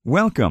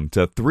Welcome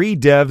to Three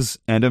Devs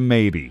and a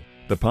Maybe,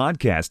 the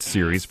podcast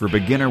series for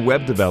beginner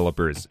web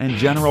developers and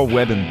general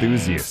web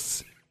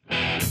enthusiasts.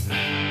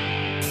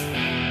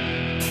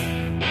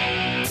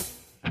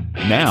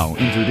 Now,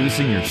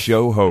 introducing your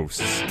show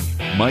hosts,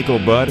 Michael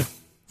Budd,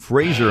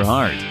 Fraser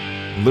Hart,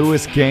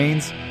 Lewis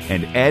Gaines,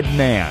 and Ed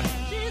Mann.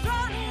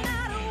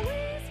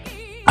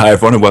 Hi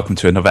everyone and welcome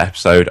to another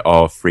episode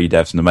of Three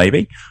Devs and a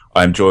Maybe.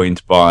 I'm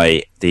joined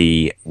by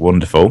the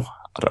wonderful,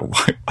 I don't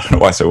know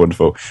why so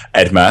wonderful,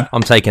 Ed Mann.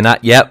 I'm taking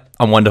that. Yep,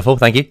 I'm wonderful.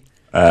 Thank you.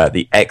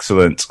 The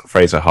excellent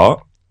Fraser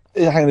Hart.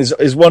 Hang on,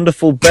 is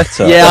wonderful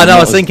better? Yeah, I know. I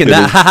was thinking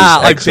that.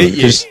 Haha, I beat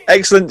you.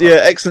 Excellent.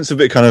 Yeah, excellent's a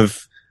bit kind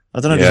of, I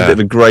don't know, just a bit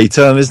of a grey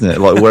term, isn't it?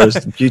 Like,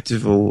 whereas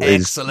beautiful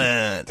is.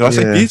 Excellent. Did I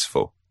say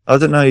beautiful? I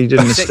don't know. You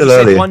didn't. It's still you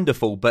said earlier.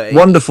 Wonderful, but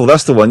Wonderful.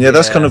 That's the one. Yeah,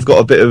 that's kind of got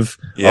a bit of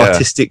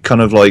artistic, kind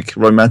of like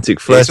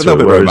romantic flair. It's a little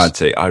bit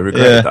romantic. I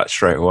regretted that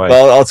straight away.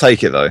 But I'll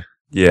take it though.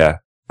 Yeah.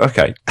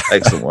 Okay.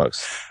 Excellent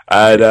works.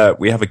 And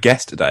we have a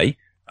guest today.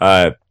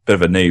 Bit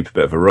of a noob,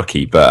 bit of a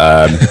rookie,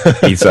 but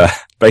he's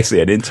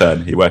basically an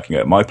intern. He's working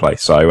at my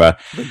place. So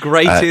the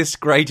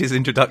greatest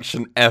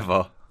introduction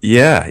ever.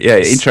 Yeah,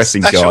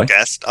 interesting special guy.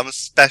 Guest. I'm a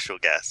special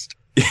guest.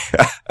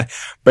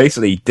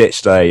 Basically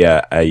ditched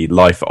a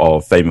life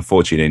of fame and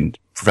fortune in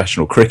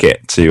professional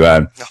cricket to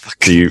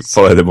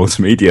follow the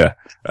multimedia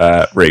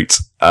route.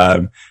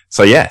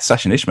 So yeah,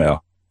 Sachin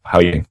Ismail, how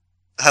are you?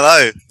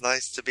 Hello,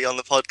 nice to be on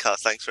the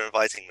podcast. Thanks for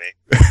inviting me.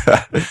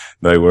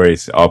 No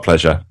worries, our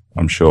pleasure,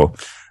 I'm sure.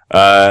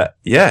 So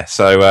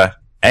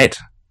Ed,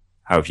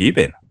 how have you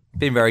been?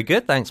 Been very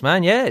good, thanks,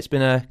 man. Yeah, it's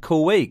been a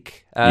cool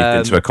week. You've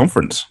been to a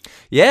conference?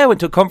 Yeah, I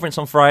went to a conference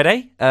on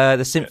Friday,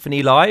 the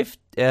Symphony Live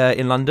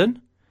in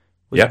London.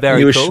 Was very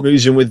you were cool.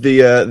 schmoozing with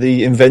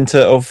the inventor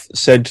of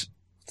said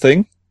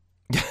thing?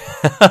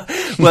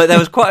 Well, there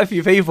was quite a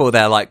few people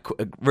there, like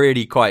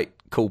really quite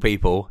cool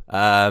people.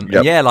 And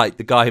yeah, like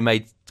the guy who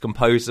made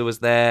Composer was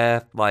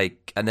there,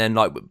 like, and then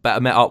like I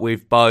met up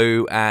with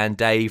Bo and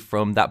Dave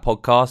from that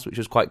podcast, which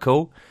was quite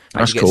cool.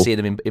 That's get cool. to see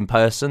them in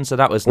person, so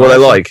that was What nice. are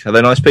they like? Are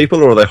they nice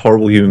people or are they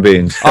horrible human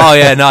beings? Oh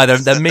yeah, no,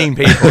 they're mean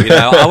people. You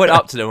know, I went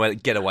up to them and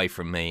went, "Get away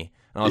from me,"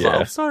 and I was like,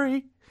 "I'm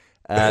sorry,"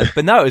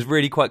 but no, it was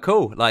really quite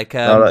cool. Like,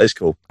 that is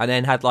cool. And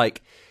then had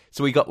like,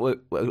 so we got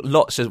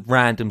lots of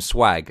random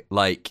swag.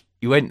 Like,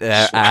 you went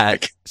there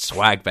at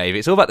swag, baby.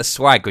 It's all about the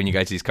swag when you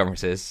go to these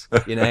conferences,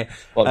 you know.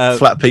 Like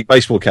flat peak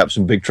baseball caps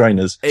and big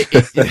trainers.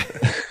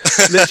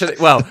 Literally,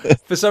 well,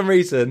 for some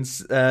reasons,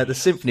 the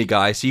Symphony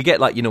guys, so you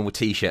get like your normal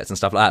t-shirts and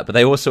stuff like that, but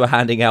they also are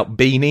handing out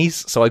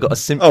beanies. So I got a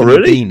Symphony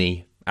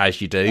beanie, as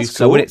you do. That's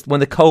so cool.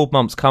 when the cold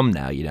months come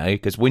now, you know,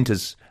 because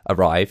winter's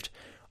arrived,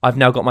 I've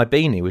now got my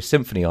beanie with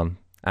Symphony on,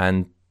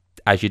 and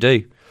as you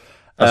do.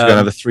 That's going to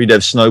have a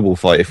 3-dev snowball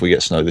fight if we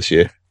get snow this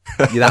year.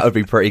 Yeah, that would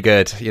be pretty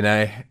good, you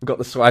know. We've got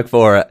the swag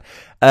for it.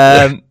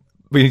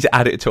 We need to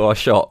add it to our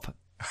shop.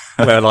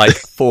 We're like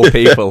 4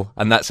 people,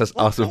 and that's just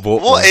us with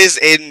bought. What is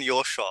in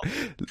your shop?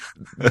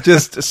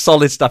 Just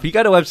solid stuff. You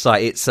go to the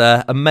website; it's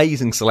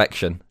amazing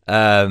selection.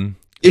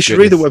 You should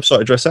read the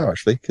website address out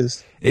actually,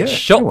 because it's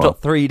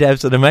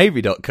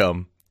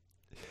shop.3devsandamaybe.com.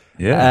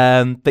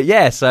 Yeah. But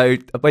yeah, so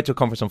I went to a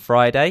conference on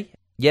Friday.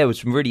 Yeah, it was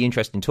some really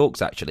interesting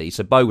talks actually.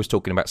 So Bo was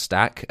talking about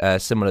Stack,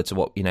 similar to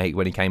what, you know,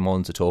 when he came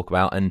on to talk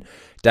about, and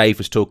Dave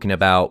was talking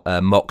about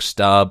mock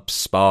stubs,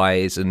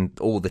 spies, and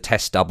all the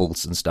test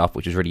doubles and stuff,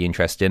 which was really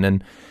interesting.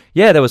 And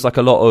yeah, there was like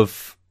a lot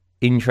of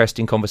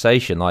interesting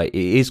conversation. Like, it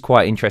is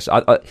quite interesting.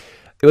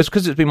 It was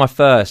because it's been my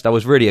first. I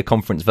was really a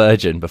conference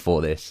virgin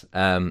before this.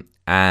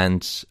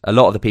 And a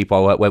lot of the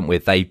people I went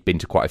with, they've been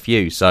to quite a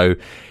few. So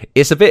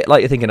it's a bit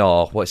like you're thinking,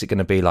 oh, what's it going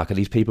to be like? Are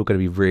these people going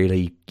to be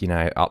really, you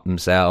know, up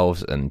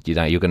themselves? And, you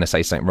know, you're going to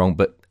say something wrong.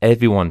 But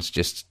everyone's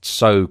just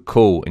so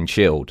cool and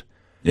chilled.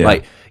 Yeah.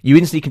 Like, you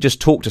instantly can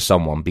just talk to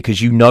someone because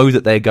you know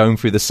that they're going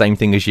through the same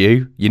thing as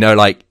you. You know,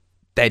 like,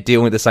 they're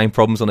dealing with the same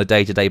problems on a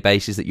day-to-day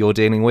basis that you're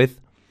dealing with.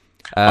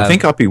 I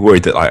think I'd be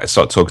worried that I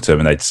start talking to them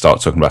and they'd start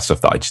talking about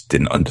stuff that I just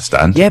didn't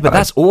understand. Yeah, but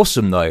that's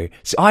awesome though.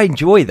 So I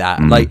enjoy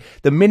that. Like,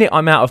 the minute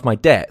I'm out of my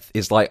depth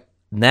is like,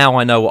 now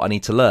I know what I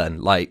need to learn.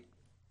 Like,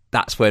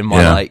 that's when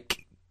my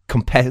like I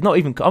wouldn't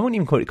even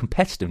call it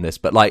competitiveness,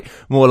 but like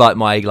more like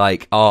my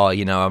like, oh,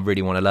 you know, I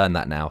really want to learn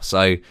that now.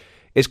 So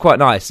it's quite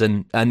nice.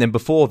 And then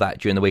before that,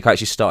 during the week, I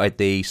actually started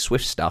the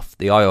Swift stuff,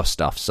 the iOS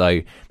stuff.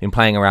 So been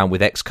playing around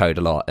with Xcode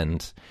a lot.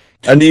 And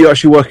are you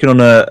actually working on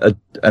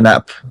an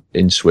app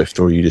in Swift,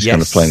 or are you just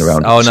kind of playing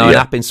around? Oh no, an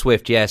app in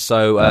Swift. Yeah.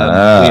 So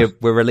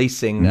we're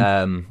releasing.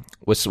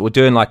 We're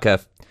doing like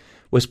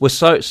we're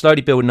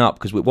slowly building up,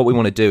 because what we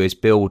want to do is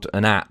build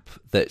an app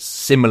that's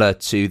similar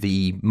to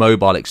the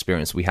mobile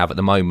experience we have at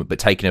the moment, but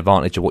taking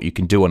advantage of what you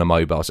can do on a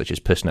mobile, such as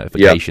push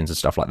notifications and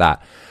stuff like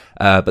that.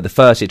 But the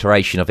first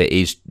iteration of it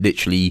is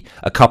literally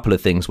a couple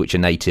of things which are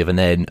native, and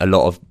then a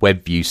lot of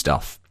web view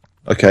stuff.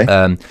 Okay.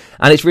 And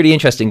it's really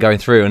interesting going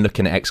through and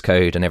looking at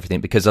Xcode and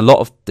everything, because a lot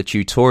of the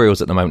tutorials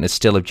at the moment are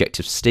still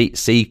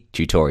Objective-C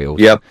tutorials.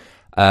 Yep.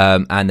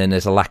 And then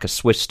there's a lack of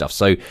Swift stuff.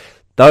 So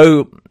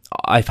though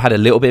I've had a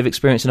little bit of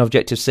experience in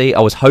Objective-C. I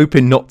was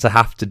hoping not to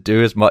have to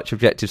do as much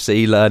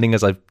Objective-C learning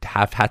as I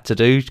have had to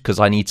do, because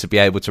I need to be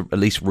able to at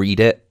least read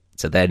it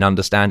to then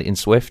understand it in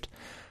Swift.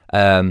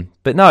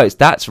 But no,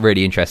 that's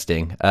really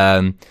interesting.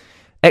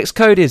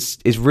 Xcode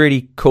is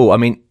really cool. I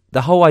mean,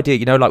 the whole idea,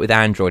 you know, like with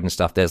Android and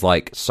stuff, there's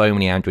like so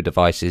many Android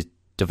devices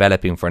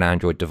developing for an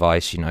Android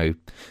device, you know,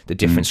 the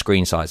different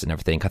screen size and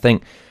everything. I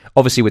think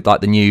obviously with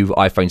like the new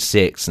iPhone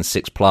 6 and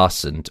 6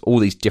 Plus and all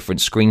these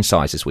different screen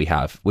sizes we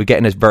have, we're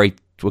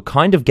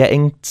kind of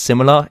getting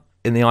similar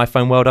in the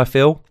iPhone world, I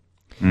feel,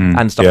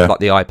 and stuff like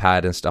the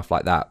iPad and stuff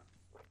like that.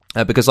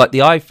 Because like the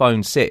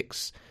iPhone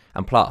 6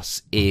 and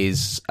Plus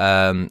is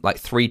like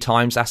 3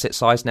 times asset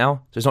size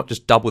now. So it's not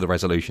just double the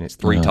resolution, it's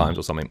 3 times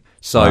or something.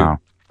 So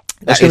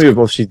that's going to be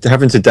obviously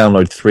having to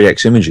download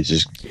 3x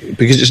images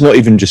because it's not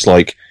even just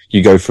like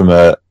you go from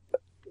a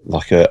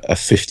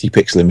 50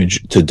 pixel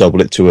image to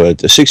double it to a 100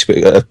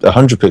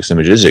 pixel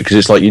image, is it? Because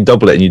it's like you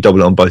double it and you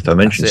double it on both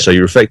dimensions. So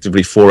you're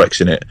effectively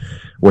 4x in it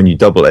when you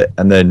double it,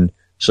 and then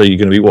so you're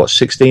going to be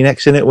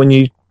 16x in it when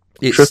you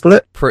triple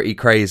it. Pretty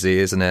crazy,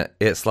 isn't it?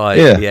 It's like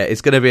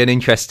it's going to be an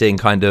interesting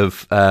kind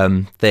of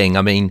thing.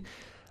 I mean,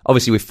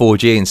 obviously with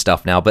 4G and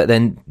stuff now, but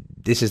then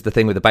this is the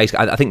thing with the base.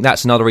 I think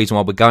that's another reason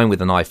why we're going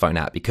with an iPhone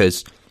app,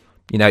 because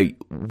you know,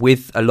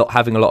 with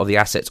having a lot of the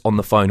assets on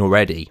the phone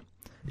already,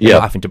 you're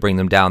not having to bring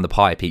them down the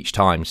pipe each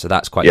time, so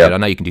that's quite good. I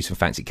know you can do some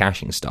fancy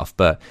caching stuff,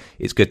 but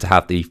it's good to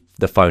have the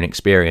phone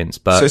experience.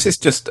 But so is this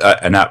just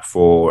an app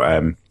for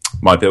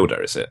My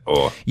Builder, is it?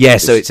 Or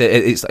so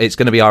it's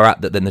going to be our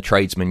app that then the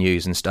tradesmen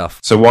use and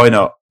stuff. So why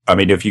not? I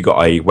mean, have you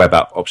got a web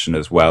app option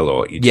as well,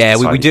 or we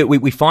do.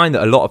 We find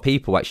that a lot of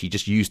people actually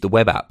just use the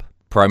web app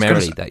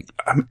primarily.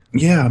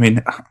 I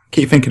mean, I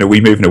keep thinking, are we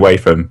moving away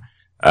from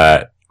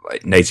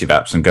like native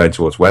apps and going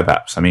towards web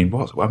apps? I mean,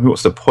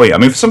 what's the point? I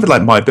mean, for something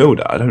like My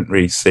Builder, I don't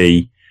really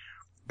see.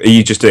 Are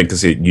you just doing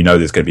because you know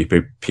there's going to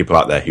be people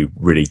out there who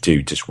really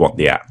do just want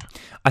the app?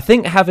 I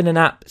think having an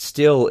app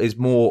still is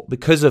more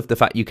because of the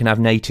fact you can have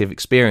native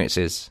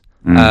experiences.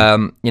 You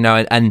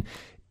know, and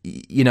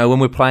you know when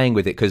we're playing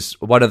with it, because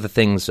one of the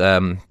things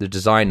the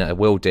designer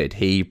Will did,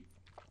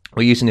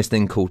 we're using this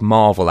thing called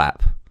Marvel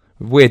app.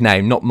 Weird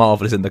name, not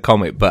Marvel as in the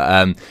comic,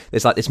 but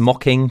there's like this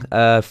mocking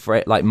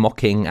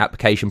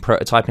application,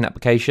 prototyping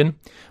application,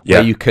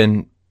 where you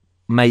can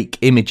make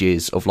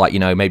images of like, you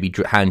know, maybe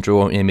hand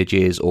drawn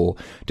images or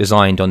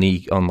designed on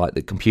like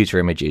the computer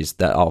images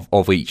that are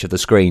of each of the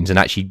screens, and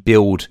actually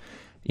build,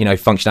 you know,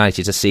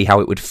 functionality to see how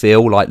it would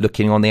feel like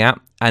looking on the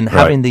app. And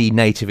having the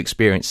native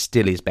experience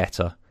still is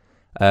better.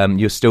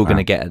 You're still going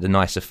to get the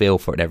nicer feel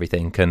for it and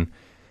everything.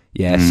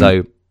 And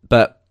so,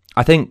 but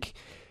I think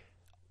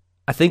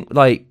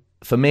like,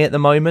 for me at the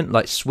moment,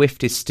 like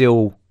Swift is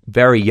still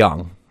very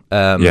young.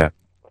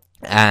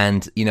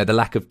 And, you know, the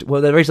lack of,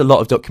 there is a lot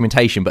of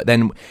documentation, but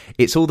then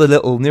it's all the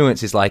little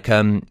nuances, like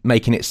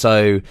making it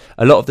so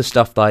a lot of the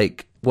stuff,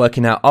 like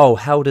working out,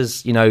 how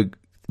does, you know,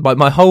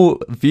 my whole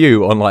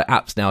view on like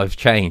apps now has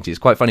changed. It's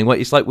quite funny.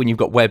 It's like when you've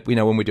got web, you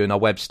know, when we're doing our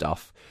web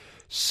stuff.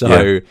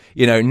 So,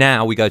 you know,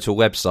 now we go to a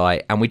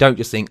website and we don't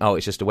just think,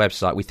 it's just a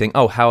website. We think,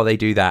 how they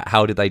do that?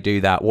 How did they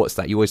do that? What's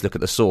that? You always look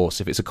at the source.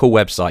 If it's a cool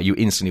website, you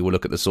instantly will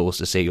look at the source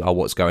to see,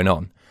 what's going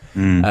on.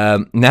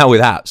 Now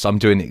with apps, I'm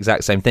doing the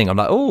exact same thing. I'm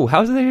like,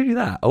 how do they do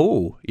that?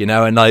 You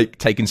know, and like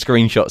taking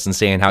screenshots and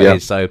seeing how it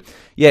is. So,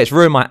 it's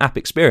ruined my app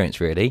experience,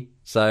 really.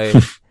 So,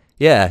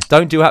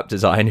 don't do app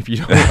design if you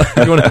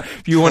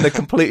want to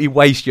completely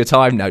waste your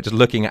time now just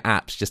looking at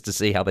apps just to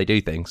see how they do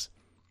things.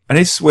 And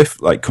is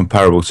Swift like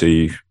comparable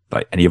to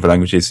like any other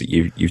languages that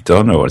you've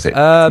done, or is it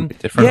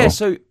different?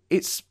 So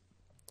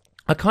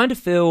I kind of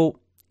feel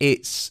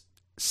it's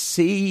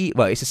C.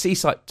 Well, it's a C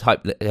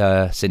type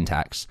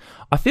syntax.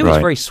 I feel it's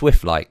very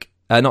Swift-like.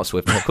 Not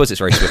Swift. Of course, it's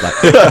very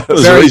Swift-like.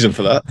 There's a reason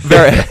for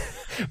that.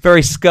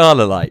 Very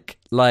Scala-like.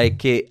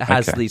 Like it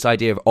has this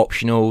idea of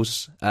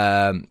optionals,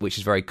 which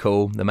is very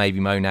cool. There may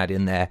be monad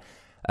in there,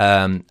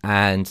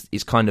 and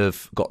it's kind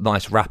of got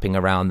nice wrapping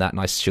around that,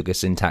 nice sugar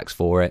syntax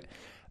for it.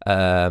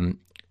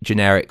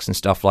 Generics and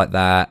stuff like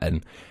that,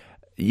 and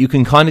you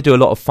can kind of do a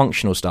lot of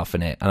functional stuff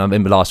in it. And I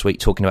remember last week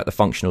talking about the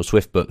functional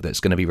Swift book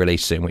that's going to be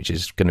released soon, which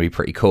is going to be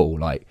pretty cool.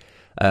 Like,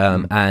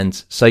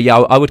 and so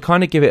I would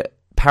kind of give it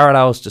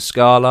parallels to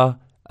Scala,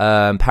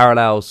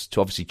 parallels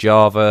to obviously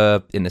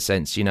Java in the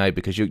sense, you know,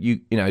 because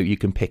you know you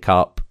can pick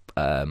up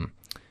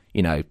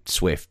you know,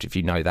 Swift if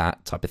you know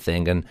that type of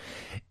thing, and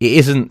it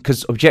isn't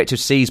because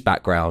Objective-C's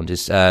background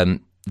is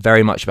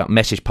very much about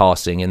message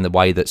passing in the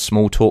way that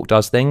Smalltalk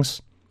does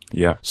things.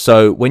 Yeah.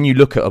 So when you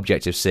look at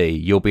Objective-C,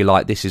 you'll be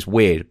like, this is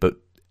weird, but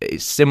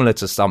it's similar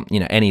to some,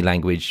 you know, any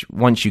language.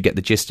 Once you get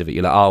the gist of it,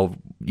 you're like,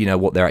 you know,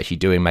 what they're actually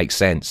doing makes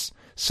sense.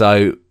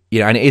 So, you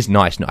know, and it is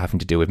nice not having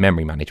to deal with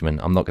memory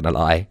management. I'm not going to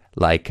lie.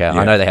 Like,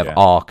 I know they have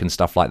ARC and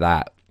stuff like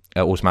that,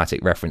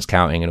 automatic reference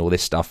counting and all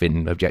this stuff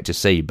in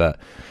Objective-C, but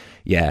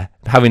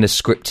having a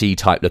scripty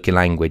type looking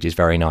language is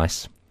very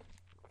nice.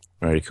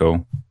 Very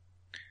cool.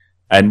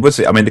 And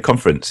the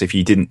conference, if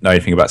you didn't know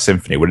anything about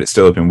Symfony, would it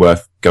still have been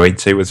worth going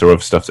to? Was there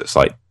other stuff that's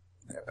like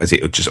is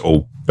it just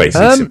all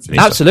basically symphony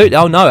stuff? Absolutely.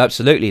 Oh no,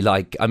 absolutely.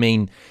 Like, I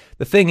mean,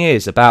 the thing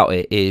is about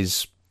it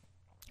is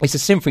it's a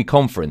symphony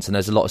conference, and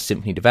there's a lot of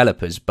symphony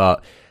developers,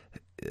 but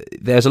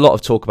there's a lot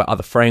of talk about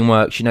other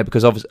frameworks,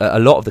 because obviously a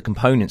lot of the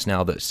components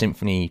now that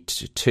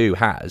Symfony 2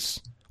 has,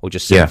 or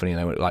just Symfony,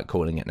 they like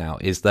calling it now,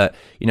 is that,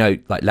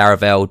 like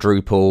Laravel,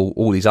 Drupal,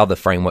 all these other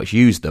frameworks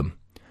use them.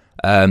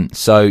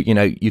 So,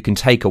 you can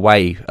take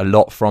away a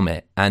lot from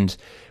it. And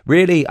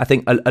really, I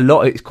think a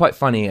lot, it's quite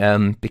funny,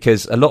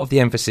 because a lot of the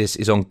emphasis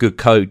is on good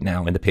code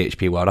now in the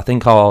PHP world. I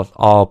think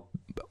our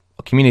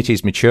community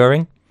is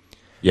maturing.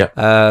 Yeah.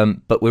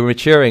 But we're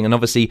maturing, and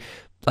obviously,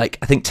 like,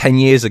 I think 10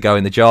 years ago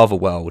in the Java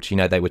world,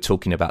 they were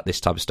talking about this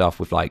type of stuff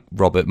with like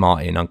Robert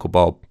Martin, Uncle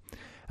Bob.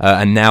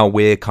 And now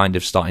we're kind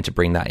of starting to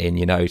bring that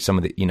in, some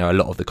of the, a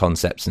lot of the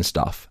concepts and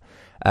stuff,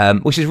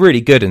 which is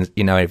really good, and,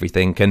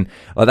 everything. And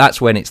that's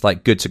when it's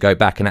like good to go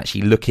back and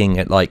actually looking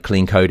at like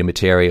clean code and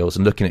materials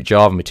and looking at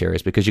Java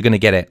materials, because you're going to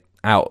get it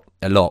out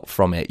a lot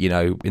from it,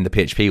 in the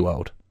PHP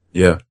world.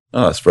 Yeah.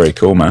 Oh, that's very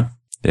cool, man.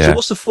 Yeah. So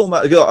what's the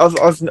format?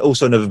 I've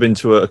also never been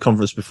to a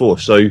conference before.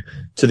 So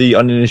to the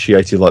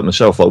uninitiated like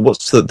myself, like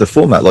what's the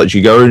format? Like, do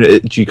you go in,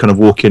 do you kind of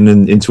walk in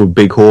and into a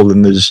big hall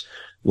and there's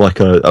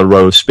like a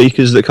row of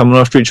speakers that come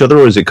after each other,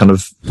 or is it kind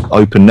of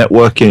open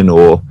networking,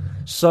 or?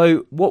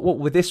 So what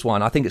with this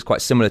one, I think it's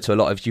quite similar to a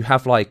lot of, you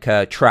have like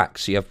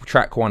tracks. You have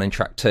track 1 and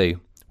track 2,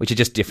 which are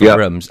just different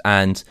rooms.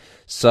 And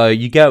so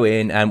you go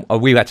in, and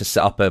we had to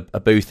set up a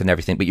booth and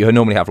everything, but you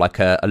normally have like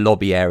a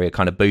lobby area,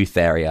 kind of booth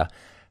area,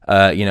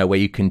 where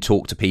you can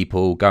talk to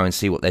people, go and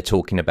see what they're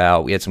talking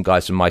about. We had some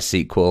guys from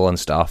MySQL and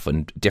stuff,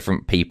 and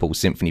different people,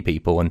 Symfony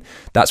people, and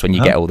that's when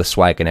you get all the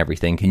swag and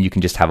everything, and you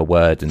can just have a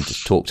word and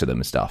just talk to them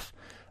and stuff.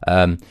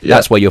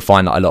 That's where you'll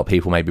find that a lot of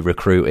people may be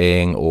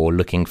recruiting or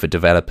looking for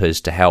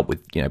developers to help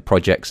with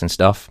projects and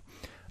stuff.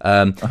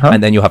 And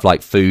then you'll have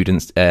like food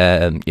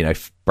and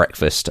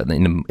breakfast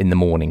in the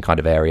morning kind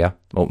of area,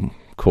 or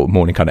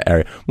morning kind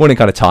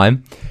of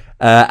time.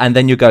 And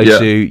then you go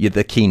to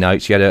the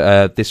keynotes. You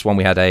had this one.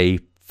 We had a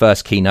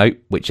first keynote,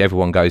 which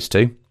everyone goes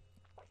to,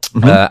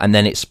 and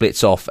then it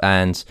splits off.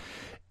 And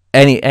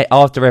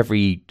after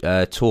every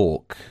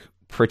talk,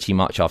 pretty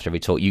much after every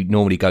talk, you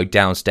normally go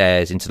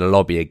downstairs into the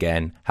lobby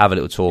again, have a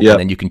little talk, and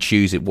then you can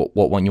choose what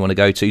one you want to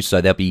go to.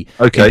 So there'll be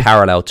in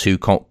parallel two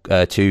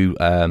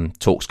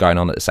talks going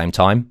on at the same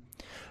time.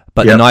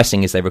 But the nice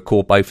thing is they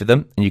record both of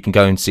them, and you can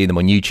go and see them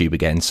on YouTube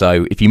again.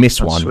 So if you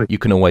miss one, sweet, you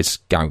can always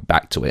go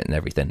back to it and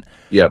everything.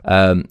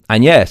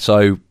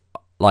 So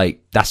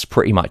like that's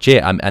pretty much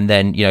it. And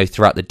then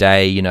throughout the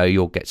day,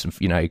 you'll get some,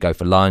 go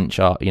for lunch,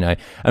 and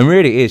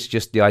really it is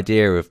just the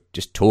idea of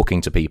just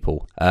talking to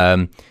people.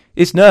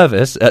 It's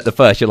nervous at the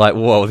first. You're like,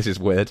 whoa, this is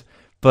weird,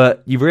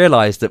 but you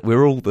realise that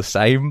we're all the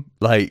same.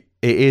 Like,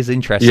 it is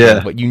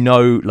interesting, but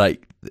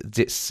like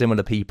it's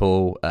similar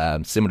people,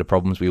 similar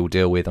problems we all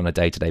deal with on a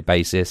day-to-day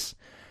basis.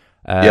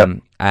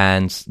 And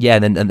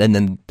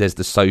then there's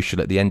the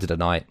social at the end of the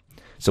night.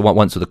 So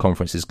once all the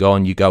conference is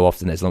gone, you go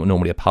off, and there's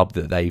normally a pub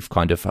that they've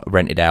kind of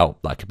rented out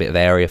like a bit of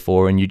area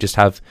for, and you just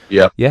have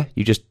you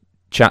just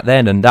chat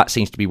then. And that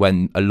seems to be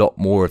when a lot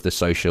more of the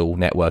social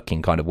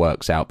networking kind of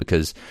works out,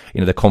 because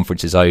the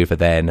conference is over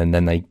then, and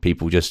then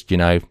people just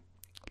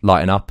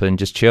lighten up and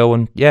just chill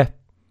and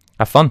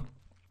have fun.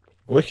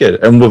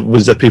 Wicked. And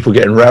was there people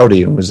getting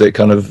rowdy, and was it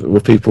were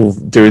people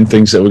doing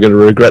things that were going to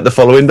regret the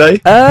following day?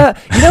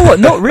 You know what,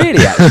 not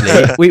really,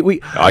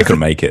 actually. I couldn't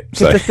make it,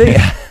 so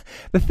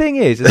the thing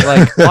is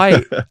like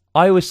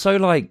I was so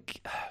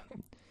like,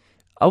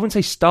 I wouldn't say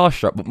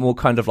starstruck, but more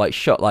kind of like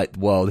shocked, like,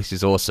 whoa, this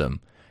is awesome.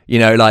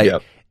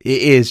 It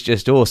is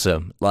just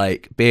awesome.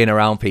 Like, being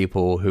around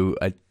people who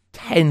are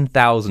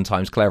 10,000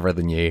 times cleverer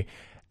than you,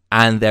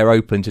 and they're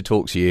open to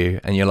talk to you,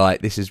 and you're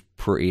like, this is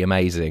pretty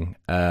amazing.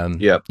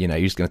 You're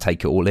just going to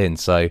take it all in.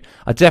 So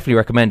I definitely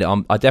recommend it.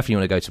 I definitely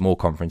want to go to more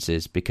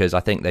conferences, because I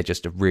think they're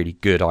just a really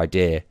good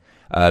idea.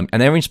 And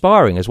they're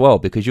inspiring as well,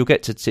 because you'll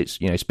get to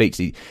speak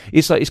to.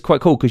 It's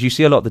quite cool, because you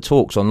see a lot of the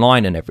talks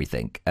online and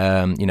everything,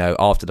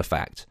 after the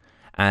fact.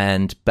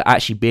 But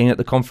actually being at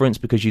the conference,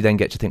 because you then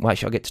get to think, well,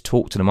 actually, I get to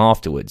talk to them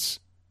afterwards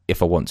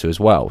if I want to as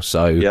well.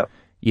 So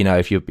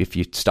if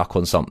you're stuck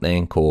on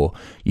something, or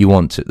you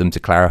want them to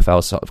clarify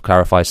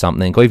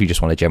something, or if you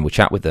just want a general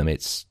chat with them,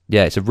 it's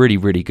a really,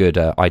 really good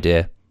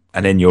idea.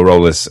 And in your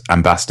role as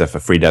ambassador for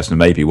Free Devs and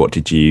Maybe, what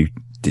did you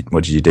do?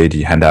 Did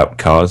you hand out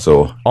cards,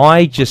 or?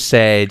 I just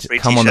said, free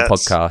come t-shirts. On the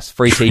podcast.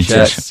 Free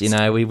t-shirts.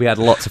 We had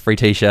lots of free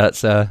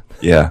t-shirts.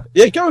 Yeah.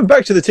 Going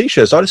back to the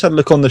t-shirts, I just had a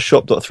look on the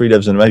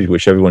shop.3devs and maybe,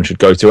 which everyone should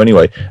go to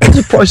anyway. Has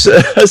the price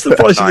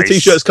of the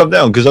t-shirts come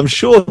down? Because I'm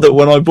sure that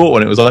when I bought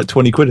one, it was like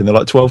 20 quid, and they're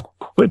like 12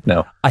 quid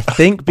now. I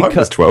think Mine was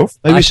because 12.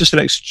 Maybe it's just an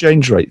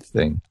exchange rate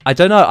thing. I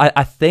don't know.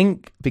 I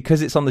think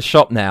because it's on the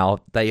shop now,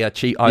 they are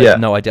cheap. I have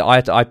no idea.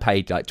 I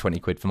paid like 20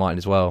 quid for mine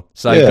as well.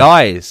 So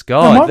guys,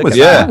 God, mine was,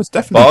 mine was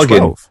definitely bargain.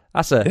 12.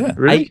 That's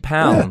really?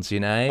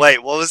 £8,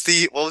 Wait, what was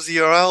the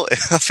URL?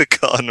 I've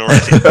forgotten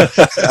already.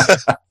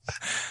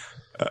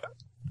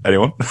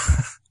 Anyone?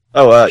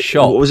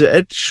 Shop. What was it,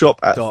 Ed? Shop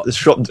at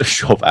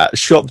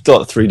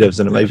shop.3devs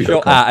and maybe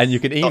Shop at, and you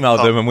can email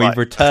them, and we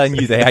return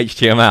you the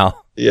HTML.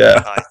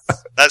 Yeah,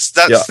 nice. That's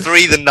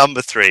 3, the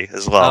number 3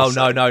 as well. Oh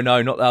so. no,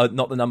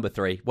 not the number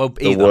 3. Well,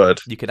 the either.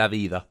 word. You could have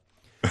either.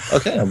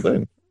 Okay, I'm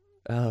boom.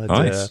 Oh,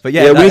 nice. dear. But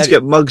Yeah, we need to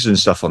get mugs and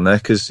stuff on there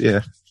because we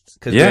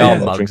are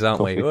mugs,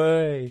 aren't we?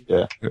 Way.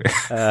 Yeah.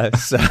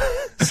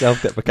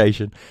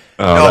 Self-deprecation.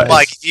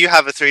 Mike, if you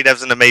have a 3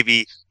 devs and a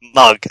maybe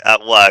mug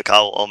at work,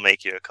 I'll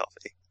make you a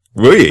coffee.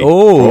 Really?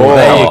 Oh,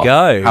 there you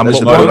go. How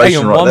much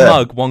motivation right one there.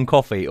 mug, one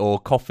coffee, or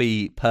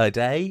coffee per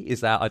day?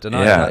 Is that, I don't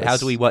know. Yeah, like, how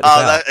do we work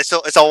this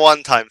out? It's a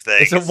one-time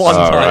thing. It's a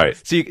one-time. Right.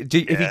 So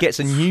if he gets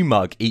a new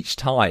mug each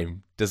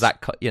time, does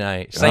that,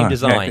 same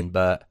design,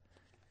 but...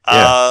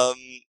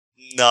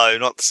 No,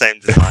 not the same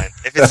design.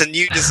 If it's a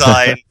new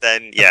design,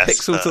 then yes.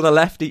 Pixel to the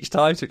left each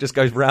time, so it just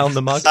goes round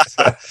the mug.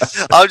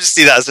 I'll just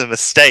see that as a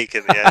mistake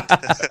in the end.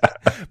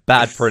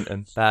 Bad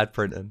printing.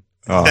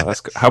 Oh,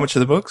 that's good. How much are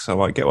the books? I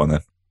might get one then.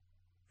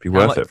 Be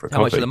worth it for a coffee.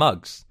 How much are the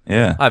mugs?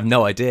 Yeah. I have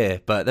no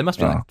idea, but there must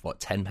be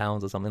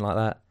 £10 or something like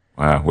that.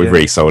 Wow, we've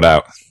really sold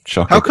out.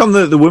 Shocking. How come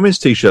the women's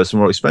t-shirts are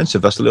more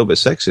expensive? That's a little bit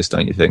sexist,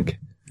 don't you think?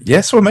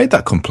 Yeah, someone made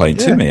that complaint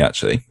to me,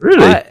 actually.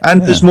 Really?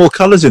 There's more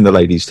colours in the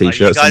ladies'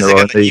 t-shirts than there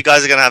are in the... You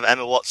guys are going to have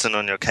Emma Watson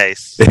on your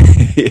case.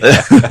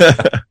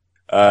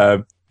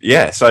 So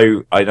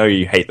I know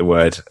you hate the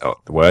words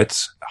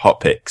hot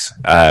picks,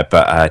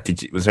 but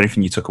was there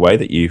anything you took away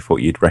that you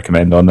thought you'd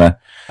recommend on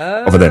there,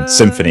 other than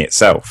Symphony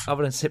itself?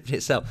 There's a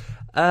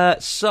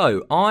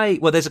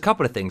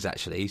couple of things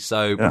actually.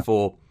 So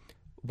before,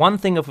 one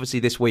thing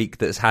obviously this week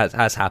that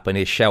has happened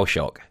is Shell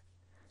Shock.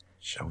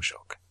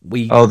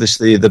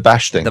 The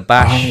bash thing. The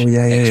bash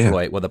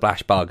exploit, the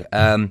bash bug,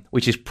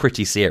 which is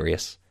pretty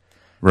serious.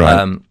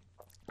 Right.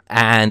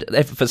 And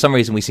for some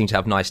reason we seem to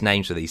have nice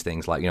names for these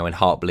things, like, when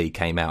Heartbleed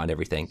came out and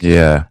everything.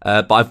 Yeah.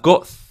 But I've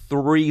got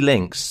 3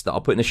 links that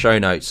I'll put in the show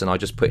notes, and I'll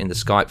just put in the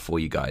Skype for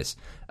you guys.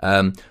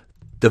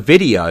 The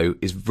video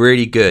is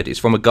really good. It's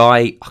from a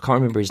guy, I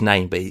can't remember his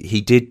name, but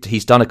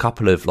he's done a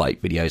couple of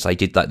videos. I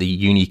did the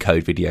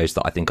Unicode videos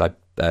that I think I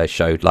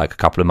showed a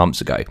couple of months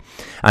ago.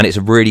 And it's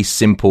a really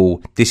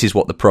simple, this is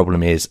what the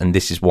problem is and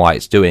this is why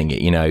it's doing it,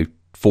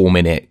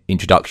 4-minute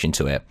introduction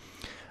to it.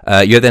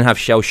 You then have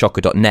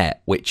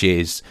shellshocker.net, which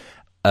is,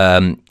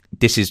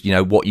 this is,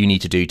 what you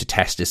need to do to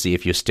test to see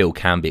if you still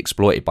can be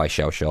exploited by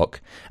shell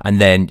shock.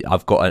 And then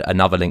I've got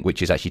another link,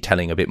 which is actually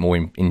telling a bit more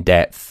in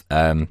depth,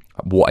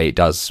 what it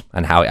does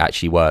and how it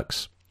actually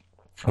works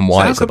and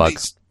why it's a bug.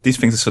 These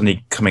things are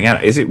suddenly coming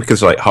out. Is it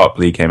because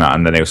Heartbleed came out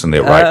and then they were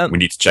suddenly we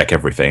need to check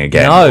everything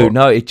again?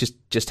 No, it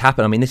just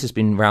happened. I mean, this has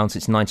been around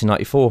since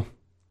 1994.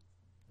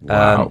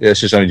 Wow. It's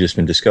just only just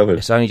been discovered.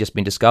 It's only just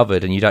been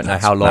discovered, and you don't know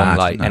how long,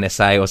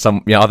 NSA or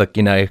some other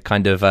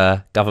kind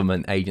of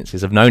government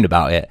agencies have known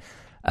about it.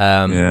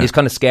 It's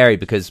kind of scary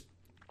because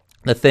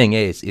the thing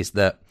is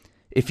that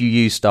if you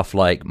use stuff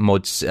like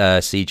mods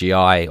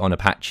CGI on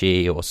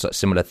Apache or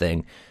similar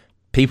thing,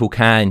 people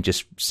can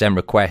just send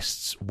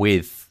requests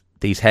with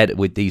these good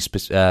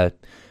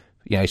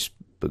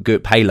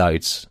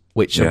payloads,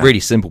 which are really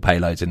simple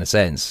payloads in a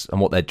sense,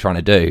 and what they're trying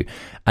to do,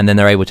 and then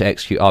they're able to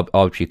execute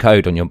arbitrary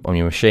code on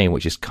your machine,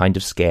 which is kind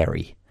of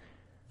scary.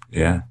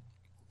 Yeah,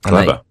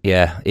 clever.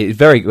 It's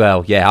very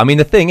well. Yeah, I mean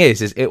the thing is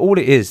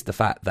the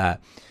fact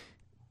that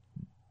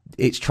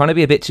it's trying to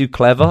be a bit too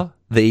clever.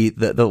 The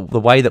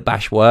way that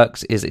Bash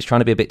works is it's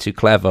trying to be a bit too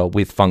clever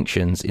with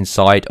functions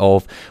inside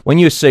of, when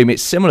you assume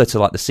it's similar to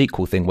the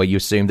SQL thing, where you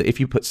assume that if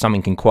you put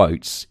something in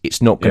quotes,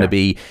 it's not going to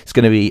be, it's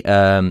going to be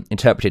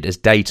interpreted as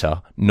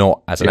data,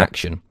 not as an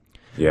action.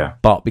 Yeah.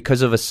 But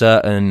because of a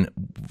certain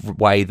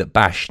way that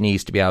Bash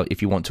needs to be able,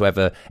 if you want to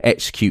ever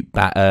execute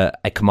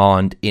a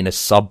command in a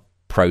sub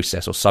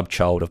process or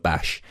subchild of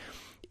Bash,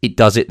 it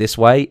does it this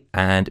way.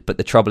 But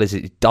the trouble is,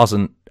 it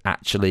doesn't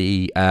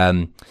actually.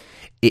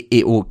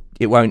 It will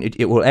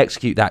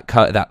execute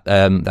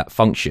that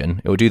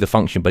function. It will do the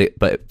function, but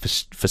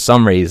for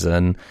some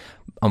reason,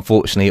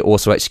 unfortunately, it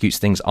also executes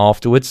things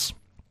afterwards.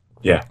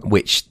 Yeah,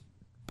 which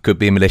could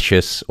be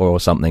malicious or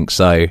something.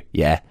 So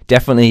yeah,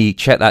 definitely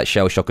check that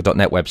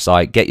shellshocker.net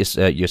website. Get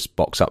your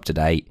box up to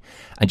date,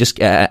 and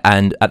just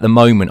and at the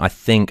moment, I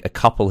think a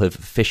couple have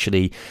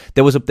officially.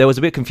 There was a bit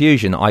of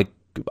confusion. I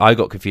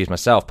got confused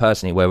myself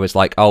personally, where it was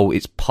like, oh,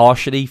 it's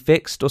partially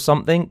fixed or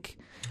something.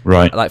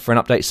 Right, like for an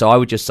update. So I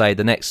would just say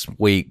the next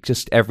week,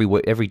 just every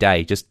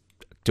day, just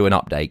do an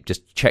update.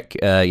 Just check,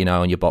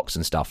 on your box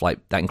and stuff. Like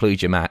that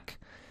includes your Mac.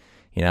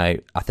 I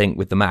think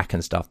with the Mac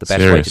and stuff, the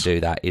best way to do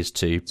that is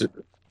to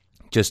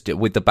just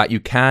with the you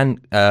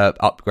can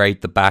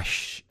upgrade the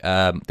Bash,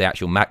 the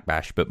actual Mac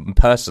Bash. But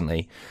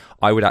personally,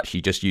 I would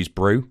actually just use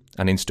Brew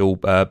and install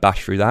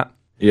Bash through that.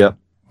 Yeah.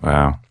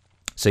 Wow.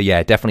 So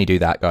yeah, definitely do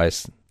that,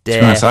 guys. To be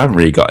honest, I haven't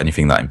really got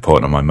anything that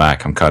important on my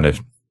Mac. I'm kind of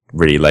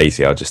really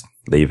lazy. I'll just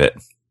leave it.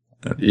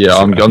 Yeah,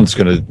 I'm just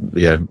going to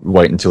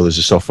wait until there's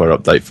a software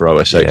update for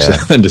OS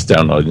X and just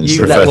download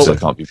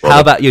it. How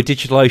about your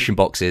DigitalOcean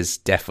boxes?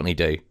 Definitely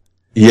do.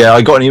 Yeah,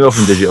 I got an email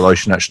from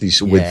DigitalOcean actually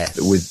Yes.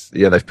 with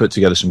they've put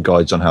together some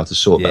guides on how to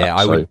sort that. Yeah,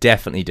 I so. would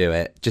definitely do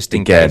it, just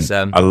in Again, case.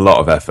 a lot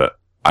of effort.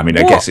 I mean,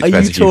 I What guess it are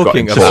depends you if you've got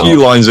talking into A about? few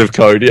lines of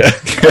code, yeah.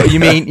 you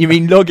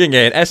mean logging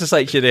in,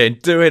 SSHing in,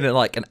 doing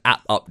like an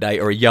app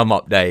update or a Yum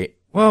update?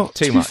 Well,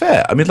 Too to much. be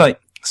fair, I mean, like,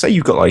 say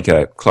you've got like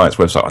a client's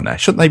website on there,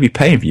 shouldn't they be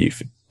paying you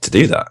to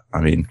do that?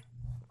 I mean,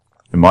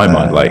 in my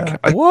mind, like,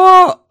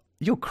 What?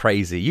 You're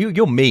crazy.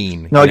 You're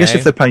mean. No, I you guess know?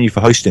 if they're paying you for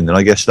hosting, then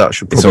I guess that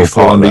should It's probably all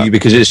fall part of under that. you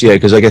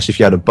because I guess if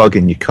you had a bug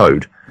in your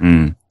code,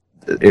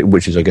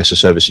 which is I guess a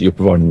service that you're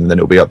providing, then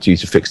it'll be up to you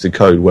to fix the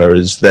code.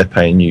 Whereas they're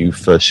paying you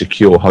for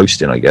secure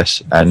hosting, I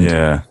guess. And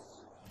yeah.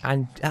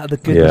 and out of the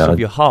goodness Yeah. of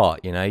your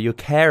heart, you're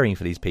caring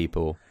for these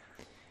people.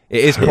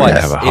 It is quite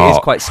have a it is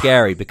heart. quite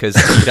scary because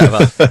you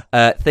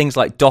have things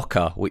like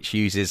Docker, which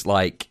uses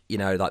like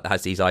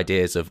has these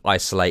ideas of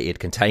isolated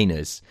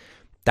containers.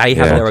 They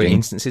have Yeah, their own okay.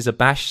 instances of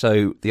Bash,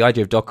 so the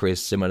idea of Docker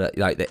is similar.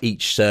 Like that,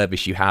 each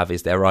service you have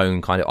is their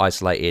own kind of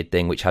isolated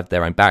thing, which have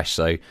their own Bash.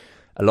 So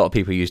a lot of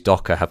people who use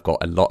Docker have got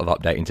a lot of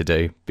updating to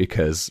do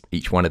because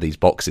each one of these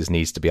boxes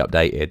needs to be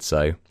updated. So.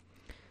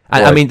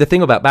 And, I Right. mean, the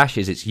thing about Bash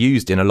is it's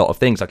used in a lot of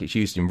things, like it's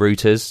used in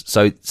routers.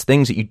 So it's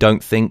things that you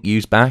don't think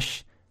use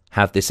Bash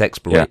have this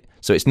exploit. Yeah.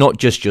 So it's not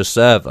just your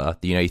server.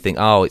 You think,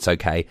 oh, it's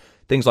okay.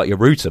 Things like your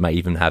router may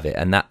even have it,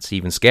 and that's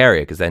even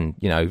scarier because then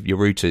your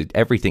router,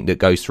 everything that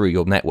goes through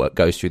your network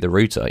goes through the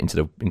router into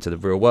the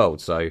real world.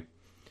 So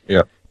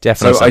yeah,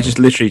 definitely. So I just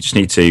literally just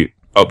need to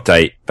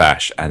update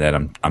Bash and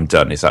then I'm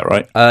done. Is that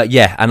right?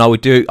 Yeah, and I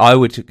would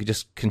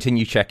just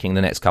continue checking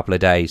the next couple of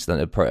days,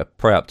 then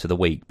probably up to the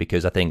week,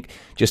 because I think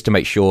just to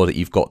make sure that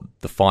you've got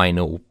the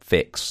final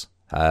fix.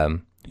 But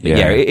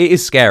Yeah. it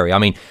is scary. I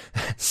mean,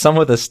 some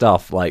of the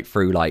stuff like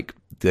through like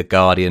the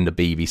Guardian, the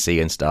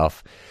BBC, and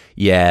stuff.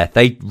 Yeah,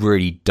 they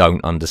really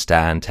don't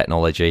understand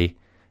technology.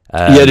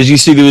 yeah. Did you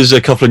see there was a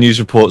couple of news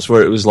reports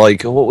where it was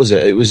like, what was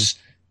it? It was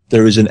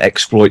there is an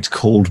exploit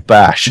called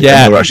Bash. and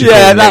Yeah, they were actually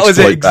calling it that was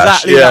it exploit Bash.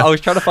 exactly. Yeah. That. I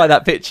was trying to find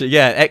that picture.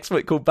 Yeah,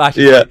 exploit called Bash.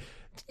 Yeah.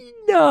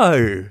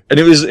 No. And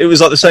it was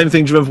like the same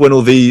thing. Do you remember when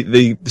all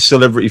the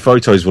celebrity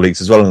photos were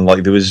leaked as well? And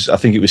like there was, I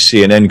think it was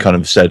CNN kind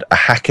of said a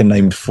hacker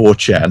named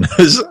 4chan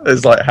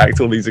has like hacked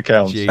all these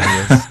accounts,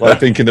 Genius. like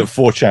thinking that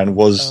 4chan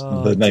was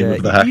the name dear.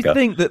 of the You hacker.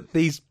 think that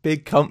these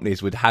big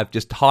companies would have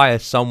just hire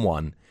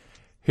someone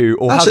who,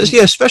 or have,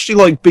 Yeah, especially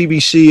like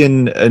BBC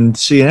and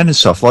CNN and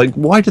stuff. Like,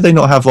 why do they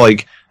not have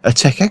like a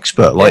tech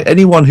expert? Like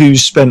anyone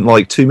who's spent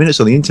like 2 minutes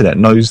on the internet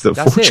knows that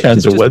that's it.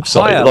 4chan's a Just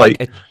website. hire,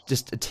 Like,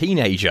 just a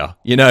teenager,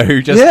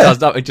 who just Yeah. does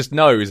that and just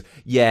knows.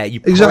 Yeah,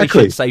 you probably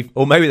Exactly. should save,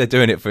 or maybe they're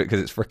doing it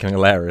because it's freaking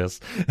hilarious.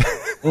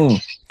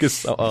 Mm.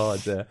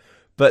 Because dear.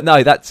 But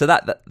no,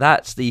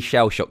 that's the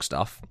shell shock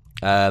stuff.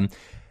 And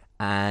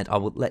I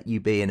will let you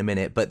be in a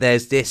minute. But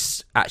there's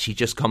this actually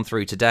just come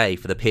through today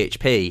for the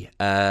PHP.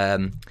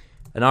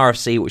 An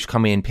RFC which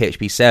come in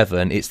PHP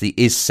 7. It's the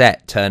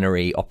isset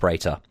ternary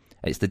operator.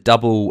 It's the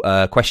double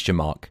question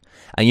mark.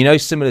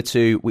 And similar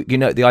to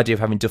the idea of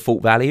having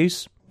default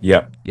values.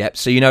 Yep. Yep.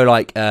 So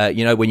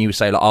when you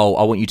say like, oh,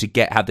 I want you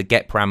to have the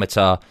get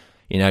parameter,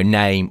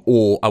 name,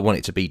 or I want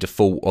it to be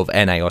default of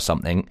NA or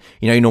something.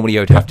 Normally you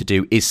would have to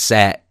do is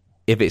set.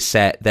 If it's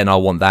set, then I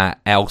want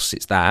that. Else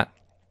it's that.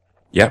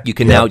 Yep. You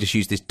can now just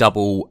use this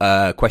double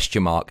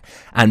question mark,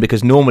 and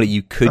because normally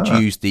you could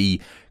use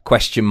the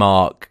question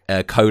mark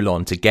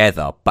colon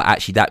together, but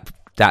actually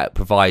that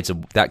provides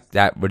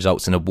that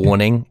results in a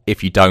warning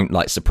if you don't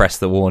like suppress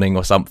the warning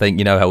or something.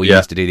 You know how we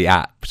used to do the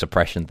app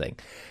suppression thing.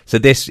 So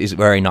this is a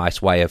very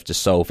nice way of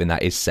just solving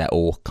that is set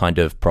all kind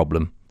of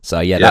problem. So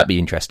that'd be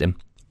interesting.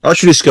 I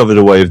actually discovered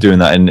a way of doing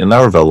that in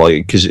Laravel,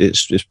 like because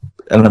it's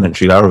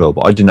elementary Laravel,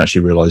 but I didn't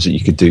actually realize that you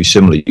could do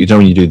similarly.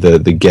 When you do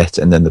the get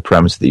and then the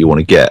parameter that you want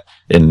to get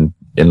in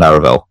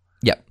Laravel.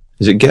 Yep.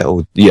 Is it get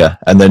or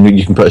and then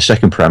you can put a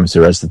second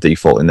parameter as the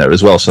default in there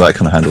as well, so that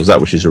kind of handles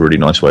that, which is a really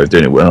nice way of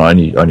doing it. When I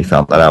only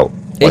found that out.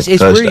 It's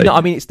Thursday. really not,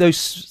 I mean, it's those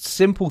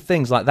simple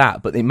things like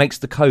that, but it makes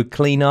the code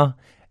cleaner.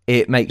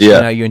 It makes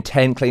your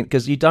intent clean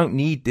because you don't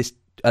need this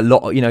a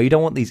lot. You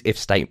don't want these if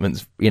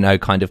statements.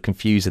 Kind of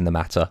confusing the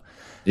matter.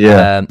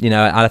 Yeah. And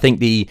I think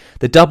the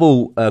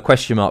double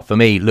question mark for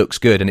me looks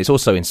good, and it's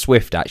also in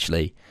Swift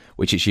actually,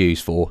 which it's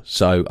used for.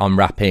 So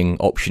unwrapping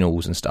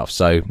optionals and stuff.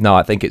 So no,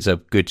 I think it's a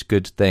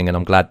good thing, and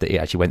I'm glad that it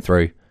actually went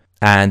through.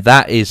 And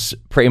that is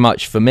pretty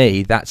much for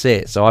me. That's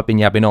it. So I've been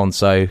yabbing on.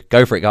 So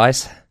go for it,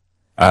 guys.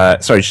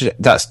 Sorry,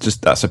 that's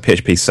a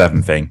PHP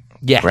 7 thing.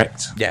 Yeah,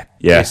 correct. Yeah,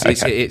 Yeah,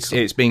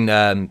 It's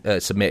been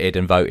submitted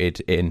and voted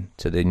in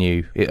to the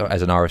new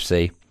as an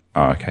RFC.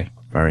 Oh, okay,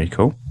 very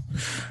cool.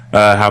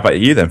 How about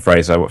you then,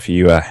 Fraser? What have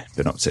you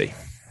been up to?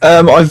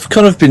 I've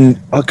kind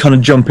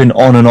of jumping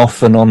on and off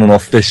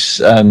this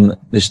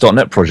this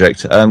 .NET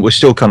project. I've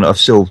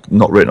still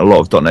not written a lot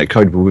of .NET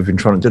code, but we've been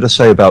trying to. Did I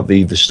say about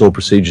the store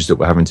procedures that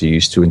we're having to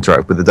use to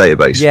interact with the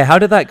database? Yeah, how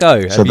did that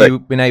go? So Have you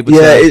been able to?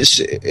 Yeah,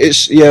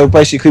 it's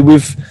basically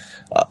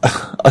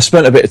I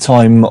spent a bit of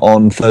time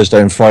on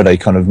Thursday and Friday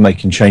kind of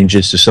making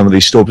changes to some of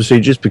these store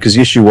procedures because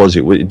the issue was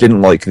it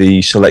didn't like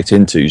the select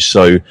intos,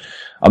 so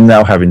I'm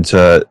now having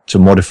to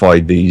modify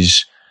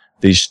these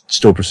these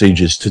stored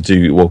procedures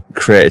to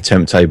create a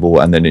temp table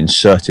and then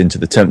insert into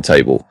the temp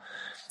table.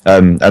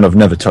 And I've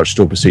never touched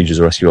stored procedures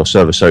or SQL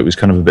Server, so it was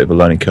kind of a bit of a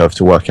learning curve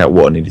to work out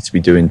what I needed to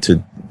be doing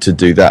to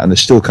do that. And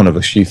there's still kind of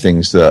a few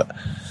things that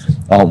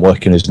aren't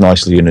working as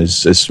nicely and as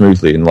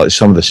smoothly, and like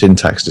some of the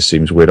syntax just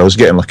seems weird. I was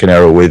getting like an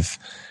error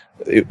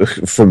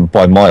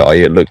by my eye,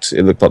 it looked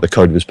like the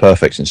code was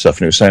perfect and stuff,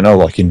 and it was saying,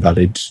 like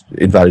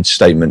invalid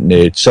statement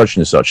near such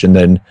and such, and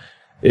then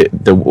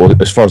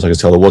as far as I could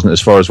tell, there wasn't.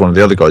 As far as one of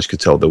the other guys could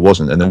tell, there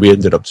wasn't. And then we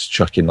ended up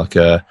chucking like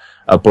a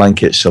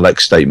blanket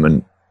select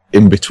statement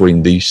in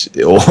between these,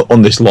 or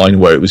on this line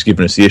where it was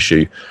giving us the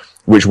issue,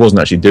 which wasn't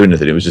actually doing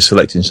anything. It was just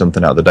selecting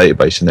something out of the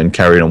database and then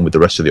carrying on with the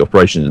rest of the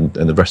operation,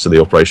 and the rest of the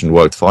operation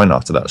worked fine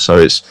after that. So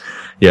it's,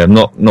 I'm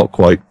not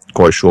quite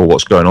sure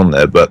what's going on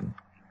there, but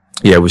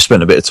yeah, we've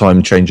spent a bit of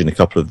time changing a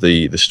couple of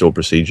the stored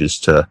procedures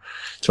to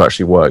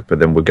actually work, but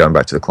then we're going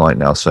back to the client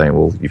now saying,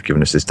 well, you've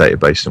given us this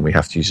database and we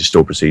have to use the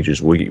stored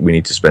procedures. We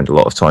need to spend a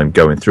lot of time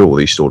going through all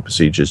these stored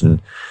procedures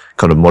and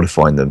kind of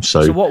modifying them.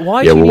 So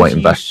why we're do you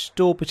waiting back.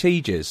 Stored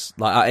procedures?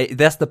 Like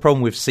that's the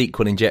problem with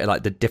SQL in general,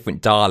 like the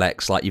different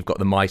dialects. Like you've got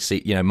the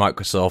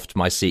Microsoft,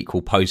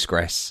 MySQL,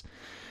 Postgres.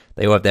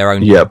 They all have their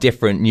own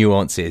different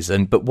nuances.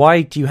 But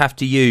why do you have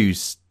to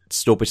use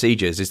stored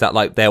procedures? Is that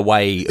like their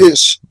way of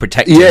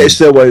protecting? Yeah, it's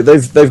their way.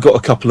 They've got a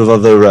couple of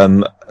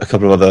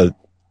other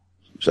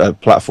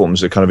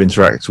platforms that kind of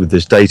interact with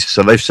this data.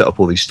 So they've set up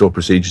all these stored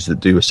procedures that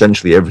do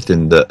essentially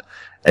everything that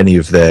any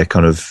of their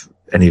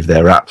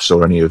apps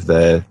or any of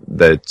their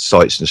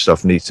sites and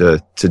stuff need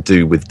to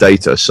do with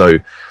data. So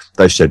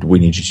they've said we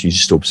need you to use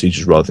stored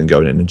procedures rather than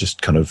going in and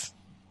just kind of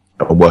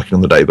working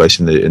on the database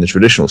in the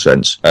traditional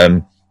sense.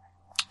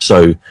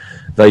 So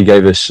they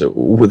gave us,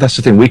 that's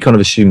the thing, we kind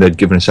of assumed they'd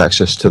given us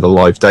access to the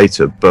live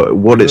data, but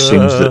what it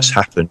seems that's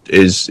happened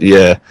is,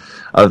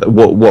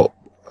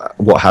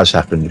 what has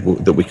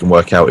happened that we can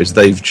work out is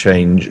they've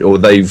changed, or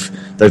they've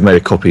made a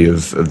copy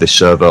of this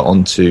server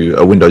onto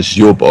a Windows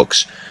Azure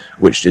box,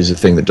 which is a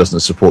thing that doesn't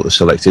support the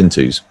select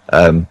intos.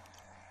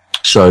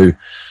 So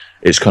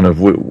it's kind of,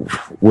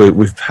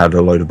 we've had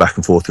a load of back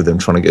and forth with them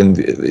trying to get in.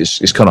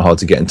 It's kind of hard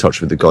to get in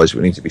touch with the guys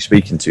we need to be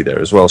speaking to there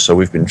as well. So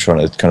we've been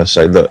trying to kind of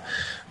say, look,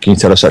 can you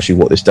tell us actually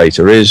what this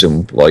data is,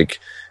 and like,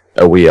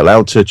 are we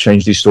allowed to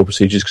change these stored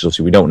procedures? Because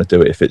obviously we don't want to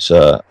do it if it's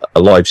a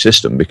live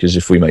system, because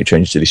if we make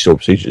changes to these stored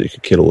procedures, it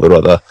could kill all their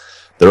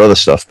other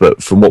stuff.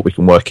 But from what we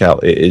can work out,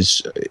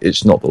 it's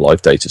not the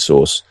live data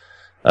source.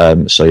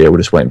 So yeah, we're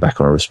just waiting back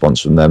on a response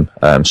from them.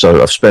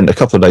 So I've spent a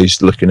couple of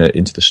days looking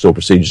into the stored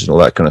procedures and all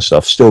that kind of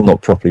stuff. Still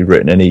not properly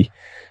written any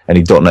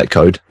 .NET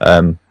code,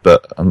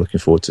 but I'm looking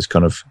forward to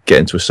kind of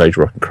getting to a stage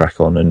where I can crack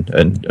on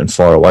and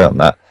fire away on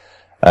that.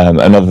 And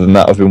other than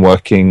that, I've been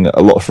working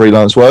a lot of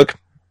freelance work.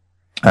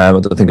 I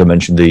don't think I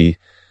mentioned the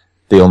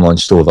online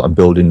store that I'm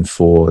building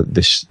for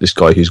this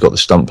guy who's got the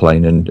stunt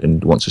plane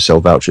and wants to sell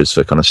vouchers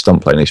for kind of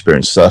stunt plane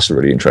experience. So that's a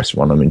really interesting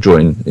one. I'm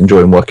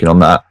enjoying working on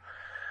that.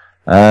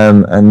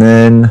 And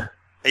then,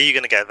 are you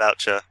going to get a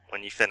voucher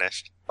when you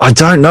finished? I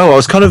don't know. I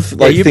was kind of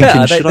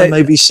thinking, should I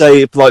maybe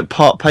say like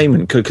part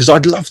payment? Because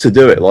I'd love to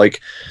do it,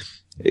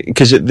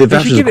 because the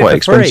vouchers are quite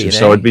expensive.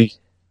 So I'd be.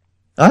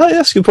 Oh, yeah,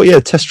 that's a good point. Yeah,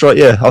 test drive.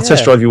 Yeah, I'll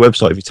test drive your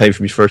website if you take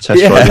me for a test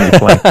drive in your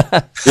plane.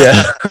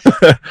 Yeah.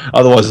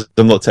 Otherwise,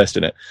 I'm not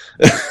testing it.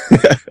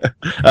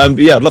 But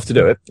yeah, I'd love to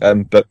do it.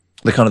 But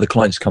the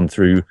clients come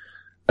through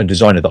a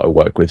designer that I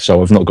work with,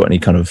 so I've not got any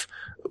kind of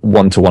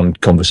one-to-one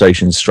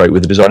conversations straight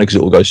with the designer, because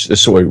it all goes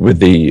with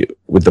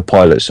the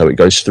pilot, so it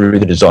goes through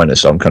the designer.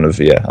 So I'm kind of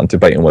I'm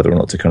debating whether or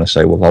not to kind of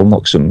say, well, I'll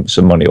knock some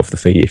money off the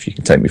fee if you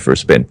can take me for a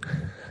spin.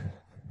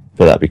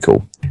 But that'd be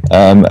cool.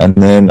 And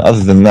then other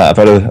than that,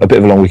 I've had a bit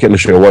of a long weekend.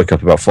 Literally, I woke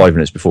up about 5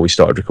 minutes before we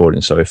started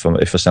recording, so if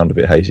I sound a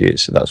bit hazy,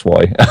 that's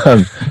why.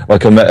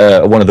 I met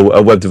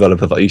a web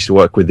developer that I used to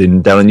work with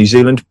down in New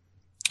Zealand.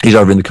 He's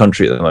over in the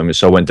country at the moment,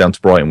 so I went down to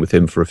Brighton with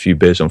him for a few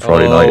beers on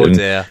Friday night,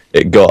 and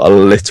it got a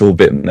little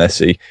bit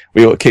messy.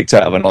 We got kicked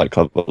out of a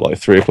nightclub at like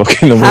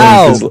 3:00 in the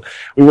morning.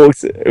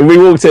 We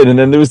walked in, and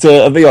then there was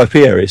a VIP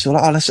area. So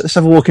like, let's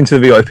have a walk into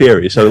the VIP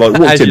area. So like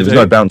walked in, there was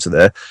no bouncer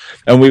there,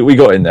 and we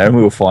got in there and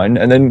we were fine.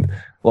 And then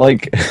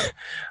like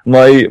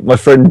my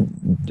friend,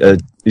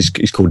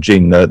 he's called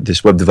Gene,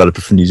 this web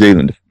developer from New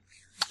Zealand.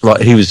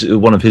 Like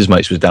one of his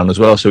mates was down as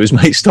well, so his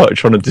mate started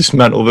trying to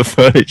dismantle the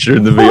furniture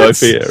in the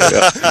VIP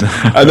area,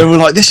 and then we're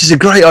like, "This is a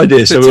great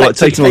idea." So we're like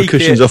taking all the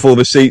cushions off all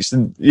the seats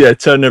and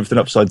turning everything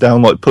upside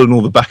down, like pulling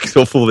all the backs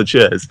off all the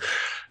chairs.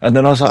 And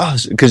then I was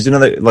like, because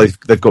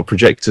they've got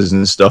projectors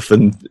and stuff,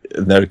 and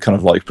they're kind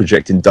of like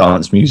projecting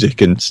dance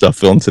music and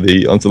stuff onto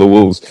the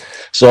walls.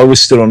 So I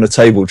was stood on a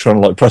table trying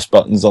to like press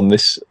buttons on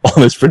this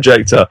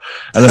projector,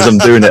 and as I'm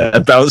doing it, a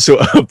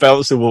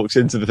bouncer walks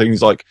into the thing.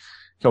 He's like,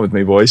 "Come with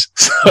me, boys."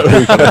 So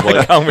we kind of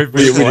like, come with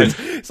me, boys.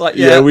 It's like,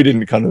 we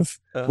didn't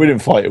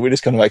fight it. We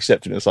just kind of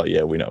accepted it. It's like,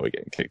 we know we're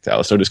getting kicked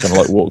out. So I just kind of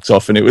like walked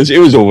off, and it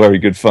was all very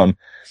good fun.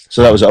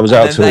 So I was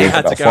out till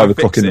about 5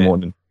 o'clock in the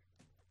morning.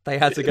 They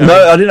had to go.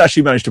 No, I didn't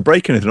actually manage to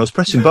break anything. I was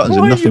pressing buttons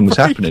and nothing was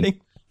happening.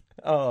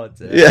 Oh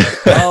dear.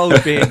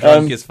 Yeah. Being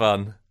drunk is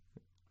fun.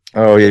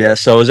 Oh yeah,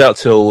 so I was out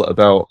till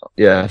about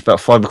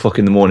 5 o'clock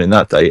in the morning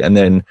that day, and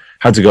then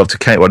had to go up to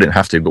Cambridge. Well, I didn't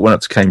have to, but went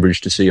up to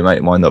Cambridge to see a mate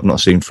of mine that I've not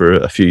seen for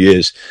a few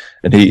years,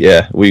 and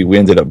we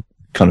ended up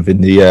kind of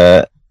in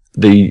the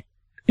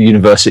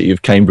University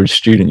of Cambridge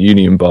Student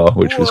Union bar,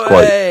 which was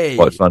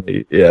quite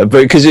funny. Yeah,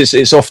 but because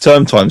it's off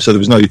term time, so there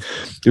was no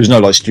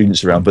like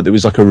students around, but there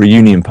was like a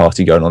reunion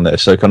party going on there.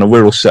 So kind of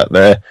we're all sat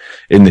there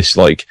in this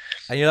like.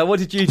 And you're like, what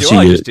did you do?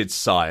 I just did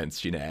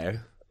science,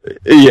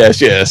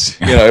 Yes.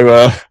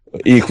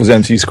 E equals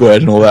MC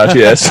squared and all that,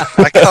 yes.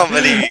 I can't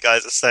believe you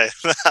guys are saying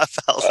that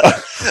about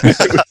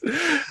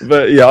that.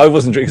 But yeah, I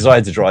wasn't drinking because I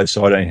had to drive,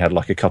 so I only had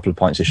like a couple of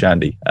pints of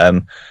shandy.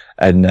 So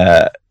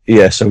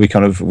we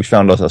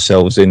found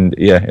ourselves in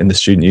the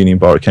student union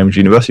bar at Cambridge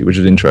University, which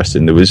was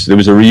interesting. There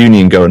was a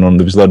reunion going on.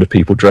 There was a lot of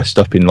people dressed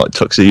up in like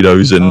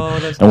tuxedos and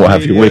what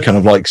have you. We're kind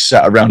of like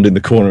sat around in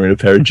the corner in a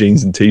pair of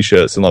jeans and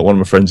t-shirts, and like one of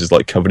my friends is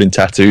like covered in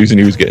tattoos,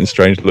 and he was getting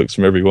strange looks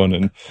from everyone.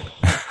 And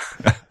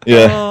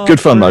good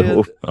fun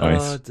though.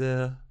 Nice.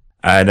 Dear.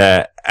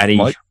 And any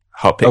Mike?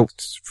 hot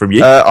picks from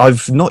you?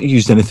 I've not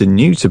used anything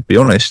new, to be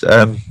honest.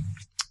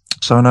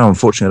 So no,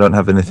 unfortunately, I don't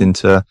have anything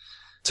to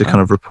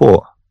kind of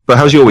report. But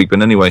how's your week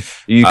been anyway?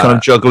 Are you kind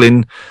of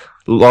juggling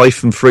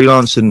life and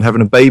freelance and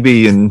having a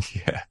baby and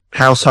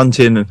house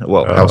hunting and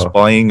house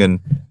buying and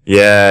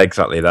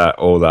exactly that,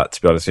 all that,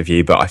 to be honest with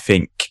you. But I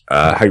think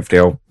hopefully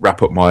I'll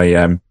wrap up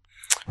my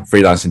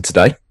freelancing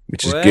today,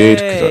 which is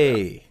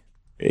good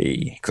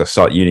because I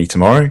start uni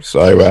tomorrow.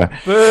 So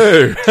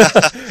Boo!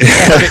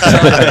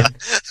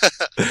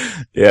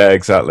 yeah,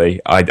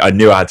 exactly. I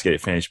knew I had to get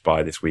it finished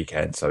by this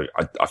weekend, so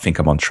I think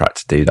I'm on track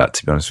to do that,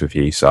 to be honest with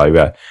you.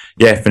 So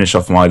finish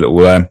off my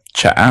little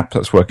chat app.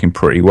 That's working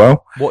pretty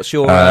well. What's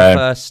your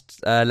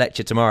first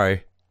lecture tomorrow?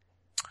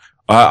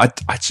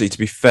 Actually, to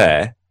be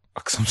fair,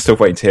 because I'm still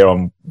waiting to hear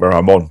on where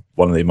I'm on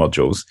one of the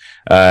modules.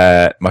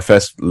 My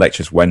first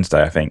lecture's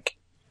Wednesday, I think.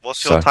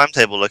 What's your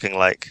timetable looking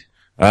like?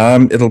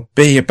 It'll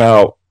be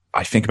about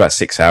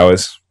 6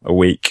 hours a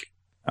week.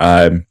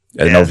 And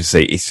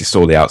obviously it's just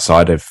all the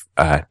outside of,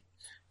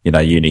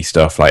 uni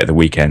stuff. Like the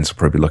weekends, I'll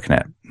probably be looking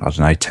at,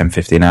 10,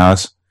 15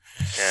 hours.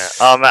 Yeah.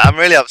 I'm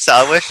really upset.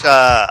 I wish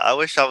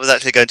I was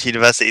actually going to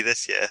university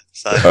this year.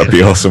 So that'd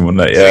be awesome,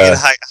 wouldn't it? Yeah. We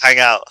can hang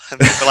out. And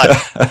people are like,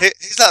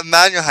 who's that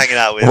man you're hanging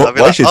out with?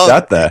 Why is your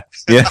dad there?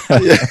 Yeah.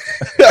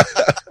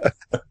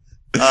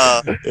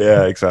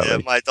 Yeah, exactly. Yeah,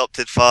 my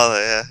adopted father.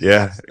 Yeah.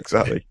 Yeah,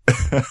 exactly.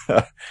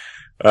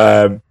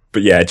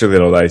 But yeah,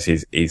 juggling all those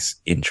is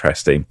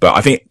interesting. But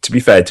I think, to be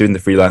fair, doing the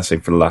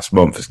freelancing for the last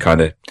month has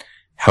kind of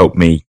helped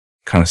me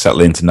kind of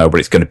settle in to know what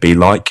it's going to be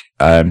like.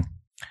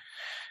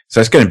 So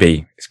it's going to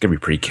be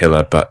pretty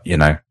killer, but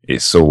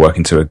it's all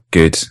working to a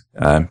good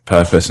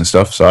purpose and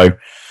stuff. So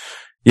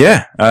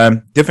yeah, the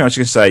other thing I was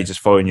going to say, just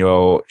following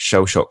your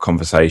shell shock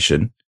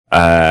conversation,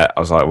 I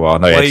was like, well, I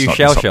know Ed's not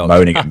going to stop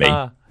moaning at me.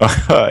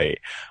 I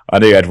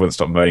knew Ed wouldn't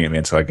stop moaning at me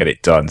until I get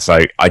it done. So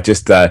I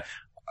just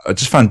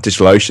found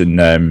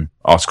DigitalOcean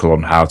article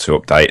on how to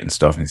update and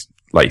stuff. And it's,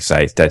 like you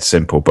say, it's dead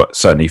simple, but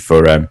certainly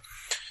for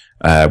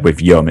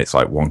with Yum, it's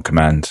like one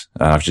command.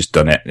 I've just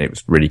done it, and it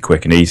was really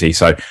quick and easy.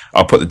 So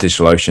I'll put the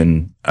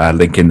DigitalOcean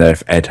link in there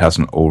if Ed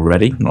hasn't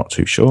already. Not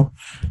too sure,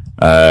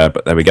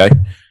 but there we go.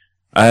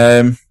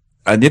 And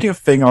the other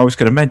thing I was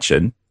going to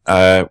mention,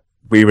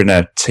 we were in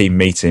a team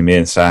meeting, me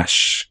and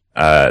Sash,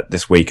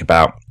 this week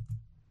about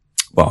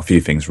a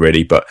few things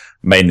really, but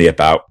mainly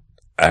about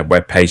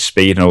web page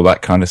speed and all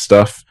that kind of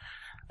stuff.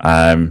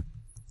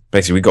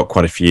 Basically, we've got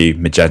quite a few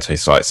Magento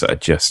sites that are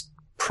just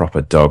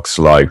proper dog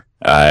slow.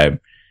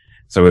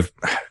 So we've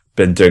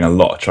been doing a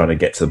lot of trying to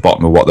get to the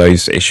bottom of what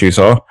those issues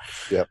are.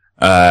 Yep.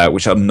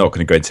 Which I'm not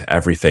going to go into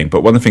everything,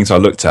 but one of the things I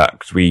looked at,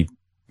 because we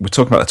were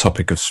talking about the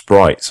topic of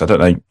sprites. I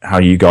don't know how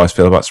you guys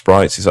feel about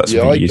sprites. Is that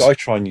something you use? I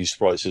try and use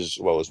sprites as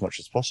much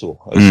as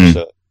possible. It's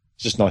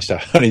just nice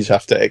to only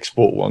have to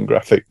export one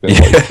graphic than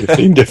like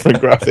 15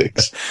 different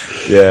graphics.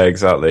 Yeah,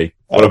 exactly.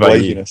 What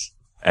about you,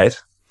 Ed?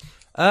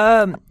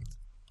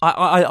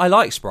 I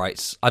like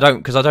sprites. I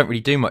don't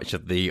really do much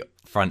of the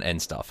front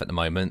end stuff at the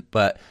moment,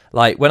 but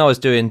like when I was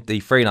doing the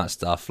freelance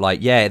stuff,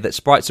 that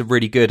sprites are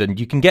really good, and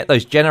you can get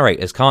those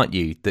generators, can't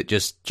you, that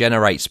just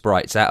generate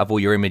sprites out of all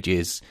your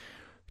images,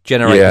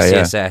 generate the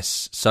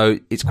CSS. So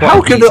it's quite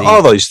how good easy.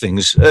 Are those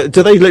things?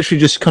 Do they literally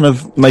just kind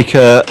of make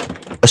a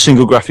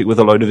single graphic with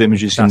a load of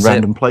images in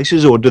random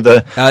places, or do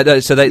they? No,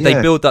 so they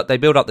build up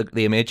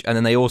the image, and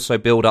then they also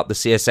build up the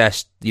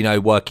CSS.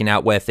 Working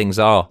out where things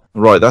are.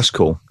 Right, that's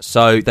cool.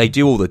 So they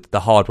do all the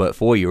hard work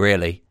for you,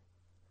 really.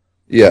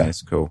 Yeah,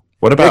 that's cool.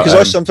 What about?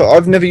 Because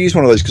I've never used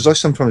one of those, because I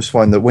sometimes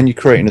find that when you're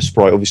creating a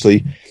sprite,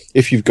 obviously,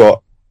 if you've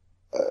got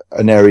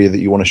an area that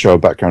you want to show a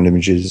background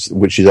images,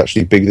 which is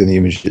actually bigger than the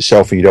image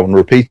itself, and you don't want to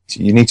repeat,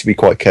 you need to be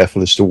quite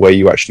careful as to where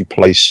you actually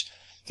place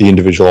the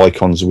individual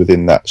icons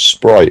within that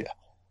sprite.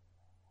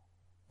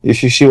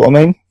 If you see what I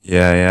mean?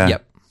 Yeah.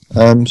 Yep.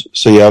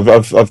 So yeah,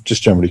 I've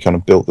just generally kind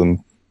of built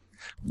them.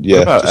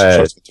 Yeah, about,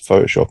 just tried to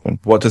Photoshop. And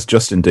what does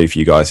Justin do for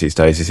you guys these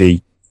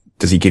days?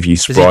 does he give you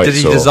Does sprites?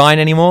 he or... design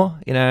anymore?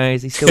 You know,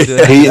 is he still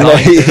doing he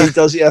design?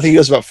 does. Yeah, I think he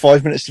does about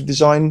 5 minutes of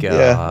design. God,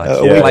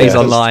 a he week. plays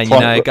Does online,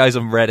 client- goes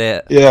on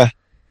Reddit. Yeah,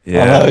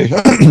 Yeah, I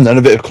know. And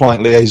a bit of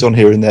client liaison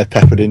here and there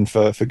peppered in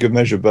for good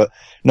measure. But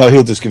no,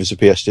 he'll just give us a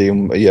PSD,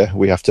 and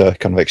we have to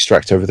kind of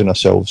extract everything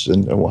ourselves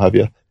and what have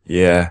you.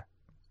 yeah.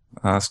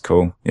 That's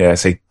cool. Yeah,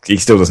 so he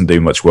still doesn't do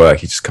much work.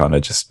 He just kind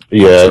of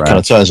Yeah, walks kind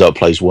of turns out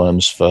plays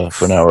Worms for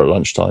an hour at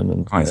lunchtime,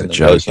 and around. He's a then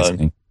joke, goes isn't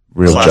home. he?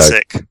 Real joke.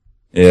 Classic.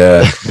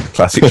 Yeah,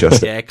 classic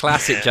Justin. Yeah,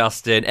 classic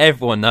Justin.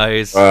 Everyone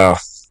knows. Well,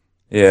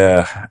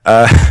 yeah.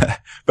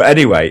 But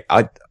anyway,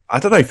 I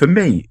don't know. For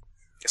me,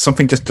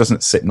 something just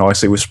doesn't sit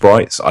nicely with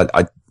sprites.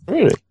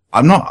 Really?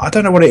 I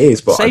don't know what it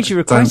is, but Saves you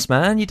I don't- requests,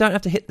 man. You don't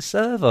have to hit the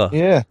server.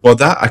 Yeah. Well,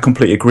 that I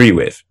completely agree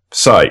with.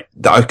 So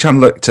I kind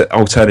of looked at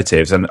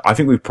alternatives, and I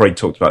think we've probably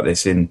talked about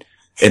this in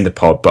the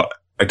pod. But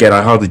again,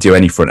 I hardly do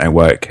any front end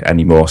work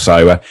anymore.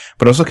 So,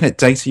 but I was looking at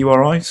data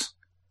URIs.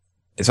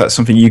 Is that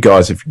something you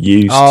guys have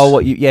used?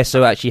 Oh,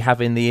 so actually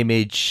having the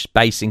image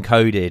base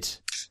encoded.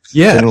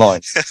 yeah. In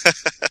line.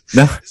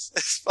 No.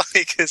 It's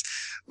funny because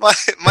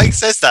Mike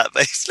says that,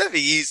 but he's never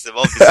used them.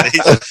 Obviously,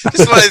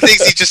 just one of the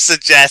things he just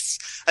suggests.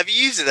 Have you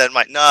used it? Then,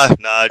 Mike?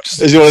 No.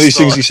 Just. Is it one of these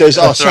thought- things he says,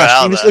 "Oh, throw it Sash,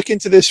 out can you just there." look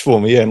into this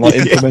for me, and like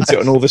implement it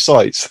on all the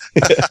sites?"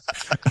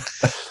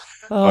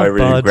 Oh, I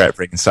really bud. regret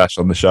bringing Sash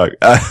on the show.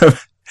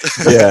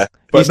 Yeah,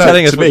 but He's no,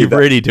 telling us to what me, you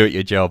really do at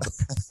your job.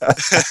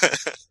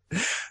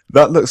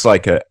 that looks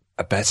like a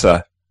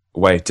better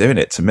way of doing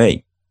it to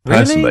me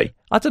personally. Really?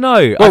 I don't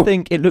know. Well, I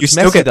think it You looks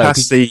still messy get though. past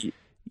 'cause the.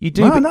 You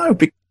do, No, no,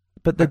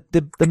 but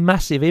the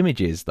massive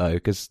images though,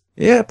 because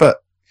yeah,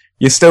 but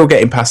you're still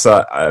getting past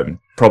that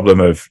problem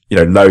of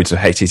loads of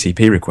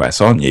HTTP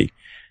requests, aren't you?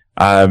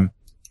 And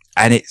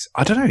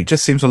I don't know, it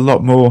just seems a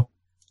lot more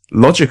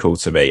logical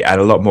to me and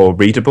a lot more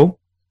readable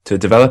to a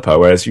developer.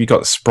 Whereas if you've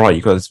got Sprite,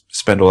 you've got to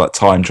spend all that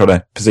time trying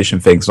to position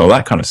things and all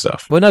that kind of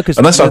stuff. well, no, because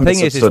Unless the I've thing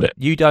is misunderstood it.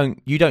 you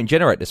don't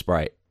generate the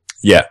sprite.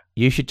 Yeah,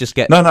 You should just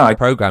get No, a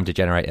program to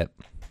generate it.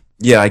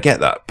 yeah, I get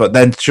that. But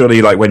then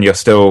surely, like when you're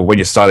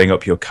styling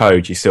up your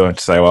code, you still have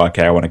to say, well,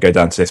 okay, I want to go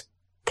down to this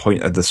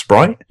point of the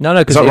Sprite. No,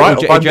 because Is that right?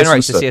 it Or have I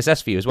generates the misunderstood?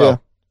 CSS for you as well. Yeah.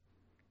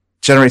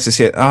 Generates this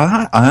here.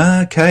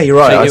 Okay, you're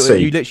right. So I you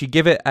see. literally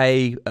give it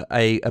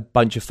a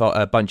bunch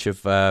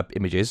of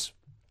images.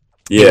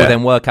 It Yeah, will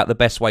then work out the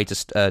best way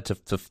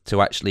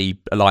to actually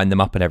align them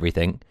up and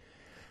everything.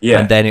 yeah.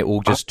 And then it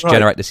will just Right.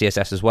 generate the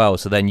CSS as well.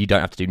 So then you don't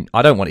have to do.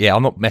 I don't want. Yeah,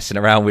 I'm not messing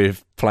around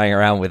with playing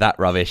around with that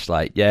rubbish.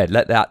 Like, yeah,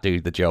 let that do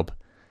the job.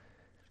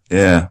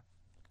 Yeah.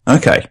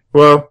 Okay.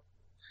 Well.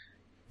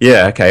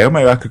 Yeah. Okay.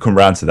 Maybe I could come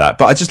round to that,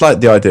 but I just like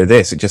the idea of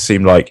this. It just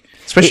seemed like,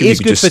 especially It if is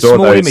you could good just for store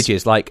small those.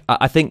 images. Like,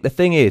 I think the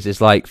thing is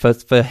like for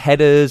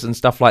headers and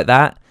stuff like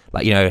that.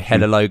 Like,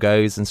 header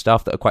logos and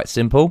stuff that are quite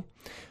simple.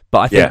 But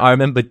I think Yeah. I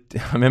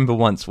remember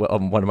once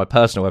on one of my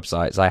personal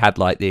websites, I had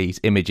like these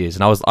images,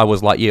 and I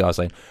was like you. I was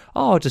saying,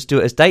 "Oh, I'll just do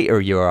it as data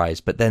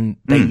URIs," but then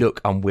they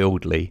look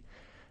unwieldy,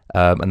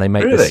 and they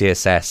make Really? the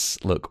CSS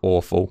look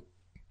awful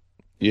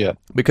Yeah.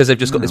 because they've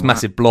just got this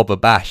massive blob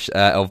of bash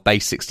of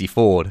base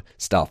 64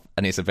 stuff,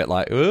 and it's a bit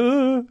like,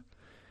 "Ugh."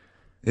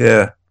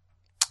 Yeah.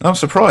 I'm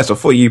surprised. I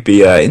thought you'd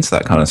be into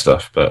that kind of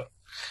stuff, but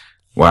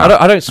wow.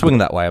 I don't swing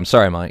that way. I'm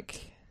sorry,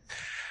 Mike.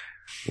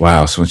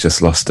 Wow, someone's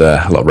just lost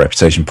a lot of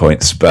reputation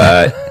points.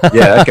 But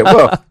yeah, okay.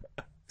 Well,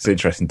 it's an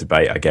interesting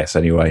debate, I guess.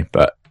 Anyway,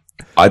 but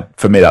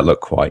for me, that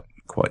looked quite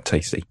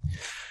tasty.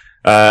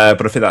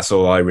 But I think that's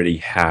all I really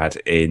had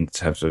in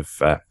terms of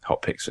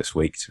hot picks this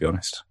week. To be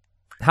honest,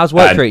 How's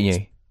work And- treating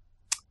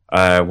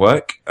you?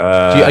 work.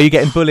 Are you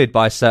getting bullied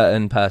by a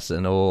certain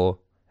person or?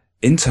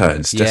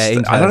 Interns? Yeah, Just, I don't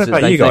interns. know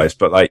about you guys,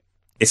 but like,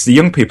 it's the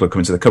young people who come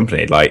into the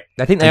company. Like,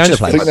 I think they They own the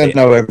just I place. think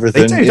they know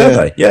everything. they do, don't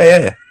they?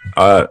 Yeah.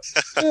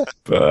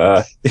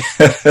 But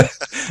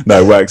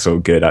no, work's all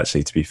good.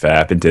 Actually, to be fair,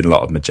 I've been doing a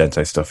lot of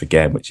Magento stuff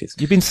again, which is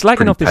You've been slagging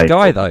pretty off this painful.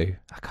 guy though.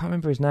 I can't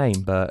remember his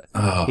name, but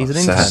he's an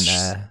intern Sash.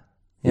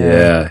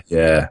 there.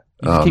 Yeah.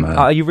 You Oh keep-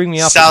 man, you ring me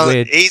up. It's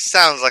weird. He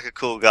sounds like a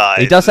cool guy.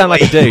 He does sound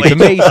like a dude. To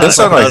me, he does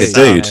sound like a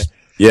dude.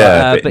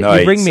 Yeah, but no,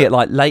 you ring me it's- at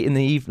like late in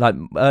the evening, like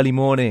early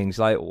mornings,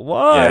 like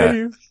why?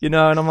 And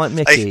I'm like,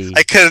 Mickey.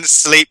 I couldn't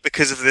sleep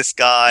because of this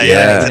guy. Yeah. I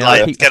had to, You know,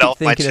 like, I keep get it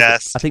off my thinking of-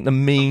 chest. I think the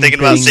mean Thinking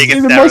about thing. seeing a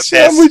Even my therapist.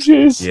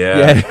 sandwiches.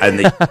 Yeah, and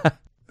yes,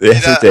 Yeah,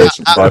 it did.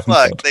 at Life and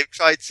work, fun. they've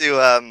tried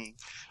to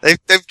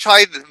they've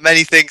tried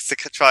many things to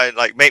try and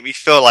like make me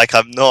feel like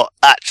I'm not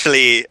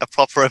actually a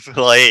proper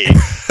employee.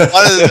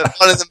 one of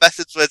the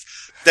methods was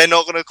they're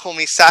not going to call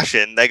me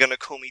Sashin, they're going to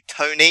call me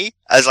Tony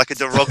as like a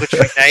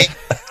derogatory name.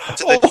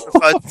 So they just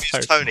refer to me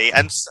as Tony.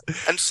 And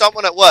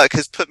someone at work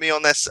has put me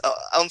on their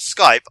on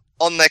Skype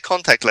on their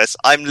contact list.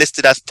 I'm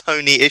listed as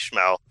Tony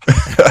Ishmael.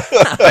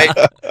 Right?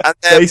 And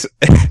then,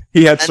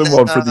 He had and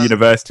someone then, from the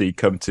university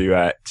come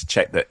to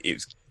check that it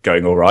was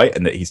going all right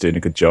and that he's doing a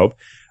good job.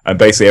 And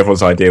basically,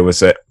 everyone's idea was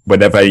that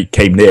whenever he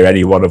came near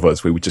any one of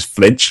us, we would just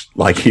flinch,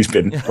 like he's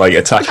been like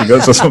attacking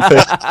us or something.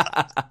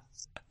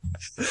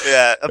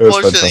 yeah, It was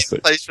unfortunately, the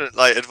fantastic. placement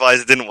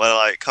advisor didn't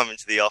want to come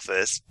into the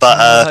office. But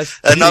Oh, that's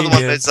another one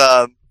genius. is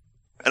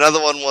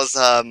Another one was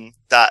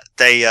that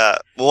they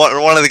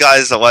one of the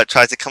guys that worked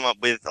tried to come up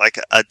with like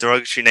a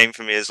derogatory name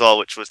for me as well,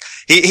 which was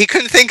he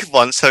couldn't think of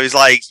one, so he's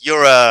like,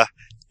 "You're a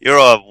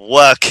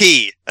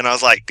workie," and I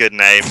was like, "Good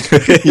name."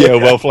 Yeah,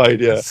 well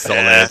played. Yeah,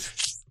 Solid.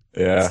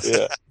 Yeah.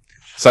 yeah.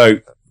 So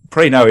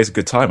probably now is a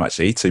good time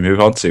actually to move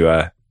on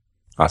to.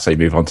 I say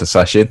move on to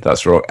Sashin.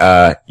 That's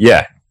right.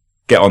 Yeah.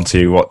 Get on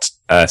to what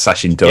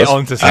Sashin does. Get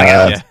on to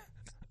Sashin.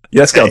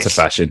 Yeah, let's get on to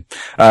Sashin.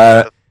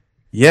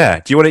 Yeah.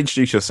 Do you want to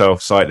introduce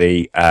yourself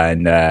slightly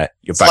and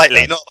your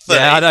Slightly, background? not fully.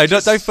 Yeah, I know.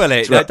 Don't fill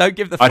it. Right. Don't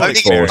give the I full think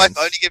experience.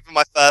 Only give him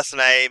my first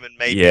name and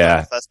maybe Yeah.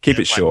 my first Keep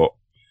name, it short.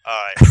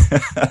 All right. Cool.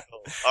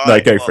 All No,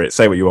 right, go well, for it.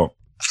 Say what you want.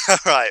 All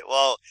right.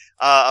 Well,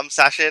 I'm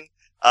Sashin.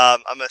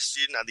 I'm a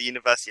student at the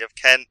University of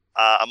Kent.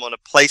 I'm on a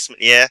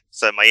placement year,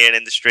 so my year in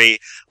industry,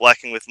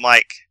 working with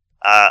Mike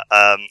at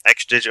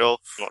Extra Digital.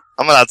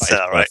 I'm allowed to say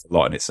that, right? A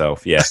lot in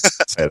itself. Yeah.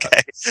 Say that.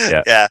 Okay.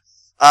 Yeah.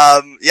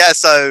 Yeah.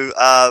 So,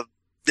 I'm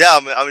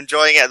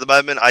enjoying it at the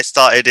moment. I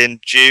started in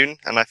June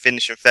and I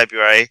finished in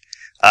February.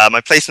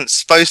 My placement's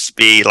supposed to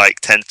be like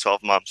 10 to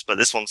 12 months, but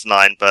this one's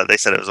 9, but they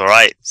said it was all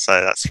right. So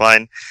that's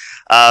fine.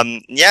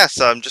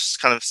 So I'm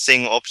just kind of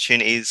seeing what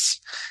opportunities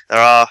there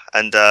are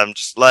and,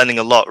 just learning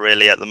a lot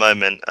really at the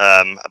moment,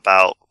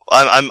 about,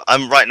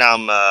 I'm right now,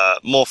 I'm,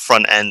 more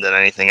front end than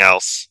anything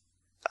else.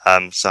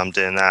 So I'm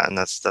doing that and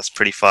that's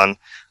pretty fun.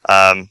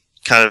 Kind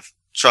of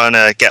trying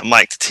to get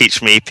Mike to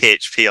teach me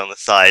PHP on the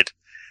side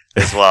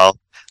as well.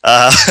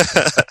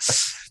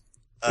 This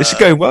is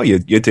going well.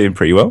 You're doing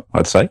pretty well,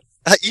 I'd say.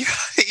 You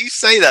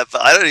say that,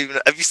 but I don't even.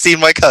 Have you seen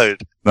my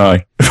code? No.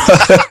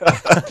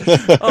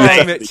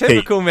 Oh,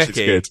 typical Which is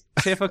Mickey. good.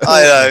 Typical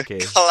I know. Mickey.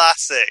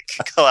 Classic.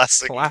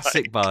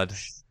 Classic bud.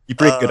 You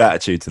bring good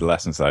attitude to the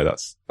lessons, though.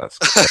 That's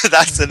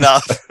That's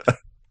enough.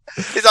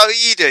 Is that what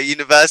you do at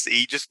university?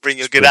 You just bring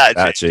your good bring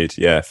attitude.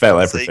 Yeah, fail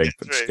So you everything, get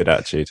but just through. good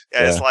attitude.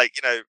 Yeah, it's like,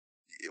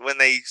 when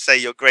they say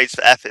your grades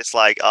for effort, it's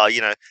like,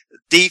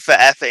 D for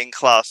effort in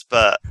class,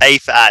 but A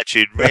for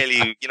attitude.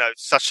 Really,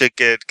 such a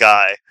good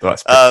guy.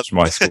 That's pretty much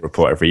my school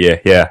report every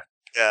year. Yeah.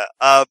 Yeah.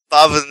 But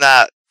other than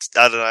that,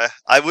 I don't know.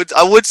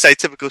 I would say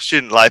typical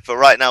student life, but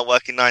right now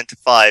working 9 to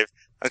 5,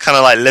 I'm kind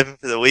of like living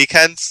for the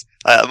weekends.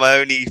 My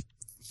only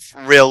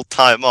real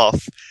time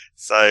off.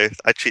 So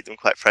I treat them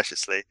quite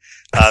preciously.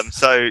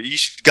 So you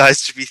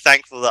guys should be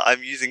thankful that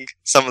I'm using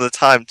some of the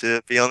time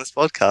to be on this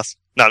podcast.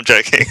 No, I'm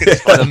joking.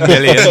 The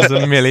millions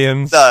and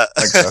millions. No.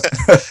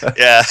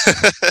 Yeah.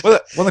 Well,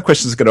 one of the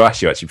questions I was going to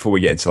ask you actually before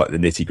we get into like the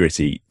nitty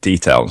gritty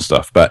detail and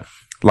stuff, but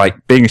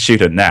like being a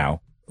student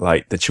now,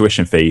 like the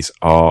tuition fees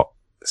are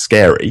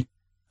scary.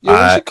 Yeah, what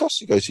does it cost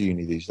to go to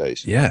uni these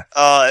days? Yeah.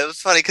 It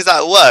was funny because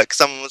at work,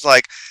 someone was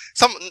like,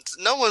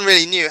 no one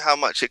really knew how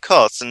much it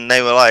costs, and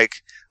they were like,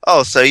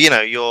 "Oh, so you're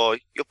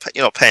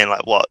not paying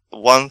like what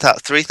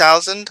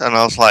 3,000?" And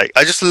I was like,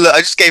 I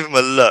just gave him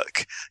a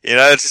look,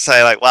 to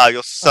say like, "Wow,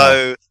 you're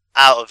so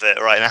out of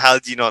it right now. How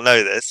do you not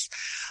know this?"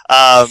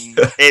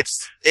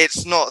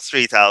 It's not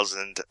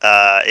 3,000.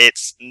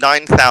 It's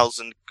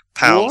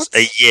 £9,000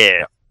 a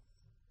year.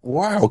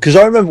 Wow, because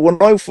I remember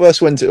when I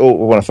first went to,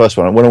 when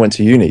I went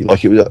to uni,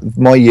 like it was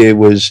my year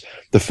was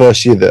the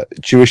first year that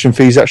tuition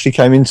fees actually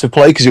came into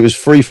play because it was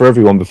free for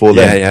everyone before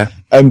then. Yeah.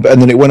 And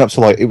then it went up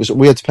to like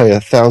we had to pay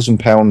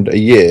 £1,000 a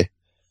year,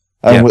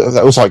 and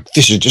that was like,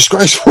 this is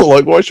disgraceful.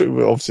 Like, why should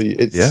we? Obviously,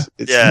 it's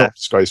not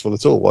disgraceful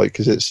at all. Like,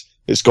 because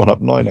it's gone up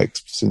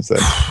 9x since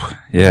then.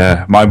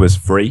 Yeah, mine was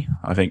free.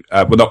 I think.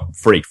 Well, not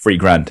free.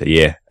 £3,000 a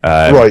year.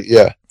 Right.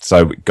 Yeah.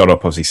 So it got up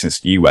obviously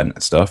since you went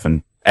and stuff.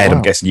 And Ed,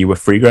 I'm guessing you were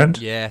 £3,000.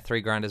 Yeah,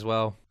 $3,000 as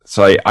well.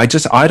 So I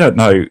don't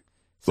know.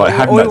 Like,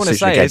 having all I that want to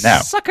decision say again is,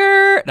 now.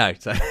 sucker. No.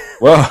 So.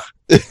 Well,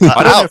 I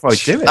don't know if I'd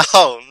do it.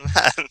 Oh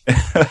man.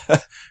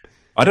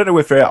 I don't know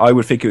if I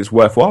would think it was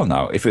worthwhile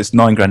now. If it's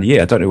 $9,000 a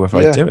year, I don't know if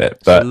I'd do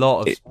it. But a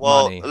lot of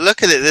money.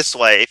 Look at it this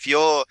way: if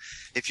you're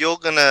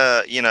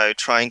gonna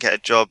try and get a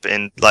job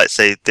in, like,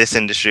 say, this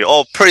industry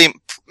or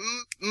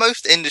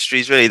most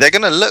industries, really, they're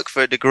gonna look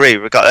for a degree.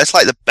 Regardless, it's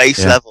like the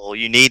base level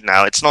you need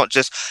now. It's not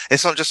just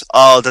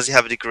does he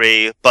have a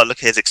degree? But look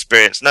at his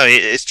experience. No,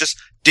 it's just,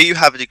 do you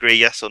have a degree?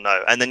 Yes or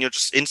no? And then you're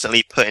just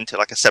instantly put into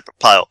like a separate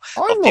pile.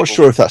 I'm not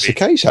sure if that's the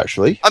case,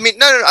 actually. I mean,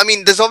 no. I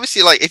mean, there's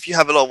obviously, like, if you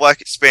have a lot of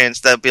work experience,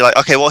 they'll be like,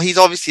 okay, well, he's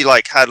obviously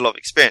like had a lot of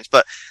experience,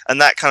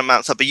 and that kind of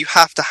mounts up. But you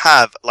have to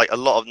have like a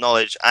lot of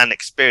knowledge and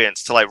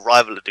experience to like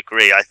rival a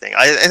degree. I think.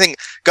 I think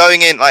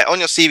going in like on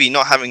your CV,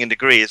 not having a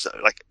degree is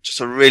like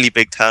just a really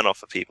big turn off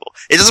for people.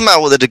 It doesn't matter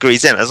what the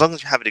degree's in, as long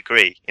as you have a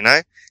degree.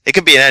 It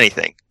could be in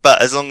anything,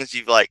 but as long as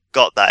you've like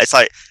got that, it's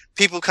like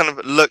people kind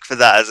of look for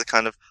that as a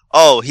kind of,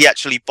 oh, he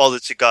actually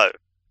bothered to go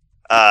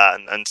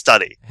and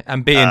study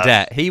and be in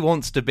debt. He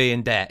wants to be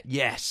in debt.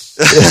 Yes.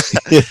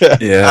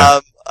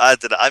 yeah. I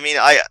don't know. I mean,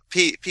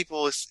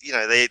 people,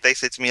 they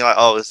say to me like,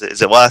 "Oh, is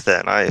it worth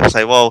it?" And I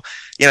say, "Well,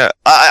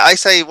 I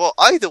say, well,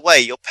 either way,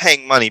 you're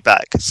paying money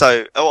back.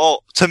 So,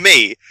 to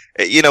me,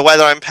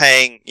 whether I'm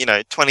paying,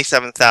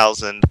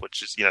 27,000,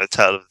 which is, the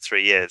total of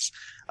 3 years,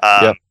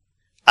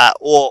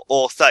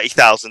 or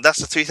 30,000.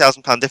 That's a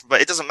 £3,000 difference,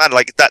 but it doesn't matter.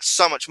 Like, that's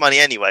so much money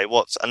anyway.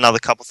 What's another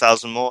couple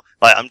thousand more?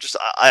 Like,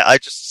 I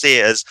just see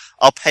it as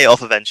I'll pay it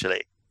off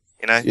eventually,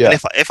 you know. Yeah. And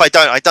if I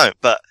don't, I don't.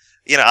 But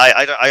you know,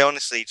 I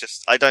honestly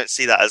I don't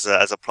see that as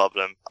a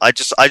problem. I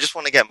just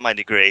want to get my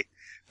degree.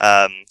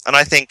 And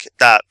I think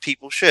that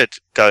people should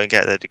go and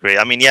get their degree.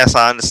 I mean, yes,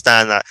 I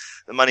understand that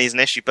the money is an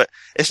issue, but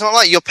it's not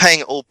like you're paying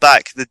it all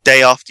back the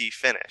day after you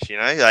finish, you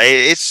know? Like,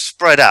 it's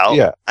spread out,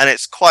 and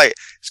it's quite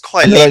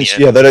And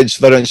lenient.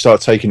 they don't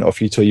start taking it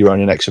off you till you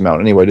earn an X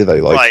amount anyway, do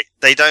they? Like, Right,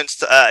 they don't,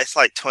 it's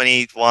like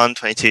 21,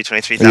 22,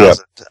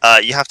 23,000.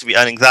 You have to be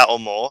earning that or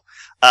more.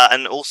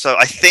 And also,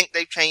 I think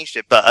they've changed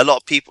it, but a lot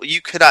of people,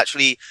 you could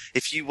actually,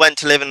 if you went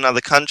to live in another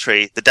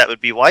country, the debt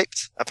would be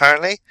wiped,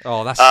 apparently.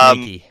 Oh, that's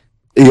sneaky.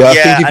 Yeah, I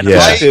Yeah, think and if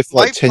you stay here for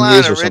my like 10 plan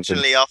years or something.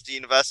 originally after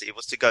university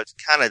was to go to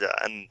Canada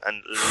and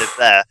live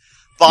there.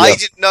 But I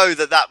didn't know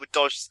that would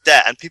dodge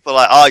debt. And people are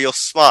like, "Oh, you're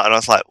smart." And I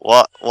was like,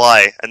 "What?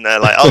 Why?" And they're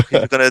like, "Oh,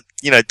 you're gonna,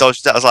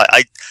 dodge debt." I was like,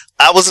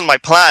 that wasn't my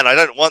plan. I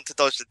don't want to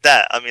dodge the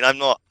debt. I mean, I'm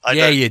not.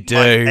 Yeah, don't you mind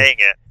do. Paying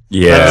it.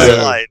 Yeah,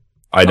 That's fine.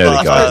 I know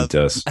the guy who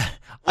does.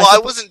 Well, I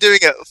wasn't doing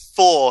it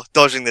for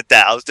dodging the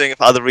debt. I was doing it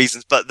for other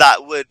reasons, but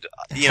that would,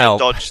 Help.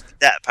 dodge the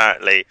debt.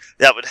 Apparently,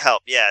 that would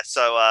help. Yeah.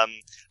 So,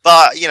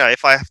 but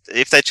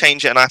if they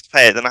change it and I have to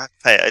pay it, then I have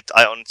to pay it.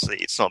 I honestly,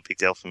 it's not a big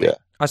deal for me. Yeah.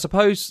 I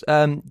suppose.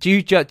 Do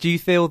you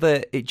feel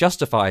that it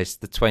justifies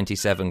the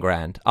 27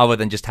 grand, other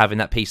than just having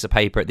that piece of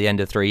paper at the end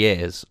of 3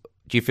 years?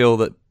 Do you feel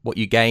that what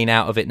you gain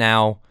out of it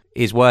now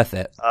is worth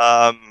it?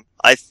 I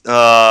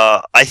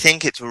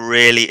think it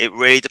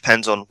really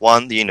depends on,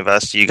 one, the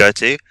university you go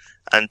to,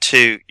 and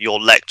two, your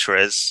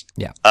lecturers.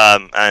 Yeah.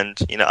 And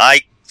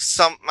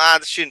the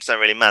students don't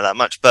really matter that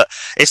much, but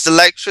it's the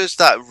lecturers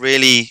that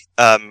really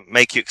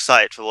make you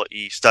excited for what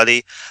you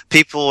study.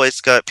 People always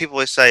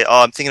say,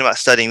 "Oh, I'm thinking about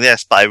studying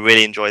this, but I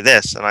really enjoy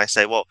this." And I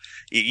say, "Well,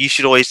 you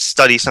should always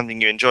study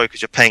something you enjoy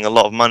because you're paying a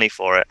lot of money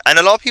for it." And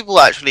a lot of people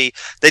actually,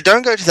 they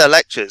don't go to their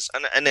lectures,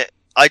 and it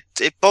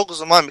boggles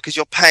my mind because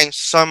you're paying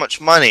so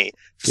much money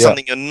for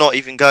something you're not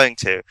even going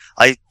to.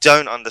 I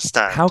don't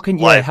understand. How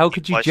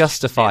could you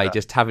justify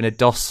just having a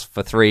DOS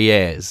for 3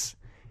 years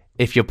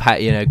if you're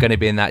going to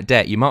be in that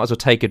debt? You might as well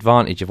take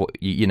advantage of what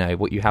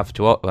what you have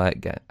to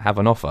have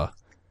on offer.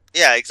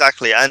 Yeah,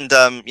 exactly. And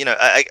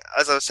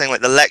as I was saying,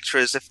 like the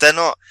lecturers, if they're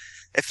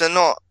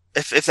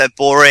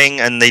boring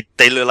and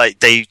they look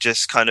like they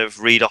just kind of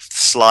read off the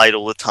slide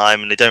all the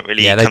time and they don't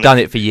really they've done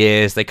it for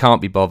years, they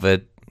can't be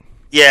bothered.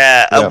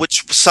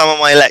 Which some of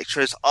my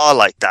lecturers are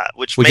like that.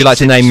 Which would you like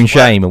to name and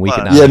shame, and we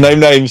can? Yeah, name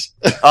names.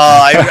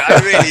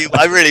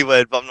 I really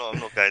would, but I'm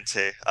not going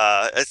to.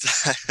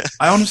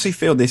 I honestly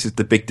feel this is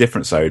the big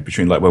difference though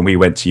between like when we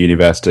went to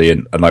university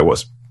and like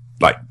what's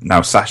like now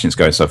Sachin's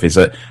going stuff is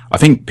that I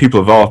think people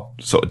of our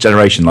sort of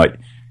generation, like,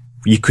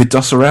 you could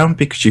DOS around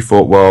because you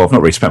thought, well, I've not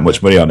really spent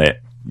much money on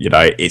it,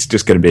 it's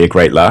just going to be a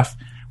great laugh.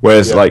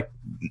 Whereas like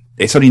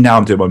it's only now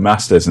I'm doing my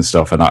masters and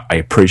stuff, and I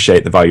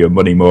appreciate the value of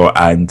money more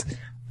and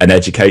an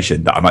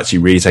education that I'm actually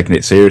really taking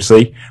it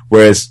seriously.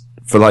 Whereas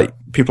for like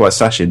people like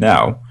Sachin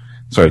now,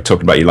 sorry,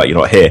 talking about you like you're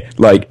not here,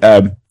 like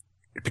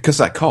because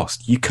that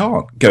cost, you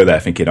can't go there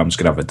thinking I'm just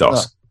going to have a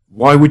DOS. No.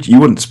 Why would you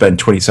wouldn't spend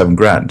 27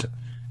 grand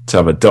to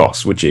have a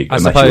DOS, would you? I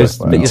suppose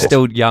that you're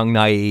still young,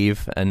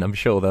 naive, and I'm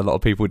sure that a lot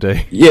of people do.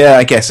 Yeah,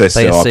 I guess there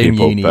they still are assume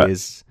people, uni but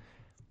is.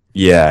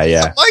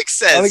 Yeah. Mike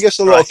says, and I guess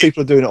a lot of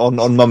people are doing it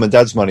on mum and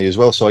dad's money as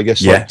well. So I guess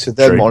to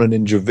them true. on an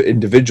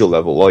individual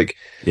level, like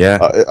yeah,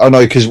 I know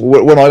because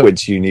when I went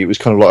to uni, it was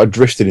kind of like I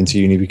drifted into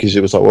uni because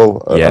it was like,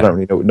 well, I don't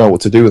really know what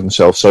to do with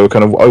myself. So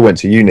I went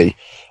to uni,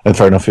 and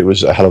fair enough, it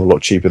was a hell of a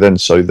lot cheaper then,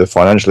 so the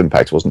financial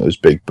impact wasn't as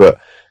big. But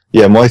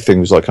yeah, my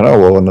thing was like,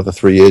 another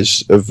 3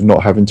 years of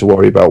not having to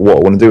worry about what I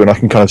want to do, and I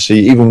can kind of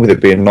see even with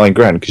it being $9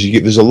 grand because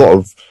there's a lot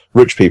of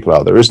rich people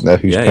out there, isn't there,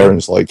 whose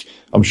parents like,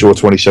 I'm sure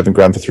 27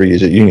 grand for 3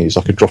 years at uni is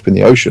like a drop in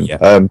the ocean.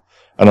 And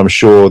I'm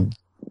sure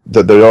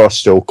that there are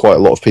still quite a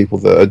lot of people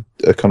that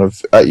are kind of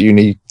at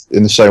uni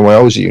in the same way I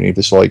was at uni.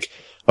 Just like,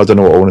 I don't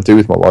know what I want to do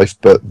with my life,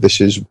 but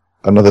this is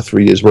another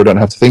 3 years where I don't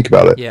have to think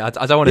about it. Yeah,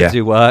 I don't want to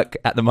do work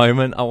at the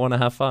moment. I want to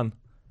have fun.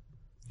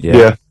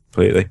 Yeah,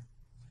 completely.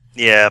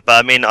 Yeah,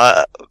 but I mean,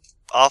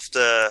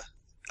 after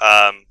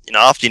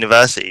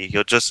university,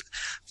 you're just,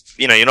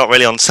 you're not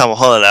really on summer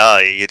holiday,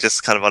 are you? You're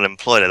just kind of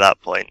unemployed at that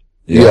point.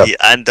 Yeah.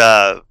 And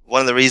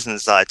one of the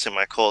reasons that I took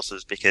my course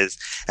was because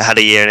I had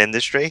a year in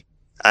industry,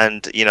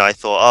 and I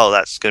thought,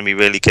 that's going to be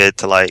really good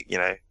to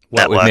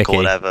network or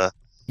whatever.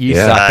 You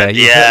sucker!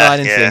 You put line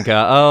and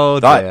sinker. Oh,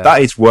 dear.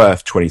 That is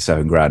worth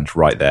 27 grand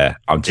right there.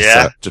 I'm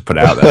just put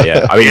it out there.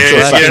 Yeah, I mean,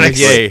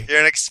 you're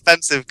an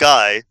expensive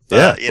guy.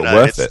 But, but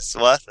worth it. It's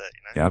worth it.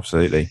 Yeah,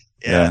 absolutely.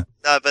 Yeah.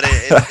 No, but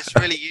it's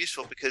really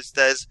useful because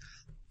there's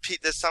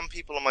some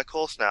people on my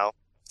course now.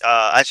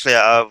 Actually,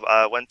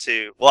 I went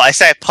to, well, I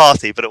say a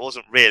party, but it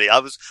wasn't really.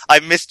 I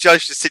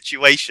misjudged the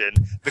situation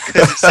because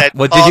it said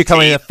well, did you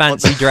come in a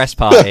fancy dress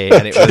party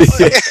and it was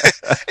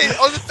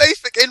on the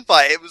Facebook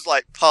invite? It was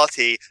like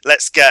party.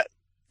 Let's get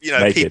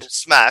Naked. people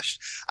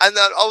smashed. And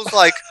then I was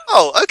like,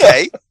 oh,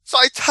 okay. So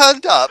I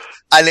turned up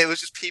and it was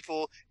just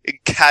people in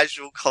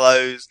casual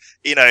clothes,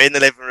 in the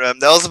living room.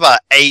 There was about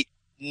 8,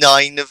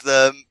 9 of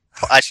them.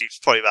 Actually, it's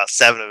probably about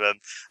 7 of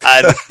them.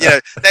 And,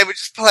 they were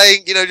just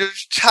playing,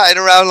 just chatting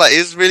around like it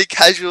was really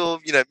casual,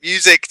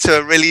 music to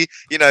a really,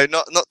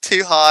 not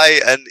too high.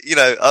 And,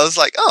 I was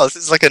like, oh, this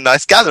is like a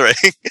nice gathering.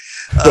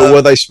 But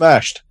were they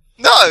smashed?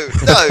 No.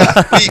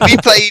 We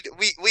played,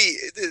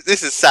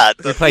 this is sad.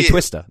 We played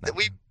Twister. No.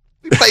 We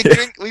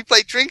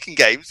played drinking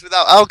games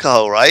without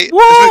alcohol, right?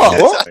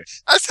 What?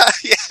 That's how,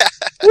 yeah.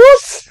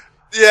 What?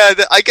 Yeah,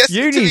 I guess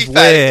Uni's to be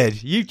fair,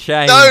 weird. You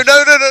changed. No.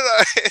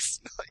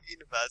 It's not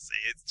university.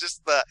 It's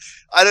just that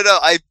I don't know.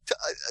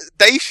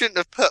 They shouldn't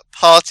have put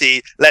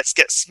party "Let's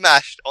get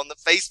smashed" on the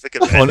Facebook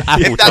event. On If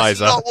that's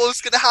appetizer. not what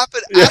was going to happen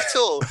at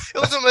all.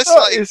 It was almost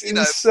like is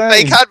insane.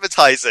 fake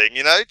advertising.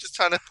 Just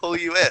trying to pull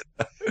you in.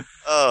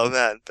 Oh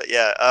man, but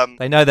yeah.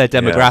 They know their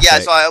demographic. Yeah,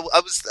 so I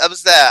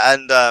was there,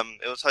 and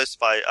it was hosted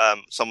by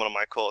someone on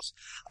my course,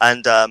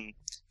 and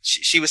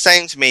she was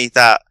saying to me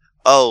that,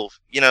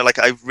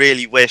 I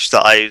really wish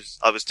that I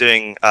was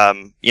doing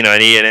an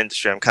EN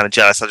industry. I'm kind of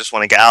jealous. I just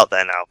want to get out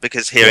there now,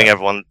 because hearing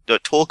everyone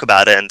talk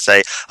about it and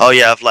say, oh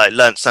yeah, I've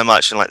learned so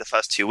much in the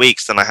first 2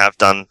 weeks than I have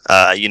done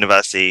at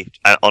university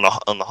on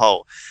the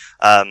whole.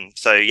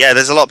 So yeah,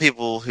 there's a lot of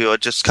people who are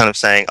just kind of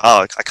saying,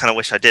 oh, I kind of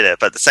wish I did it.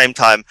 But at the same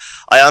time,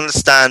 I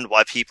understand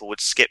why people would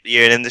skip the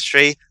year in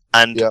industry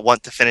and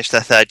want to finish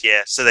their 3rd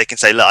year so they can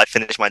say, look, I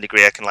finished my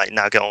degree. I can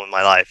now get on with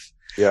my life.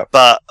 Yeah.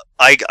 But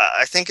I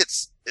think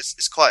it's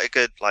quite a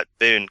good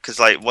boon, because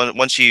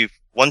once you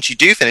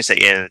do finish that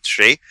year in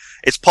industry,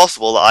 it's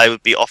possible that I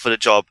would be offered a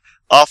job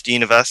after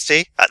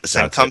university at the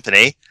same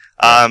company.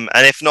 And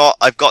if not,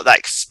 I've got that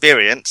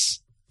experience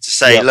to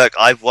say, look,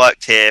 I've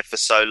worked here for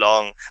so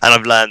long and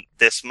I've learned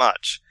this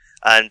much.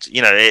 And,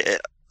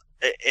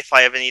 if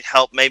I ever need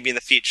help, maybe in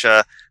the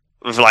future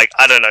with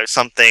I don't know,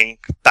 something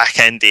back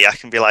endy, I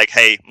can be like,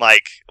 hey,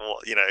 Mike,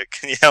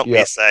 can you help me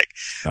a sec?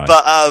 Nice.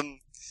 But,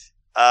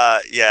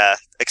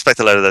 expect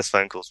a load of those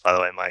phone calls, by the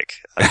way, Mike.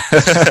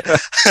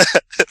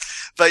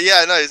 But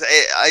yeah, no,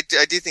 I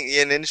do think the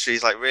industry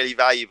is really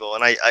valuable,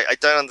 and I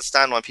don't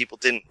understand why people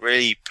didn't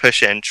really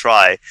push it and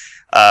try.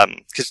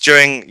 Because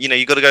during,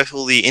 you got to go through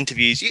all the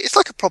interviews. It's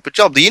like a proper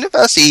job. The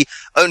university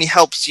only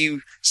helps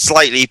you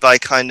slightly by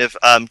kind of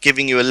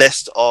giving you a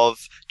list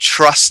of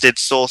trusted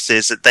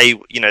sources that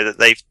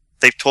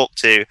they've talked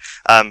to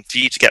for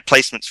you to get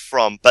placements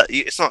from, but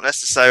it's not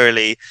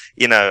necessarily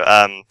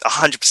 100%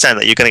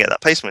 that you're going to get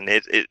that placement.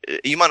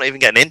 You might not even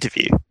get an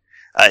interview.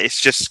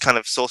 It's just kind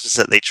of sources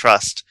that they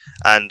trust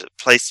and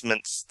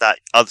placements that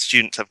other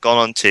students have gone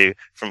on to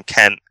from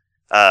Kent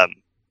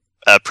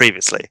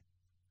previously.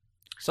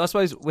 So I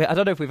suppose, I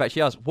don't know if we've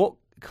actually asked, what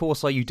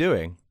course are you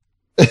doing?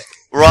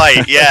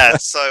 Right, yeah.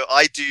 So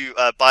I do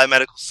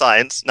biomedical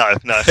science. No.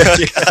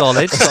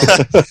 Solid.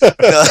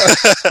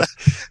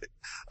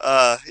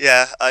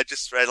 Yeah, I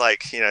just read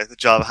the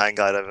Java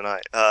Handguide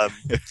overnight.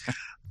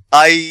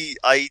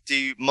 I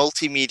do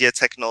multimedia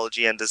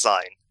technology and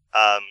design.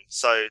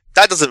 So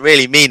that doesn't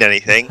really mean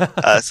anything.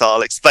 So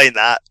I'll explain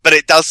that, but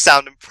it does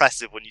sound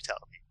impressive when you tell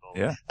people.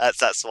 Yeah.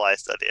 That's why I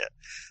study it.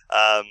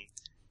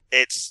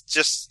 It's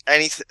just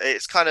anything.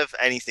 It's kind of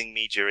anything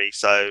media-y.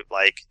 So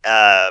like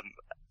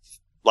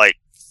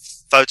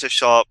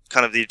Photoshop,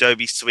 kind of the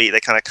Adobe suite. They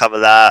kind of cover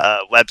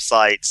that.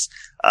 Websites.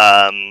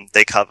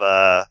 They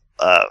cover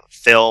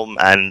film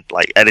and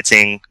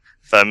editing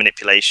for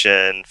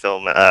manipulation,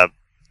 film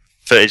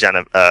footage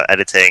and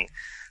editing,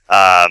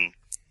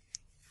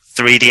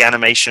 3D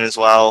animation as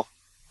well.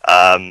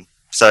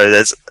 So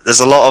there's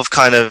a lot of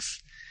kind of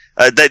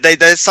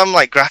there's some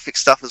graphic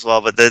stuff as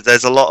well, but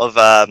there's a lot of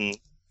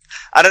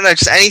I don't know,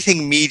 just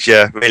anything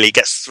media really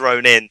gets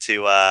thrown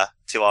into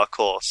to our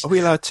course. Are we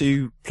allowed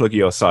to plug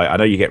your site? I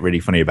know you get really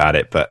funny about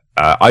it, but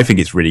I think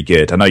it's really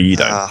good. I know you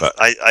don't, but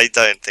I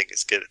don't think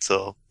it's good at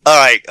all. All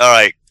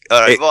right.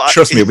 Well,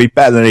 trust me, it'll be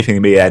better than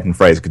anything me, Ed, and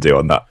Fraser could do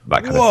on that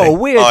kind of thing. Whoa,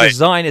 we're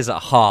designers at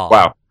heart.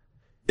 Wow.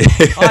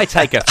 I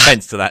take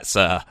offence to that,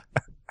 sir.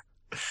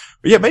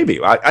 Yeah,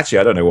 maybe. I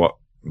don't know what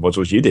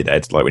modules you did,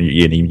 Ed. When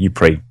you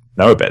probably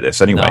know about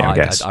this anyway. No, I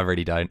guess I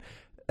really don't.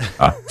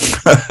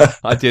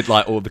 I did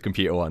all the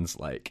computer ones.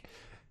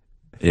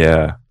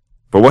 Yeah,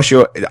 but what's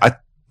you're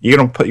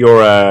gonna put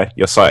your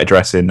site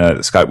address in the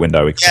Skype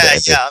window?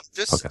 Yeah.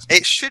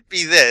 It should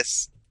be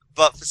this,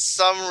 but for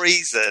some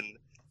reason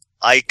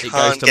I can't. It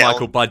goes to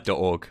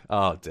michaelbudd.org.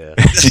 Oh dear.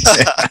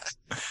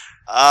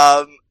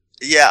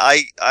 Yeah,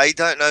 I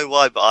don't know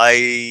why, but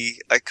I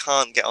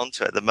can't get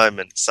onto it at the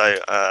moment. So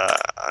I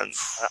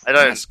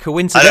don't. That's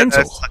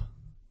coincidental.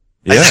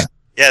 Yeah.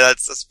 Yeah,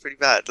 that's pretty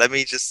bad. Let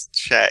me just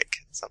check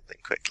something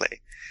quickly.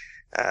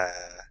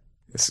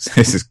 This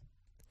is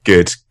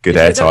good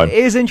airtime. It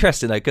is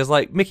interesting though, because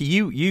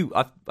Mickey,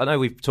 I know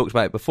we've talked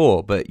about it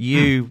before, but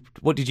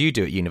what did you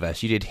do at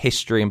university? You did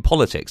history and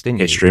politics, didn't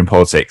you? History and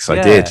politics,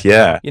 I did.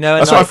 Yeah.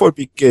 That's why I thought it'd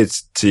be good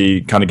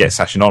to kind of get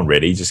Sachin on.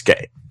 Really, just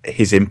get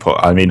his input.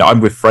 I mean, I'm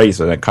with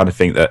Fraser, and I kind of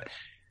think that.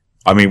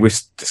 I mean, we've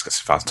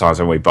discussed it 1,000 times,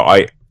 haven't we?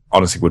 But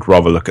honestly would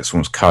rather look at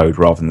someone's code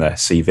rather than their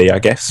CV, I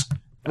guess.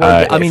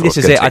 Well, I mean, if this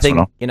is good it. I takes or think,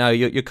 not. you know,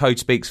 your code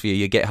speaks for you.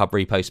 Your GitHub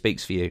repo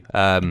speaks for you.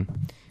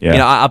 Yeah. You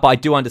know, but I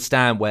do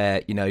understand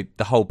where, you know,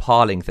 the whole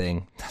piling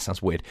thing, that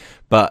sounds weird,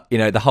 but, you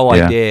know, the whole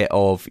Yeah. idea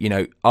of, you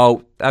know,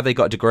 oh, have they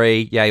got a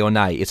degree? Yay or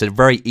nay? It's a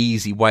very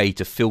easy way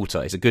to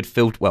filter. It's a good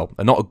filter. Well,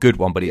 not a good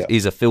one, but it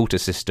is a filter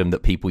system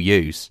that people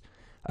use.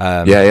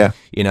 Yeah.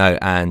 You know,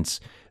 and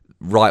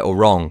right or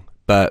wrong.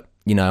 But,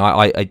 you know,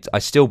 I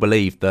still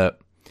believe that,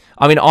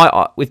 I mean,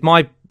 I with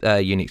my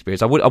uni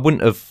experience, I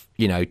wouldn't have,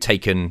 you know,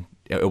 taken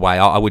it away.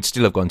 I would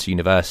still have gone to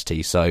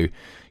university. So,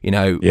 you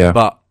know,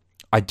 but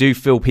I do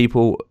feel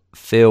people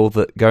feel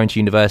that going to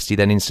university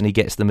then instantly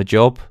gets them a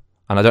job.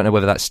 And I don't know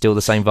whether that's still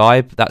the same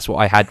vibe. That's what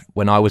I had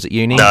when I was at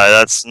uni. No,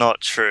 that's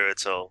not true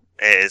at all.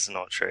 It is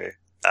not true.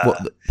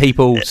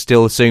 People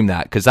still assume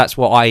that, because that's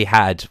what I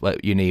had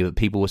at uni. That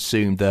people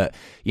assumed that,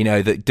 you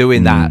know, that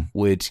doing that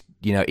would,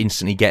 you know,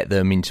 instantly get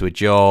them into a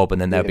job and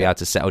then they'll be able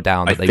to settle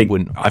down. That they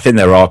wouldn't. I think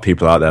there are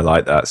people out there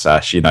like that,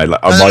 Sash. You know,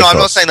 like No, I'm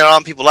not saying there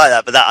aren't people like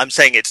that, but I'm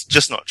saying it's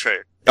just not true.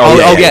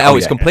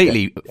 It's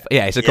completely,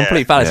 it's a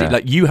complete fallacy. Yeah.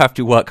 Like, you have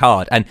to work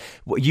hard, and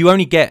you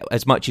only get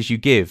as much as you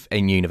give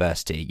in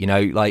university. You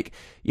know, like,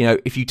 you know,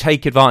 if you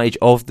take advantage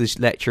of the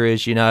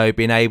lecturers, you know,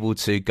 being able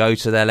to go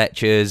to their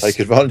lectures, Take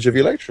advantage of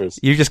your lecturers.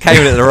 you just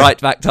came in at the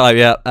right back time,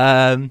 yeah.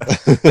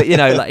 But, you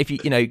know, like, if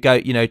you know, go,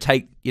 you know,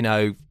 take, you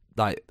know,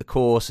 like the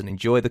course and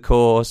enjoy the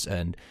course,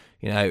 and,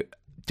 you know,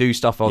 do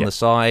stuff on the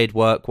side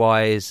work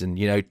wise, and,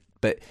 you know,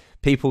 but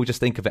people just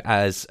think of it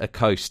as a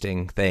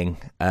coasting thing,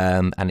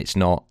 and it's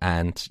not.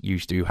 And you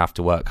do have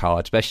to work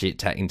hard, especially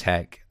in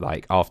tech,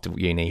 like after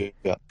uni,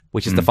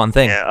 which is the fun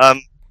thing. Yeah.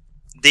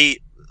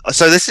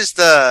 So this is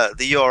the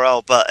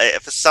URL, but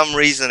for some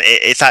reason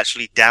it's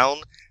actually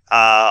down.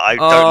 I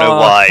don't know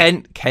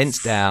why.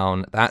 Kent's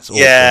down. That's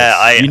awful.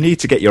 Yeah, you need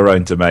to get your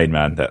own domain,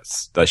 man.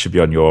 That should be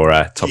on your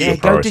top of your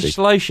go priority.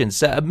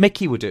 DigitalOcean.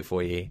 Mickey will do it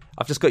for you.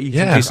 I've just got you to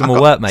Yeah, do some I've more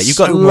got work, mate. You've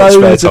got so much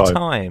spare loads of time.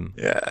 time.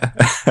 Yeah.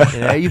 You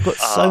know, you've got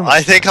so much.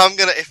 I think I'm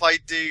gonna. If I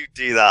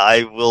do that,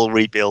 I will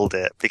rebuild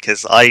it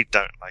because I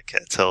don't like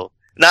it at all.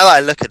 Now that I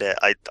look at it,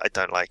 I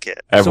don't like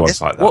it. Everyone's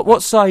like that.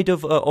 What side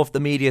of the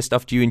media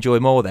stuff do you enjoy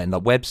more then?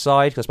 The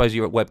website? I suppose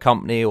you're at Web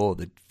Company, or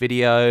the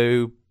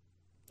video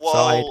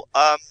side?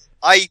 Well,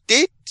 I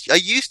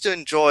used to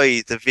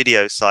enjoy the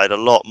video side a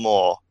lot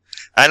more,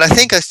 and I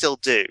think I still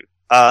do.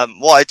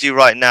 What I do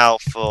right now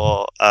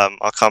for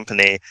our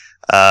company,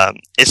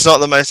 it's not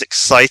the most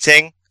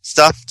exciting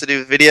stuff to do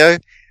with video,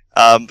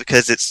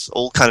 because it's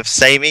all kind of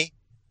samey.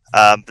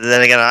 But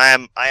then again, I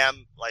am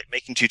like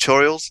making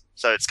tutorials,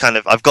 so it's kind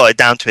of, I've got it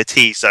down to a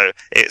T, so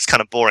it's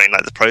kind of boring.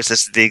 Like, the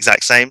process is the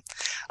exact same.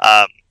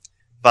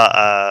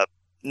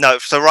 No,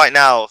 so right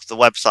now the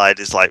website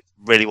is like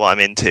really what I'm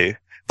into.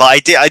 But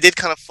I did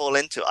kind of fall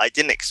into it. I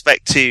didn't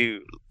expect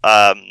to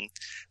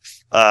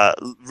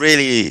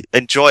really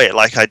enjoy it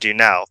like I do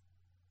now.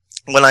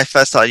 When I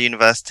first started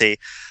university,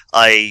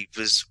 I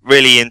was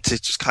really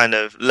into just kind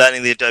of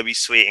learning the Adobe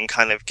Suite and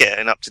kind of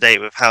getting up to date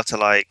with how to,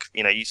 like,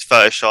 you know, use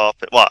Photoshop.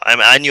 Well, I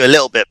mean, I knew a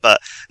little bit, but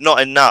not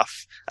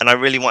enough. And I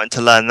really wanted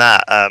to learn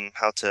that,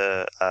 how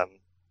to,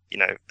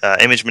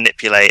 image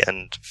manipulate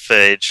and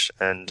footage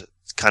and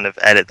kind of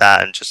edit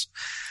that and just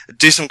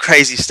do some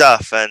crazy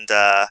stuff. And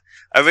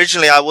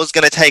originally I was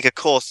going to take a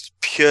course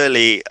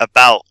purely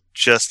about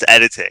just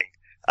editing.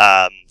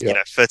 You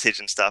know, footage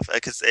and stuff,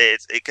 because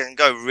it can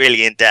go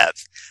really in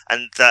depth,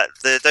 and that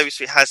the Adobe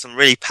Suite has some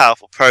really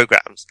powerful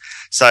programs.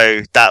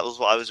 So that was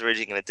what I was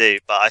originally going to do.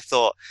 But I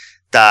thought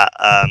that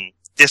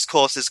this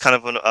course is kind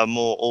of a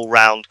more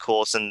all-round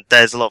course, and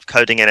there's a lot of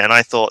coding in it. And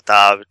I thought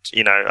that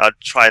I'd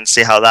try and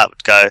see how that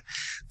would go.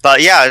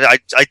 But yeah,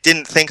 I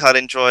didn't think I'd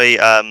enjoy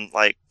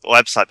like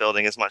website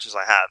building as much as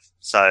I have.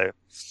 So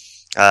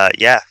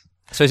yeah.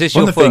 So is this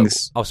One your of the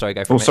things? Oh, sorry,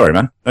 go for it. Oh, sorry,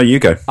 man. No, you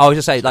go. I was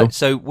just saying, like,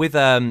 so with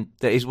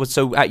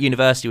so at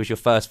university was your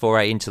first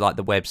foray into like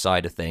the web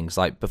side of things.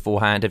 Like,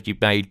 beforehand, have you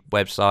made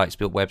websites,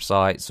 built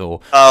websites, or?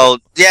 Oh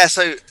yeah,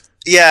 so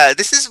yeah,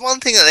 this is one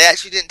thing that they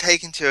actually didn't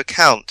take into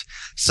account.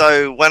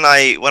 So when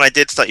I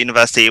did start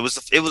university, it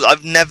was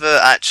I've never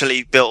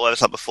actually built a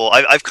website before.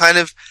 I've kind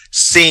of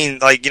seen,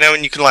 like, you know,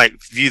 when you can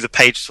like view the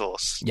page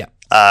source. Yeah.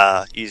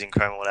 Using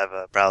Chrome or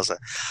whatever browser.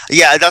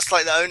 Yeah, that's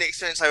like the only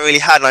experience I really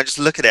had, and I just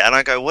look at it and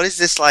I go, what is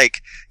this,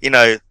 like, you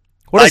know,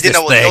 What I is didn't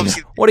this know thing?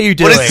 obviously, What are you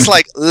doing? what is this,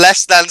 like,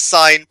 less than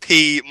sign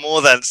P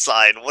more than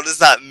sign? What does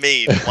that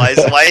mean?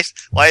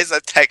 Why is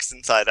there text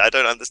inside it? I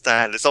don't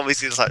understand. It's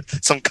obviously just like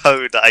some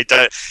code that I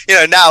don't, you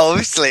know, now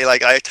obviously,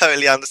 like, I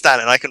totally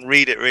understand and I can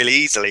read it really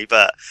easily,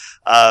 but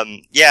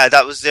yeah,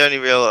 that was the only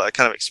real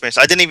kind of experience.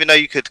 I didn't even know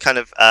you could kind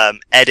of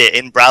edit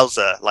in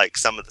browser, like,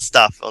 some of the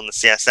stuff on the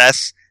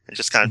CSS. And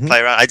just kind of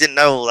play around. I didn't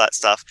know all that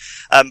stuff.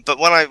 But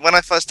when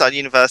I first started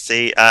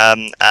university,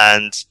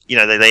 and, you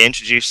know, they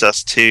introduced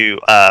us to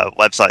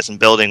websites and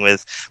building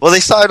with, well, they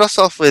started us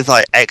off with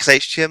like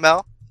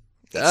XHTML.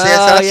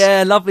 CSS.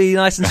 yeah, lovely,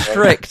 nice and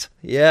strict.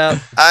 Yeah.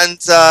 And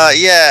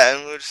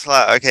and we're just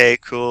like, okay,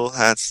 cool,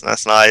 that's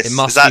nice. It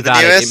must Is that be the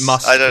valid. newest? It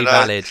must I don't be know.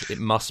 valid. It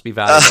must be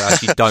valid, or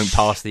else you don't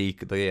pass the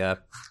And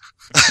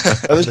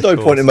there's no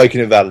point in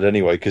making it valid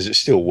anyway, because it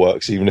still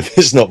works even if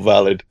it's not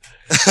valid.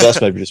 So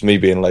that's maybe just me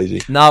being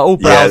lazy. No, all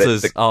Yeah,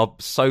 browsers are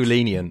so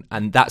lenient,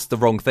 and that's the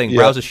wrong thing.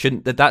 Yeah. Browsers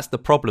shouldn't. That's the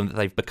problem, that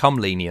they've become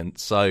lenient.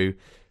 So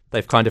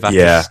they've kind of had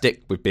Yeah. to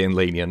stick with being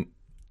lenient.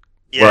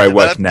 Yeah, Where I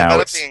work now,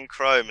 developing in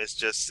Chrome is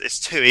it's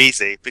too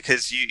easy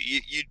because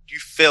you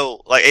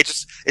feel like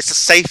it's a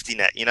safety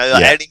net, you know,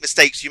 like Yeah. any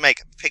mistakes you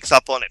make, it picks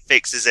up on it,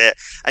 fixes it,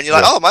 and you're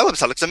like, Yeah. oh, my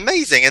website looks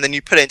amazing, and then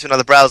you put it into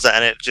another browser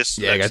and it just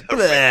Yeah, it looks goes,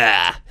 horrific.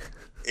 "Bleh."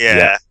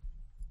 Yeah.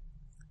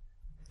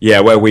 Yeah,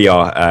 where we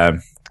are,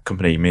 the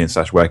company me and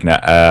Sash working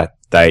at,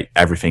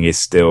 everything is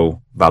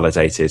still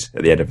validated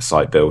at the end of a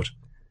site build.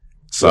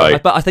 So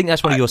But I think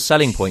that's one of your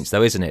selling points,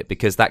 though, isn't it?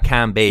 Because that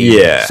can be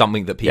Yeah.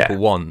 something that people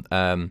Yeah. want.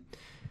 I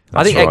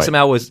That's think right.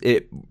 XML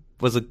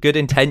was a good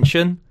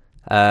intention,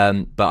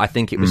 but I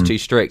think it was too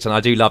strict. And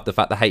I do love the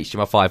fact that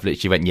HTML5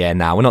 literally went, yeah,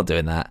 no, we're not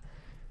doing that.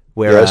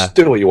 We're Yeah, just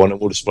do what you want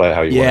and we'll display it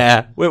how you want.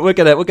 yeah, we're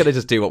gonna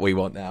just do what we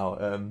want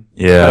now.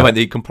 Yeah. I went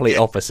the complete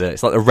opposite.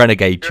 It's like the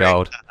renegade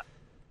child.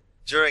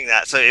 During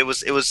that, so it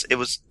was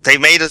they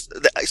made us,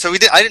 so I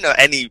didn't know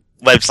any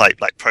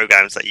website like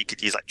programs that you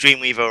could use, like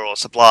Dreamweaver or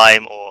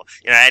Sublime or,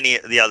 you know, any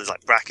of the others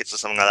like Brackets or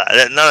something like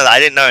that. None of that. I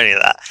didn't know any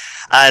of that.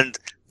 And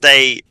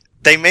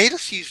they made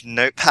us use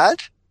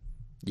Notepad.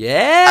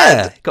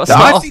 Yeah, got to I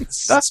start off. think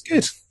that's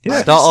good.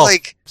 Yeah. Start off.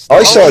 Like,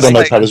 I started on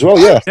like- Notepad as well,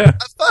 yeah.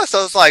 at first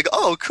I was like,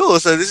 oh, cool.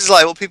 So this is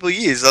like what people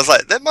use. I was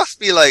like, there must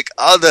be like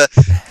other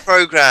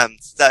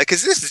programs that,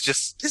 cause this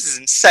is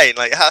insane.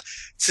 Like how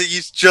to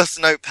use just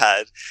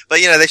Notepad. But,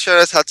 you know, they showed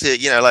us how to,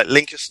 you know, like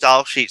link your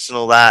style sheets and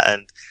all that.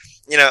 And,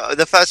 you know,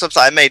 the first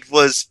website I made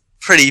was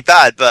pretty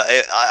bad, but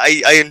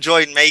I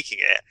enjoyed making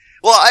it.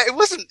 Well, it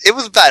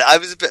was bad. I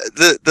was a bit,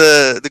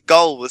 the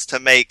goal was to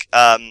make,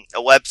 a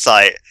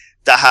website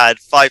that had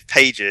 5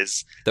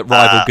 pages That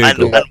rival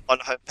Google. and one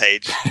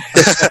homepage,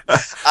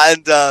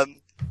 and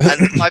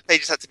the 5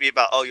 pages had to be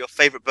about your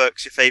favorite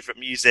books, your favorite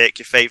music,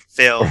 your favorite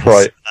films,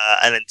 Right.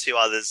 and then 2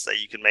 others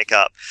that you can make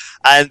up.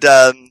 And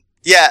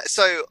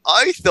so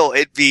I thought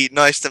it'd be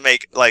nice to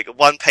make like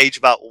 1 page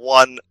about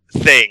one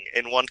thing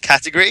in one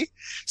category.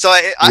 So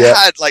I Yeah.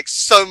 had like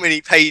so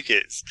many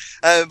pages,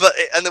 and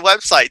the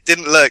website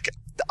didn't look.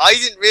 I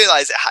didn't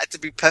realize it had to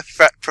be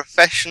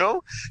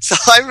professional, so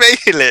I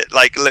made it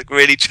like look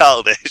really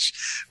childish,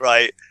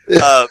 right?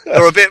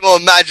 Or a bit more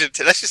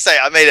imaginative. Let's just say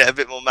I made it a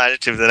bit more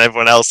imaginative than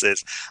everyone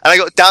else's, and I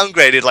got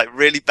downgraded like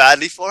really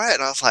badly for it.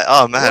 And I was like,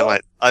 oh man,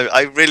 like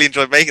I really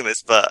enjoyed making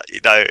this, but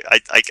you know,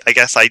 I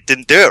guess I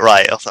didn't do it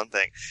right or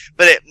something.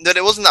 But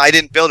it wasn't that I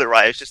didn't build it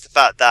right. It was just the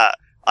fact that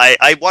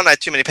I had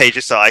too many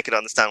pages, so I could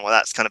understand why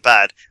that's kind of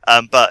bad.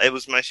 But it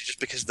was mostly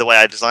just because of the way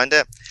I designed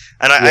it.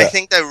 And I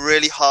think they're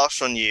really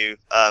harsh on you,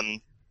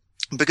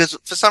 because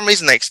for some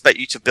reason they expect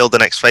you to build the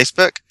next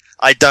Facebook.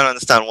 I don't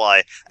understand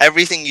why.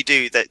 Everything you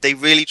do, they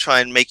really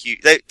try and make you,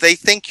 they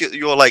think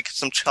you're like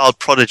some child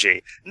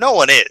prodigy. No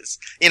one is.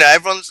 You know,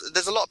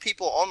 there's a lot of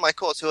people on my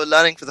course who are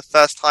learning for the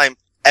first time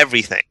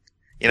everything.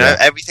 You know,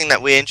 everything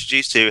that we're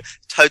introduced to,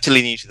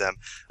 totally new to them.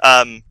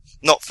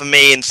 Not for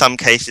me in some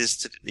cases,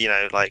 to, you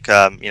know, like,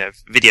 you know,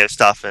 video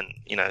stuff and,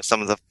 you know,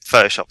 some of the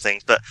Photoshop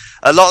things, but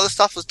a lot of the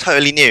stuff was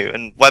totally new,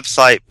 and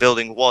website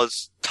building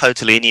was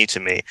totally new to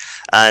me.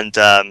 And,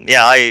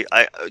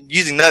 I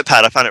using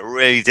Notepad, I found it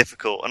really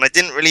difficult, and I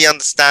didn't really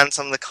understand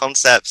some of the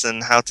concepts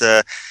and how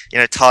to, you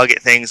know,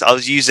 target things. I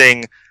was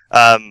using,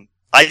 I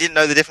didn't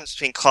know the difference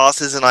between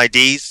classes and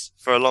IDs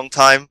for a long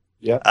time.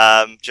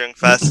 During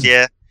first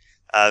year.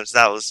 So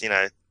that was, you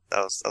know,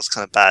 that was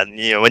kind of bad. And,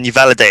 you know, when you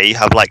validate, you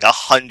have like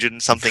 100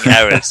 and something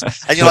errors,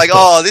 and you're like,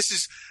 oh, this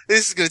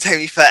is going to take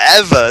me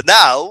forever.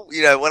 Now,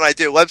 you know, when I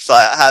do a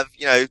website, I have,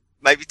 you know,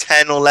 maybe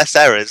 10 or less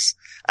errors,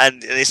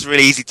 and it's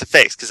really easy to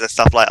fix because there's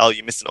stuff like, oh,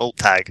 you missed an alt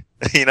tag,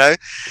 you know?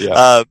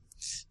 Yeah.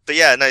 But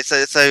yeah, no,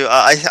 so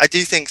I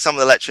do think some of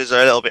the lecturers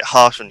are a little bit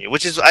harsh on you,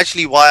 which is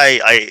actually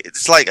why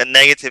it's like a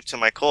negative to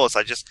my course.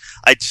 I just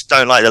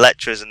don't like the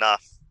lecturers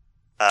enough.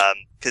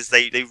 Because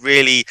they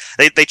really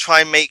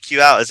try and make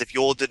you out as if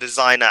you're the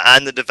designer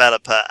and the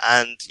developer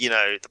and, you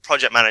know, the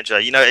project manager.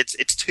 You know,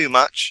 it's too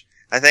much.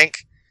 I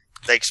think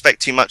they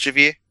expect too much of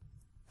you.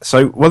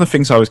 So one of the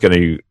things I was going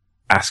to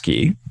ask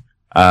you,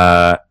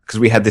 because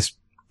we had this,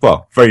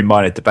 well, very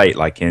minor debate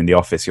like in the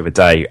office the other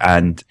day,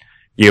 and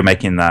you were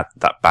making that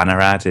banner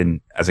ad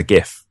as a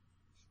GIF.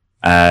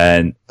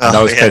 And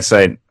I was kind of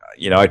saying,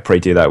 you know, I'd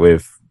probably do that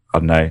with, I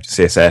don't know,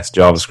 CSS,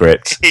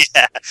 JavaScript.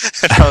 Yeah.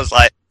 I was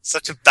like,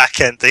 such a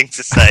back-end thing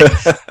to say.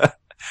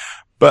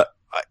 But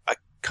I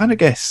kind of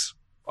guess,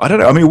 I don't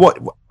know. I mean,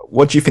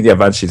 what do you think the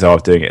advantages are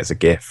of doing it as a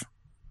GIF?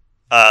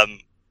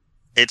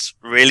 It's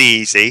really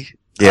easy.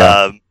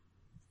 Yeah.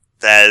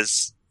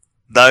 There's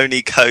the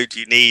only code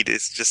you need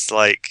is just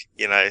like,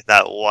 you know,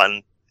 that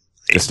one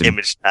Just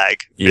image tag.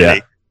 Yeah.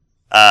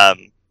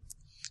 Really.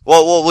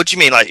 What do you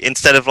mean? Like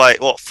instead of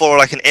like what for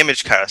like an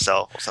image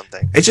carousel or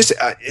something? It just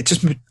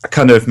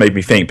kind of made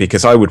me think,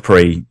 because I would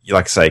probably,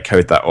 like I say,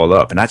 code that all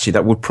up, and actually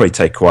that would probably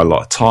take quite a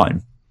lot of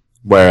time.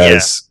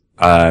 Whereas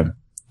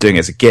doing it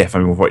as a GIF, I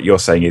mean, what you're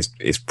saying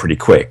is pretty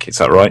quick. Is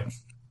that right?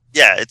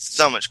 Yeah, it's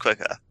so much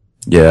quicker.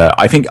 Yeah,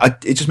 I think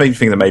it just made me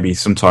think that maybe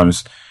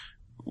sometimes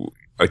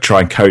I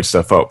try and code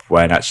stuff up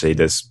when actually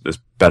there's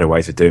better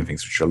ways of doing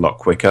things which are a lot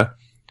quicker.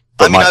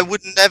 But I mean, I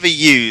would never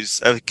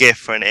use a GIF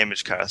for an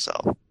image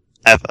carousel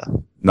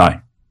ever. No.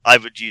 I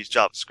would use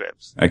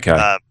JavaScript. Okay.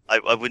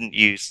 I wouldn't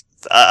use.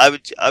 I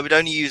would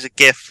only use a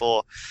GIF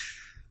for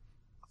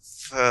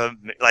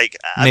like.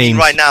 I mean,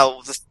 right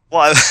now,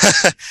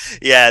 that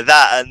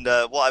and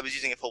what I was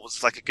using it for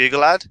was like a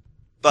Google ad,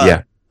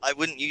 but I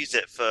wouldn't use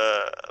it for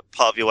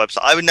part of your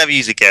website. I would never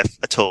use a GIF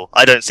at all.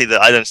 I don't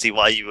see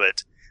why you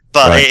would.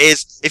 But it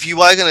is, if you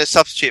were going to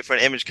substitute it for an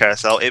image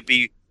carousel, it'd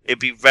be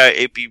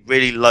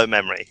really low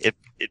memory. It'd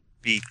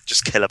be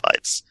just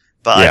kilobytes.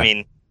 But I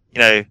mean,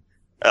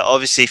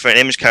 obviously for an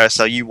image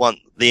carousel, you want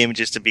the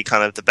images to be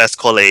kind of the best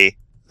quality,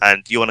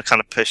 and you want to kind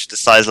of push the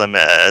size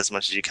limit as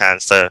much as you can.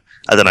 So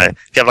I don't know,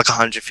 if you have like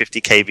 150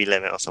 KB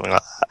limit or something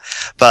like that.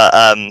 But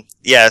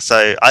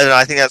so I don't know.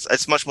 I think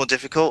it's much more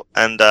difficult,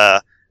 and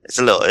it's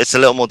a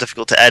little more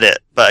difficult to edit.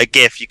 But a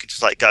GIF, you could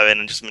just like go in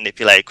and just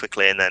manipulate it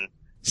quickly, and then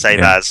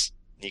save as.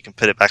 You can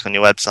put it back on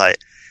your website.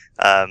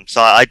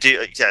 So I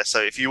do. Yeah. So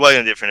if you were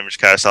going to do it for an image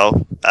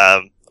carousel,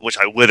 which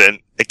I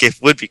wouldn't, a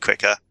GIF would be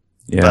quicker.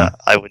 Yeah. But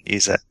I wouldn't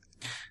use it.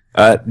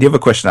 The other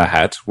question I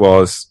had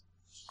was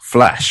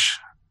Flash.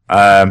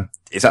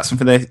 Is that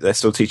something they're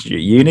still teaching you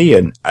at uni,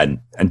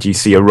 and do you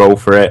see a role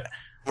for it?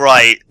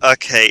 Right.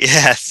 Okay.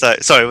 Yeah. So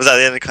sorry, was that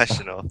the end of the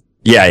question or?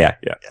 Yeah.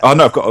 Oh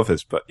no, I've got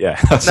others, but yeah.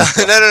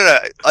 No.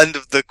 End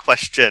of the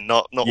question,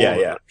 not all of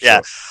them.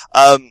 Yeah.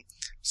 Sure.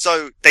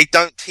 So they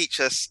don't teach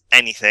us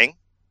anything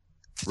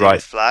to do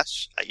with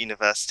Flash at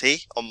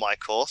university on my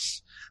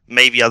course.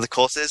 Maybe other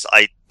courses,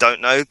 I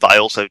don't know, but I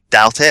also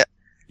doubt it.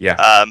 Yeah.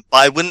 But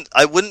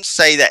I wouldn't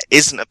say there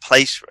isn't a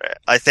place for it.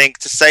 I think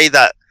to say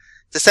that,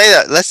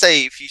 let's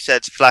say if you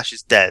said Flash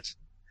is dead,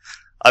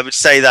 I would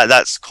say that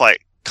that's quite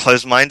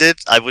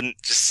close-minded. I would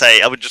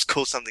just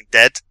call something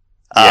dead.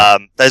 Yeah.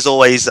 There's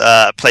always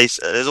a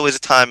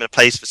time and a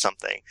place for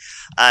something.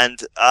 And,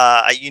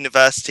 at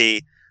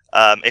university,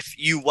 if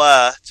you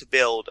were to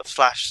build a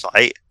Flash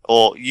site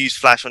or use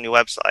Flash on your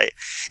website,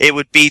 it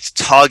would be to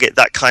target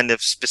that kind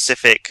of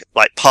specific,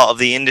 like, part of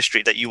the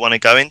industry that you want to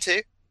go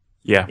into.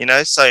 Yeah.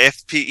 So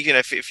if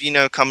you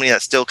know a company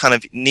that still kind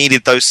of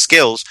needed those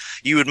skills,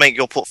 you would make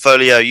your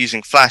portfolio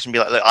using Flash and be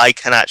like, look, I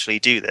can actually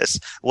do this.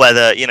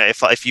 Whether,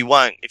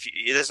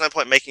 there's no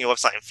point making your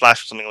website in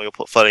Flash or something, or your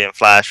portfolio in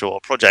Flash, or a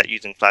project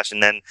using Flash,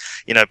 and then,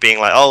 being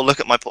like, oh,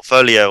 look at my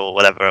portfolio or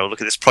whatever, or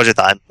look at this project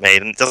that I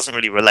made, and it doesn't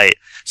really relate.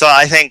 So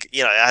I think,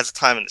 it has a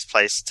time and its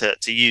place to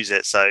use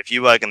it. So if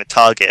you were going to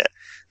target,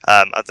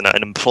 an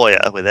employer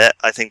with it,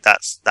 I think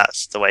that's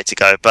the way to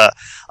go. But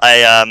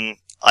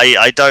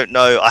I don't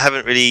know. I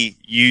haven't really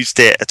used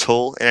it at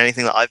all in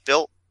anything that I've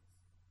built,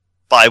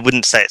 but I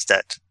wouldn't say it's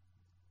dead.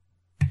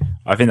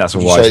 I think that's a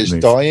wise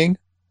move. Dying?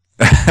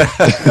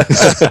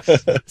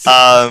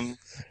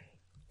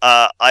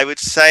 I would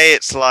say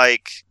it's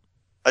like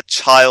a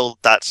child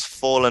that's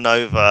fallen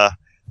over,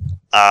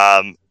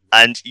 and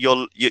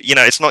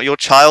it's not your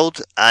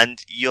child, and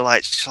you're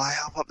like, should I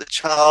help up the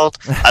child?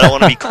 I don't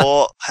want to be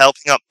caught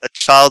helping up a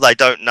child I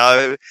don't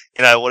know.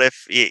 What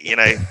if,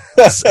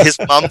 his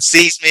mum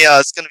sees me?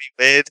 It's going to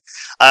be weird.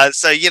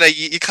 So, you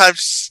kind of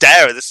just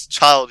stare at this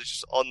child who's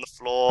just on the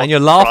floor. And you're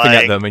laughing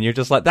crying, at them, and you're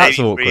just like, that's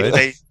awkward.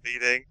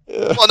 Bleeding.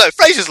 Well, no,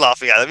 Fraser's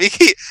laughing at them. He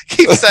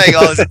keeps saying,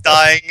 oh, is it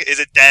dying? Is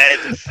it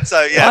dead?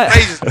 So, yeah,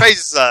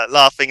 Fraser's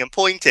laughing and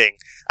pointing.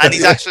 And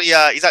he's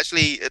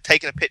actually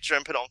taken a picture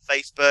and put it on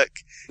Facebook,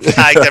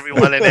 tagged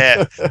everyone in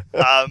it.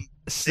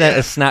 Sent a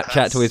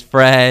Snapchat to his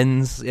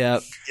friends.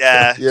 Yep.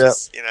 Yeah.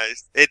 Just,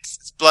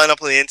 it's blown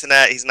up on the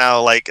internet. He's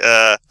now like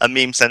a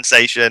meme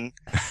sensation.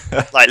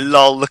 Like,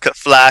 lol, look at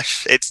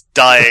Flash. It's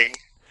dying.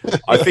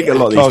 I think a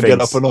lot of these can't things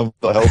get up and on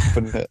without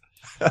helping it.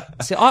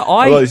 See, a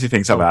lot of these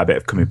things have a habit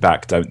of coming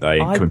back, don't they?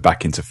 Coming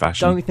back into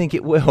fashion. Don't think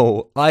it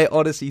will. I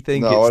honestly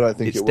think I don't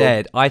think it's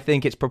dead. I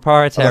think it's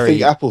proprietary. And I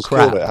think Apple's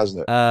crap. killed it,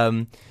 hasn't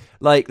it?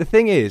 Like, the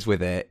thing is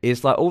with it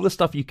is, like, all the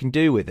stuff you can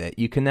do with it,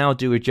 you can now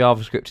do with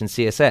JavaScript and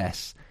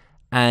CSS,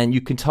 and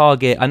you can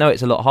target. I know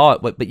it's a lot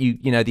hard, but the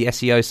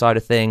SEO side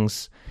of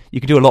things,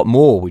 you can do a lot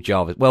more with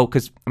Java. Well,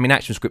 because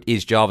ActionScript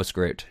is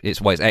JavaScript.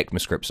 It's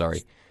ECMAScript.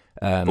 Sorry.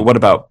 But what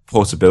about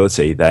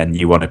portability? Then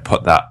you want to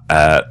put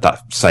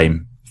that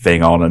same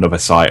thing on another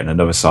site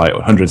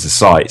or hundreds of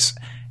sites,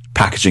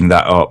 packaging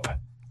that up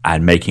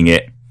and making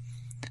it.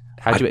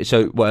 How do you?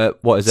 So what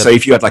is that? So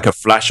if you had like a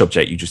Flash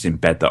object, you just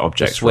embed that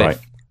object, right?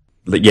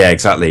 Yeah,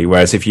 exactly.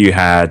 Whereas if you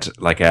had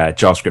like a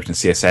JavaScript and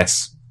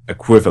CSS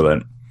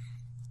equivalent,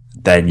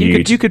 then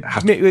you'd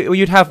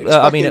have.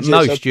 At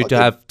most, you'd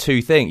have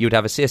two things. You'd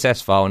have a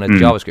CSS file and a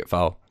JavaScript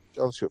file.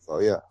 JavaScript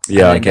file, yeah.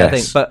 Yeah, I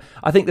guess.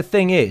 I think the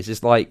thing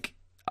is like,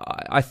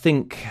 I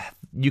think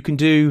you can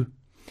do.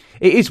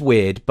 it is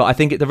weird, but I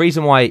think the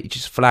reason why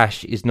just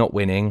Flash is not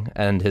winning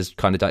and has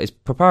kind of died is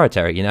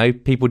proprietary. You know,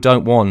 people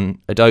don't want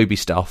Adobe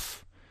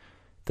stuff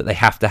that they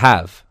have to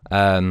have.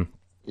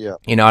 Yeah.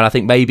 You know, and I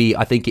think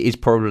it is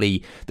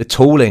probably the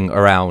tooling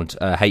around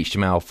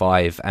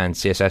HTML5 and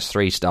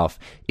CSS3 stuff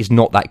is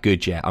not that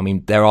good yet. I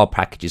mean, there are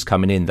packages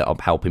coming in that are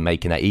helping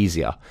making that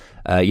easier.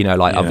 You know,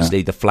 like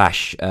obviously the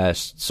Flash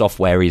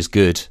software is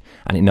good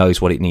and it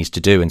knows what it needs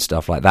to do and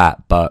stuff like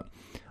that. But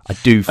I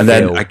do feel. And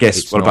then I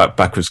guess what about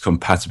backwards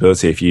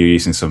compatibility if you're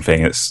using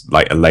something that's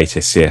like a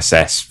latest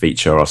CSS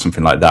feature or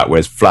something like that,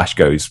 whereas Flash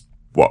goes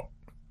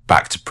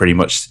back to pretty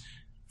much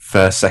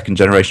first, second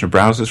generation of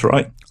browsers,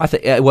 right? I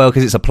think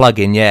because it's a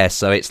plugin, yeah.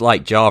 So it's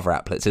like Java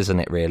applets, isn't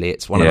it? Really,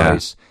 it's one of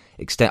those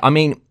I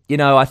mean, you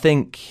know, I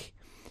think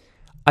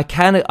I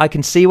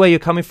can see where you're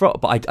coming from,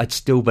 but I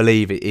still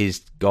believe it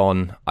is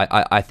gone.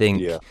 I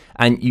think,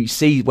 and you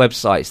see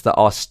websites that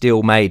are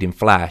still made in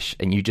Flash,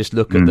 and you just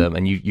look at them,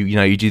 and you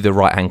know, you do the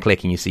right hand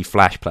click, and you see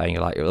Flash playing.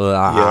 You're like,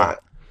 yeah, it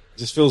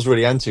just feels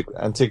really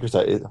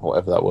antiquated,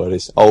 whatever that word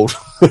is, old.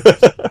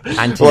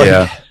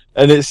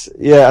 And it's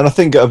and I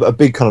think a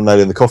big kind of nail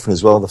in the coffin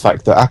as well, the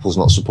fact that Apple's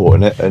not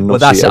supporting it, and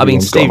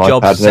Steve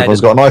Jobs said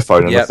everyone's got an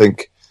iPhone, and I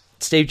think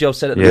Steve Jobs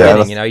said at the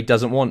beginning, you know, he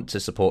doesn't want to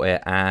support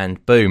it,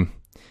 and boom,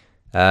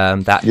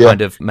 that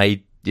kind of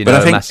made a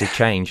massive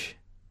change.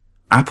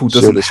 Apple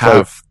doesn't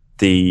have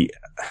the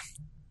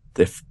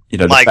Mike,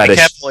 the be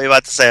careful what you're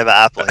about to say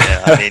about Apple.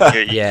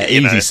 Yeah, I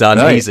mean, easy,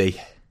 son, easy.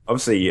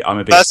 Obviously, I'm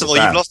a big. First of all,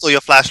 you've lost all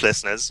your Flash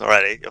listeners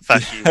already. Your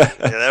Flash users,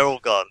 they're all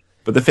gone.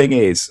 But the thing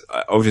is,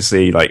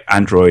 obviously, like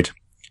Android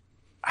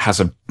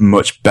has a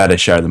much better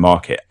share of the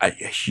market, a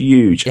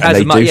huge. It has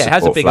a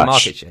bigger Flash.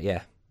 market share.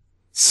 Yeah.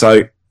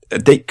 So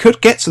they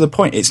could get to the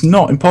point. It's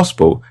not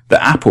impossible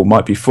that Apple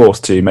might be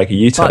forced to make a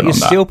U-turn on that.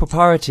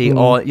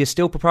 But you're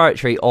still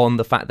proprietary on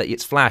the fact that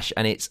it's Flash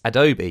and it's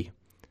Adobe.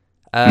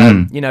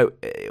 You know,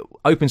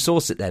 open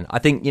source it. Then I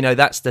think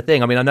that's the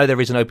thing. I mean, I know there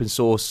is an open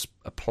source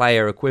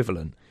player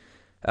equivalent.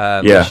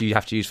 Which you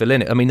have to use for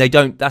Linux. I mean, they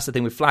don't. That's the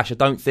thing with Flash. I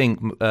don't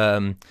think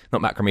not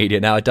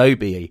Macromedia now,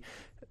 Adobe.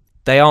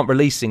 They aren't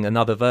releasing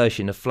another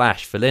version of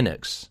Flash for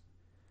Linux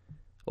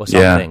or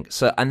something.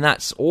 So, and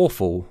that's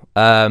awful.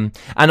 And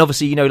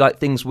obviously, like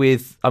things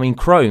with, I mean,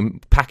 Chrome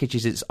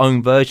packages its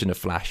own version of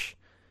Flash,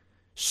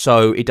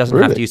 so it doesn't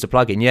have to use the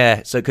plugin.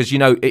 Yeah. So because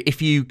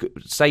if you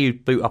say you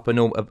boot up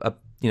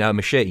a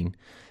machine,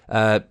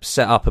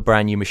 set up a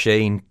brand new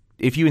machine,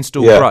 if you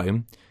install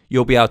Chrome,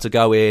 you'll be able to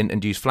go in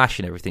and use Flash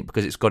and everything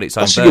because it's got its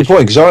own version. That's a good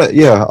point, because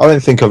I don't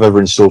think I've ever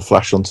installed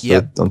Flash onto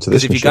this if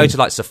machine. You go to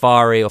like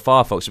Safari or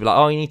Firefox, you'll be like,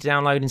 oh, you need to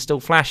download and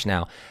install Flash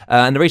now.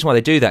 And the reason why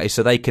they do that is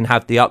so they can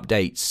have the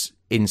updates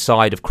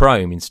inside of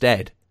Chrome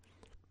instead.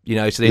 So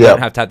they don't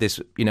have to have this,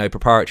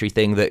 proprietary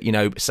thing that,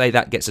 say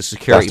that gets a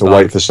security bug. They have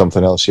to wait for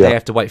something else, They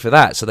have to wait for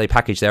that, so they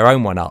package their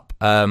own one up.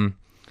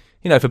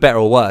 For better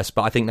or worse,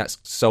 but I think that's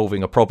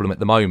solving a problem at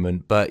the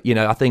moment. But,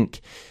 I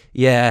think,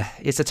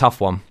 it's a tough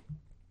one.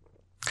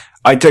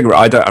 I don't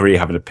really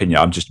have an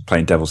opinion. I'm just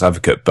playing devil's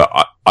advocate, but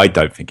I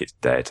don't think it's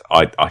dead.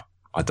 I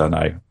don't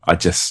know. I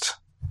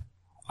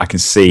can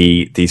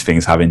see these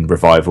things having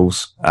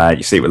revivals.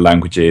 You see it with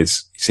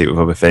languages. You see it with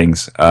other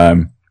things.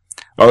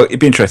 It'd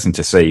be interesting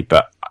to see,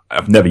 but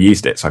I've never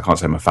used it, so I can't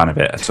say I'm a fan of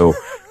it at all.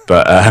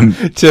 But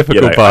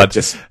typical bud.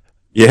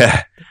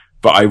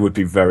 But I would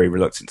be very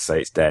reluctant to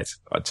say it's dead.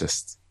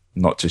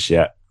 Not just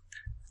yet.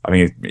 I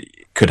mean,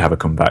 it could have a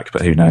comeback,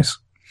 but who knows?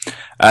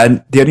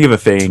 And the only other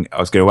thing I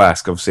was going to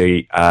ask,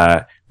 obviously,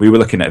 we were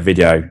looking at a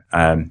video,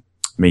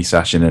 me,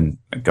 Sashin, and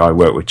a guy I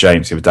worked with,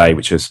 James, the other day,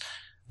 which was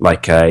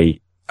like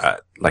a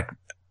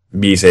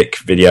music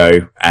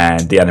video,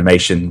 and the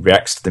animation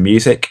reacts to the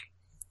music.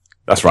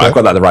 That's right. I've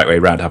got that the right way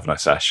around, haven't I,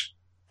 Sash?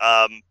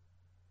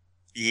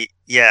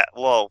 Yeah.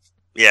 Well,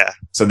 yeah.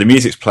 So the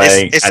music's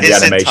playing and the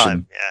animation. In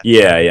time,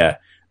 yeah.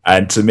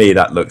 And to me,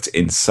 that looked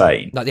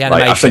insane. Like the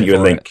animation. I've sent you a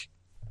link.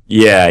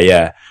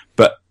 Yeah.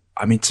 But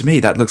I mean, to me,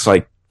 that looks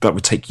like that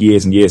would take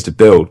years and years to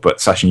build. But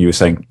Sashin, you were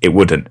saying it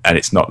wouldn't, and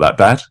it's not that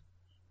bad.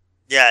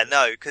 Yeah,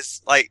 no,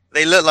 because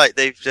they look like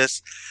they've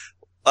just.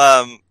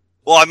 Well,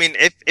 I mean,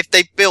 if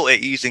they built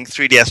it using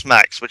 3ds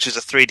Max, which is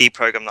a 3D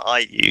program that I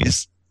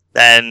use,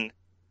 then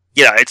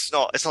it's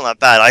not that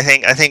bad. I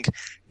think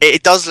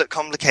it does look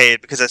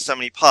complicated because there's so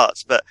many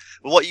parts, but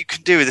what you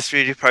can do with the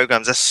 3D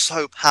programs are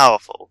so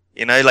powerful.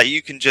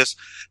 You can just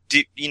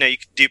you can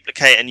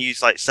duplicate and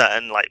use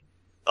certain like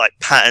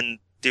pattern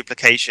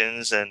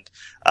duplications, and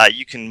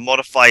you can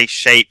modify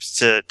shapes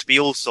to be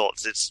all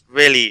sorts. It's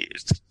really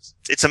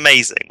it's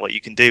amazing what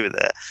you can do with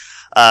it.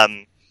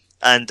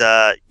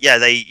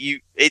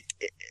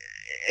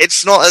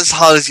 It's not as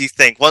hard as you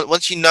think.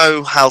 Once you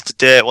know how to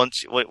do it,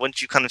 once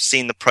you kind of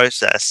seen the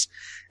process,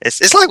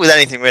 it's like with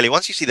anything really.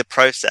 Once you see the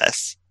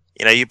process,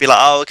 you'd be like,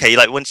 oh, okay.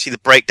 Once you see the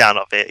breakdown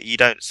of it, you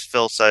don't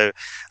feel so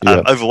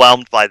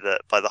overwhelmed by the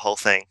whole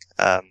thing.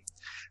 But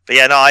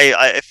yeah, no,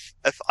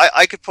 if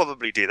I could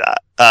probably do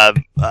that.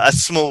 A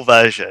small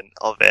version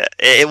of it.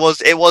 It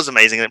was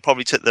amazing, and it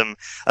probably took them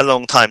a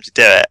long time to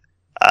do it.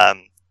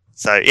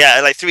 So yeah,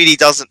 like 3D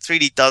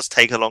does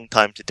take a long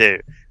time to do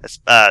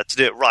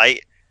it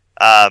right.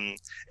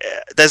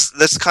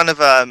 There's kind of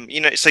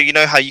so you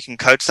know how you can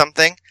code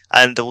something,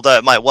 and although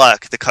it might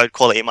work, the code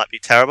quality might be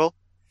terrible.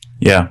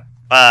 Yeah.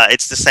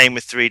 It's the same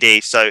with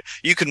 3D. So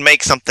you can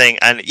make something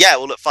and yeah, it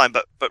will look fine,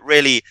 but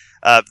really,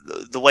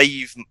 the way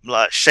you've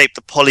shaped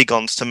the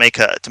polygons to make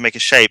a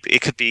shape,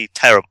 it could be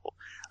terrible.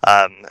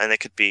 And there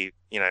could be,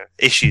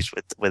 issues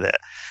with it.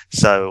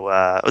 So,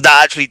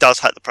 that actually does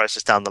hurt the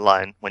process down the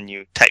line when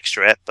you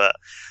texture it, but,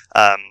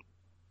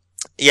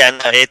 yeah,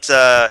 no,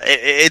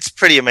 it's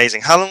pretty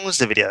amazing. How long was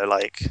the video?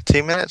 Like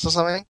 2 minutes or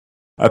something?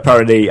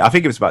 Apparently, I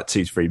think it was about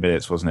 2 to 3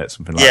 minutes, wasn't it?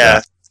 Something like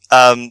that.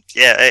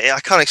 I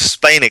can't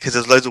explain it because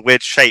there's loads of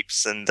weird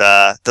shapes and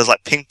there's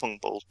like ping pong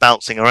balls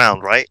bouncing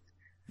around, right?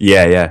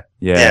 Yeah,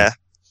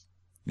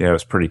 it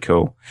was pretty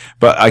cool.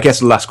 But I guess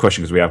the last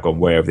question, because we have gone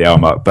way over the hour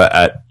mark,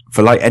 but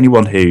for like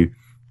anyone who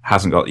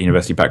hasn't got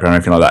university background or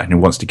anything like that and who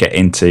wants to get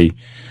into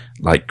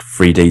like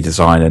 3D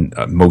design and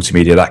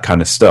multimedia, that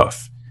kind of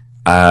stuff,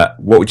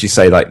 what would you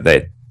say like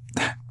their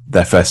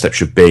first step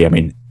should be? I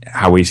mean,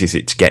 how easy is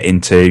it to get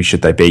into?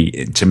 Should they be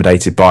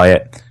intimidated by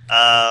it?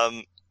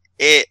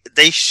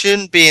 They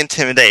shouldn't be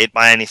intimidated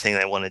by anything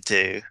they want to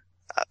do.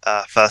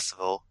 First of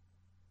all,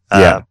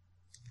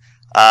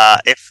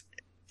 if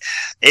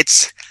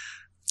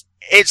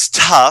it's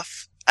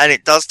tough and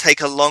it does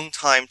take a long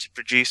time to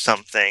produce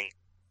something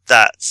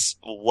that's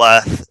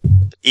worth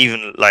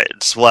even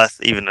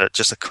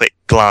just a quick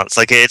glance.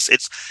 Like it's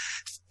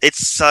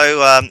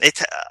so I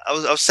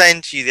was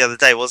saying to you the other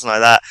day, wasn't I,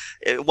 that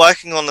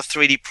working on a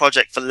 3D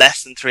project for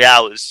less than 3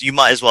 hours, you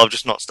might as well have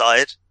just not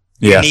started.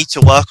 Yeah. You need to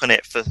work on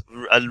it for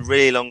a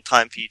really long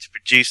time for you to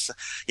produce,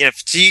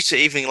 for you to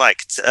even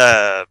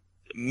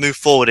move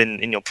forward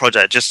in your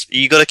project. Just,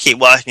 you got to keep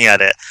working at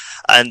it.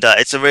 And,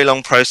 it's a really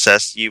long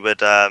process. You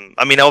would,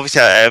 obviously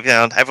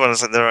everyone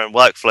has their own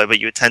workflow, but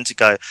you would tend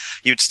to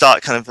you would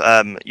start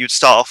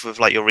off with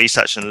like your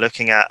research and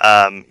looking at,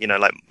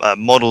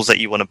 models that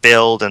you want to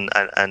build and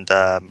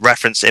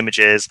reference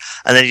images.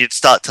 And then you'd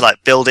start to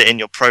like build it in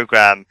your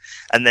program.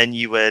 And then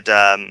you would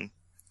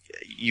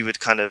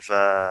kind of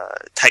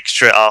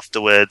texture it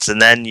afterwards,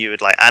 and then you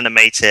would like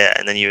animate it,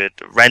 and then you would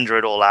render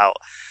it all out.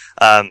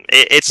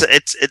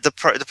 The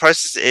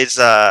process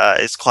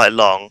is quite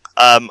long.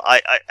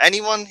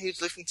 Anyone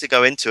who's looking to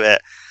go into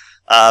it,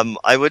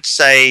 I would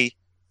say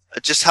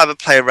just have a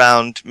play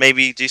around,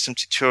 maybe do some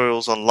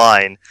tutorials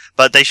online,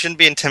 but they shouldn't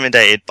be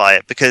intimidated by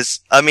it because,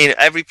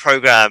 every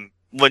program,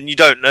 when you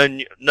don't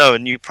know a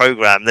new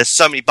program, there's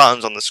so many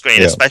buttons on the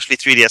screen, especially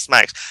 3ds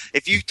Max.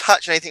 If you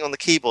touch anything on the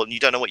keyboard and you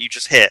don't know what you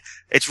just hit,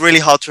 it's really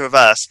hard to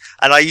reverse.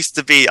 And I used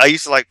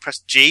to like press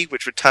G,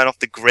 which would turn off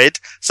the grid,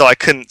 so I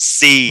couldn't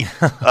see,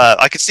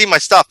 I could see my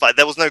stuff, but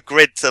there was no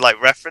grid to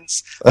like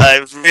reference. It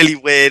was really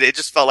weird. It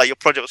just felt like your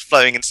project was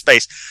floating in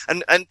space.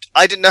 And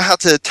I didn't know how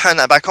to turn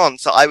that back on,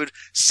 so I would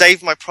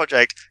save my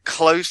project,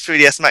 close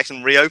 3ds Max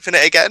and reopen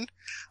it again.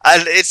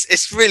 And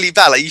it's really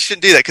bad. Like, you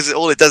shouldn't do that because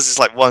all it does is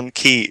like one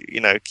key,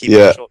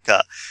 keyboard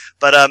shortcut.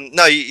 But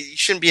no, you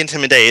shouldn't be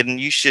intimidated,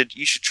 and you should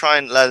try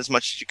and learn as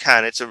much as you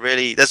can.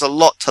 There's a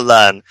lot to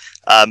learn.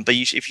 But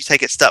if you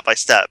take it step by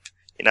step,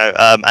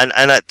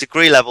 and at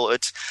degree level,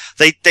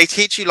 they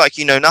teach you like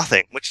you know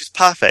nothing, which is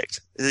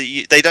perfect.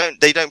 They don't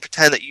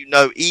pretend that you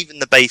know even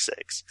the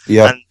basics.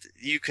 Yeah. And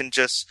you can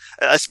just,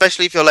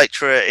 especially if your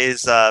lecturer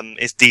is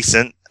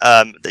decent,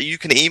 that you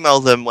can email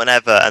them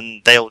whenever,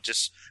 and they'll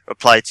just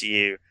reply to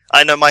you.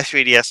 I know my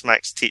 3ds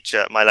Max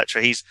teacher, my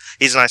lecturer, he's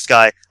a nice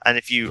guy, and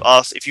if you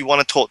want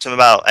to talk to him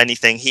about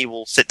anything, he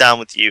will sit down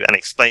with you and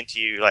explain to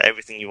you like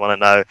everything you want to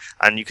know,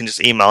 and you can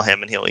just email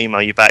him and he'll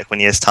email you back when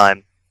he has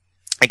time,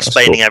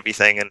 explaining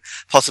everything and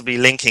possibly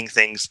linking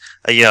things,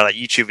 like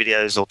YouTube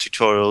videos or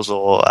tutorials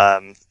or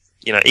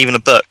even a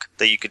book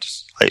that you could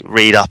just like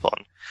read up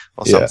on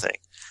or something.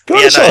 Can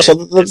I just ask,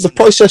 the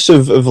process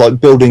of like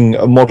building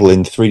a model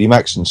in 3D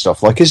Max and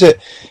stuff, like is it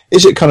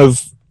kind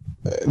of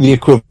the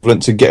equivalent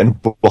to getting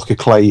a block of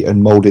clay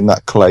and moulding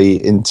that clay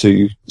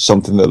into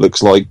something that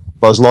looks like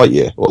Buzz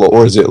Lightyear,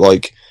 or is it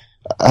like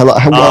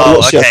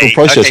what's the actual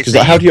process? Because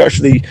how do you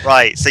actually?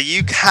 Right, so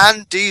you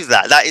can do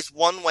that. That is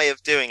one way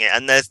of doing it,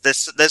 and there's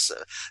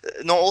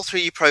not all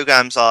 3D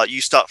programs are you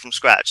start from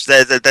scratch.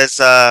 There's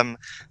I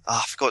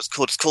forgot what it's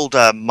called. It's called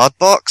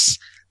Mudbox,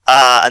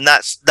 and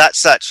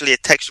that's actually a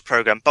texture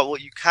program. But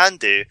what you can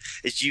do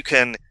is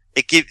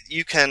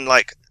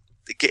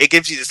it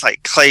gives you this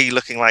like clay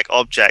looking like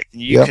object,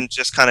 and you can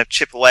just kind of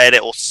chip away at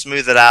it or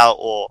smooth it out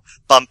or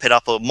bump it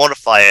up or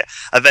modify it,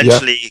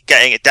 eventually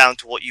getting it down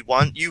to what you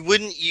want. You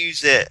wouldn't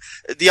use it.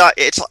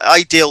 It's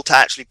ideal to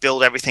actually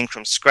build everything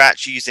from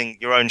scratch using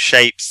your own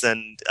shapes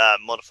and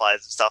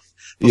modifiers and stuff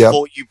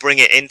before you bring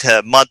it into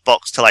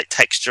Mudbox to like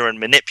texture and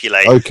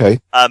manipulate. Okay.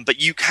 But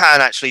you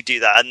can actually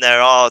do that, and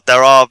there are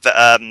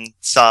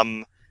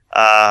some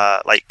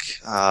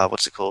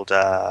what's it called?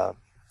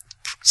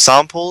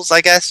 samples,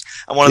 I guess.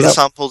 And one of the Yep.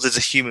 samples is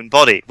a human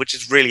body, which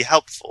is really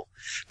helpful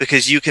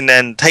because you can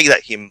then take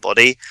that human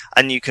body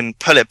and you can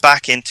pull it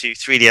back into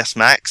 3ds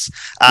Max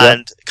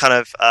and kind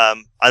of, I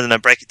don't know,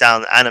 break it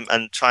down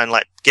and try and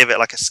like give it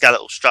like a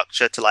skeletal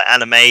structure to like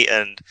animate.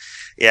 And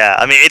yeah,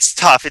 I mean, it's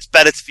tough. It's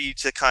better for you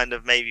to kind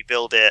of maybe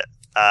build it,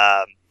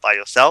 by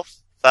yourself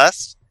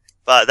first,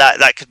 but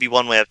that could be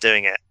one way of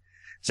doing it.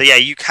 So yeah,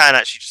 you can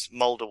actually just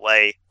mold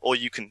away, or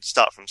you can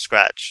start from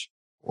scratch.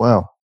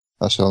 Wow,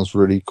 that sounds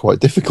really quite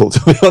difficult,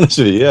 to be honest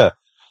with you. Yeah.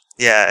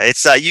 Yeah,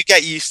 it's you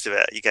get used to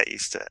it. You get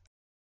used to it.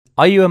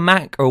 Are you a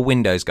Mac or a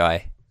Windows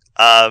guy?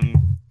 I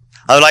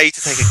would like you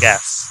to take a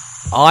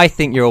guess. I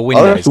think you're a I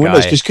Windows reckon guy.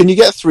 Windows, because can you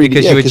get 3D?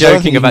 Because you were 'cause I don't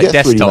joking think you about can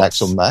get 3D desktops.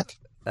 Max on Mac.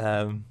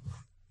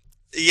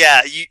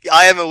 Yeah,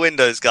 I am a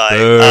Windows guy.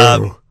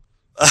 Boo.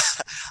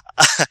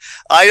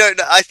 I don't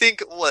know. I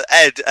think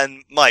Ed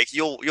and Mike,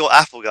 you're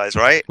Apple guys,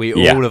 right?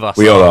 All of us.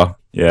 We all are. Oh,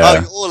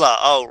 Yeah. you all are.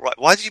 Oh, right.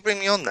 Why did you bring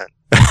me on then?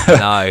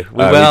 No,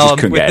 We just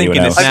couldn't we're get thinking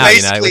anyone this else. now. I'm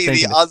You know, basically we're the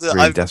thinking other.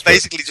 really I'm desperate.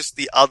 basically just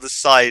the other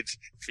side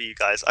for you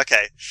guys.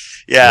 Okay,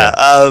 yeah.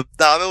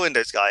 No, I'm a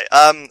Windows guy.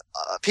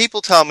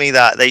 People tell me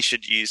that I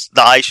should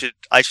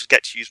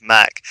get to use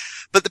Mac,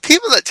 but the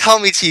people that tell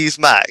me to use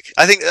Mac,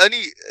 I think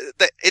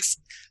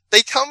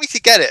they tell me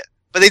to get it,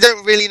 but they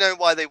don't really know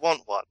why they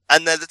want one,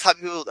 and they're the type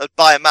of people that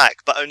buy a Mac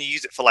but only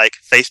use it for like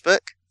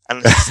Facebook,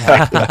 and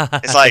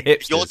it's like you're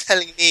Hipsters.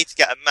 telling me to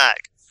get a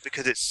Mac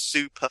because it's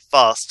super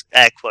fast,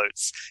 air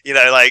quotes. You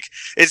know, like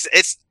it's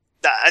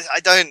I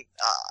don't.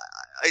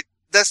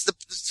 That's the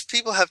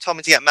people have told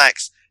me to get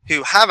Macs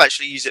who have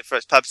actually used it for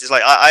its purposes.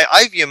 Like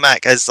I view a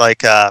Mac as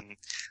like a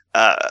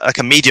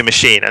media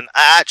machine, and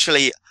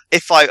actually,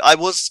 if I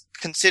was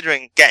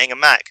considering getting a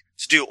Mac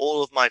to do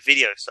all of my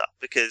video stuff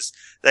because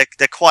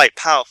they're quite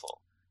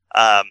powerful.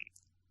 But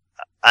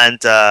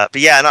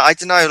yeah, and I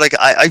don't know, like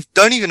I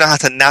don't even know how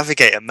to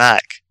navigate a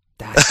Mac.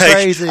 That's Like,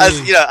 crazy. as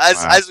you know,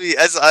 Wow.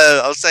 as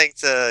I was saying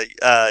to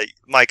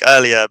Mike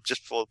earlier,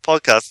 just before the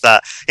podcast,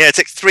 that it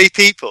took 3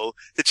 people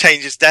to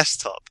change his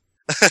desktop.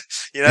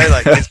 You know,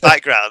 like his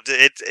background.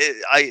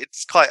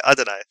 It's quite. I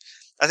don't know.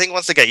 I think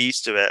once I get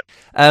used to it.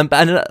 But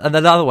and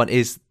another one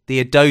is the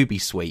Adobe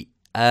suite.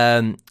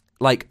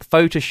 Like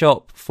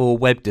Photoshop for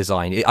web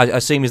design. I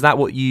assume, is that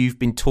what you've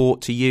been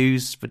taught to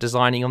use for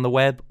designing on the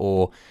web,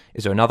 or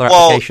is there another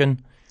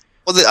application?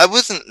 Well, I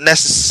wasn't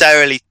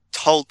necessarily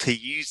told to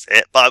use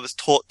it, but I was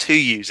taught to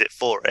use it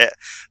for it.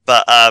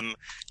 But I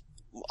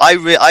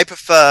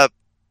prefer.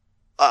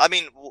 I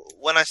mean,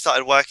 when I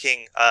started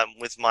working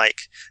with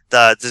Mike,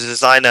 the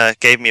designer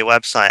gave me a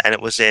website, and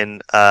it was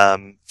in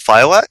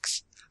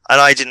Fireworks, and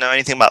I didn't know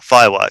anything about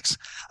Fireworks.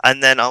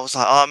 And then I was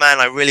like, oh man,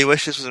 I really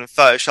wish this was in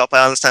Photoshop.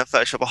 I understand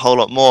Photoshop a whole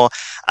lot more.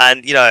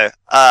 And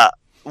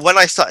when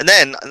I started,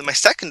 then my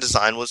second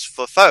design was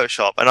for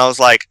Photoshop, and I was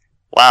like,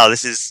 wow,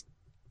 this is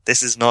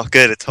not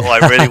good at all. I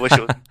really wish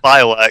it was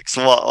Fireworks.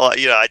 What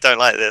I don't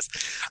like this.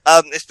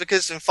 It's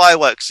because in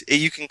Fireworks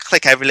you can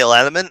click every little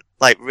element,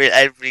 like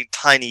every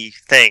tiny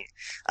thing,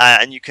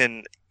 and you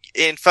can.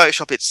 In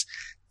Photoshop, it's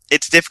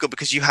difficult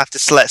because you have to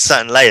select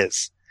certain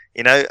layers,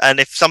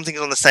 and if something's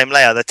on the same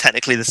layer, they're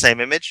technically the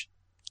same image.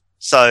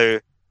 So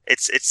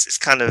it's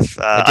kind of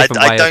A different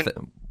I way don't.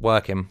 of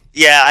working.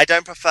 Yeah, I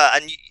don't prefer,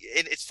 and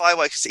it's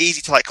Fireworks. It's easy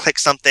to like click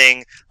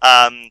something,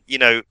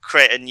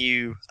 create a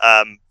new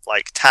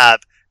like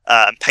tab,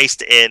 and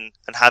paste it in,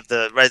 and have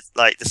the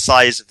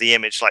size of the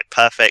image like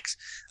perfect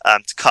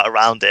to cut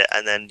around it,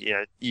 and then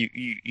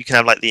you can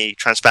have like the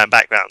transparent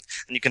background,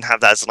 and you can have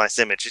that as a nice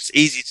image. It's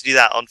easy to do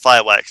that on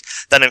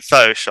Fireworks than in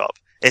Photoshop.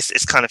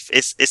 It's kind of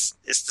it's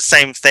the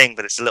same thing,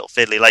 but it's a little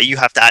fiddly. Like you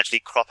have to actually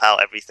crop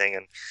out everything,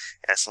 and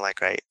it's not that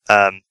great.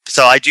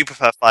 So I do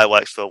prefer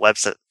Fireworks for web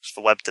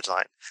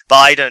design,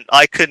 but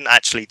I couldn't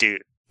actually do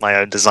my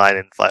own design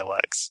in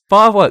Fireworks.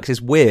 Fireworks is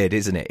weird,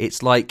 isn't it?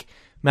 It's like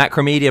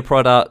Macromedia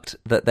product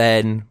that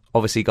then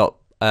obviously got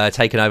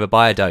taken over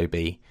by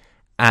Adobe.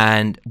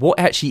 And what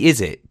actually is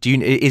it?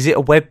 Is it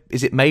a web?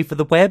 Is it made for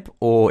the web,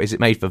 or is it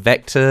made for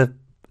vector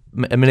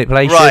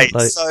manipulation? Right.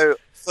 Like... So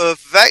for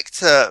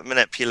vector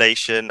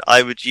manipulation,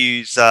 I would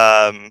use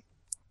Illustrator.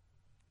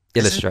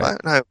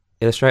 No,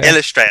 Illustrator.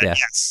 Illustrator. Yeah.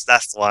 Yes,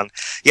 that's the one.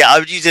 Yeah, I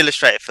would use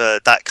Illustrator for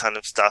that kind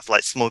of stuff,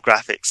 like small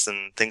graphics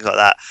and things like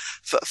that.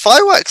 For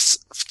Fireworks,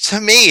 to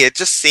me, it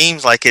just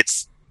seems like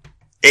it's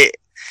like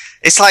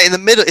in the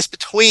middle. It's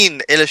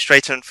between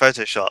Illustrator and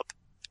Photoshop.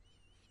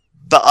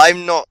 But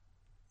I'm not.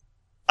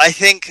 I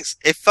think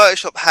if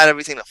Photoshop had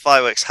everything that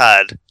Fireworks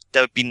had,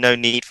 there would be no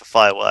need for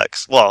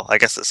Fireworks. Well, I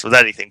guess that's with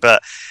anything.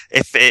 But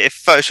if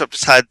Photoshop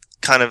just had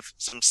kind of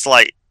some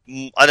slight,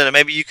 I don't know,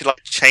 maybe you could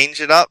like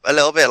change it up a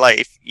little bit. Like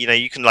if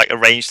you can like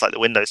arrange like the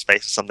window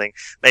space or something.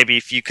 Maybe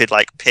if you could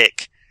like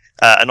pick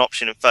an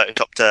option in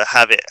Photoshop to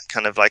have it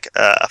kind of like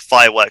a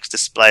Fireworks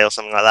display or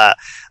something like that,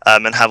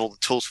 and have all the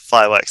tools for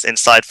Fireworks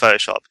inside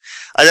Photoshop.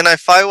 I don't know.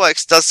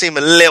 Fireworks does seem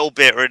a little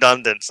bit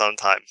redundant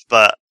sometimes,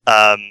 but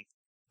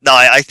no,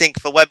 I think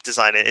for web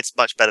design it's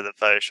much better than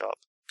Photoshop.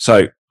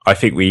 So I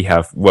think we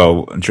have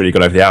well and truly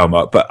gone over the hour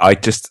mark, but I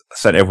just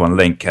sent everyone a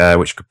link,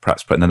 which could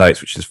perhaps put in the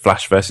notes, which is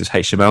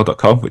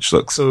flashversushml.com, which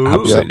looks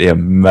absolutely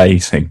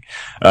amazing.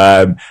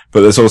 But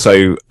there's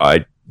also,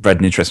 I read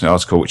an interesting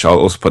article, which I'll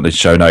also put in the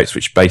show notes,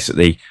 which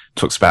basically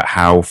talks about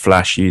how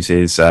Flash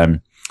uses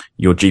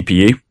your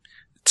GPU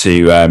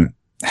to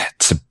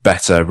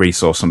better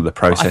resource some of the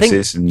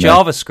processes. I think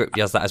JavaScript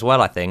does that as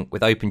well, I think,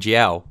 with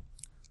OpenGL.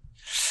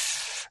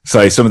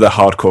 So some of the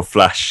hardcore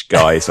Flash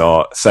guys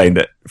are saying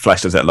that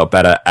Flash does it a lot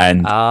better,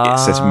 and it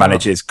says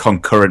manages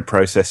concurrent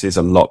processes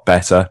a lot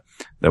better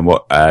than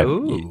what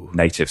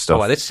native stuff. Oh,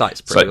 well, this site's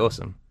pretty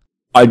awesome.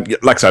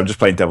 Like I said, I'm just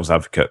playing devil's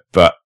advocate,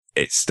 but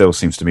it still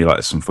seems to me like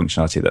there's some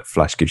functionality that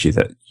Flash gives you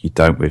that you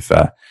don't with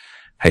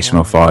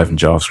HTML5 and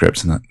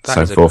JavaScript and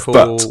so forth.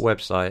 That is a cool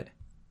website.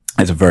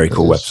 It's a very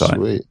cool website.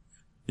 Sweet.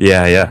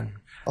 Yeah.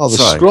 Oh, the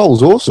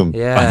scroll's awesome.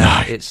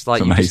 Yeah, it's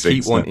like you just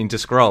keep wanting to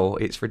scroll.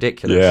 It's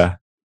ridiculous.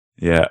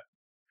 Yeah.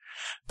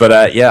 But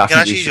I you can think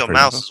actually use your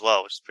mouse as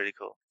well, which is pretty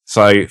cool.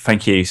 So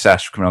thank you,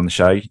 Sash, for coming on the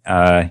show.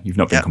 You've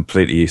not been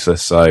completely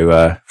useless,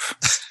 so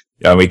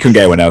we couldn't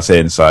get anyone else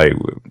in, so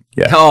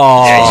yeah.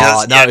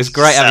 Oh, no, it was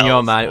great having you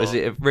on, man. It was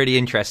really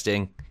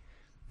interesting.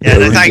 Yeah,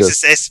 no,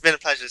 thanks. It's been a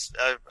pleasure.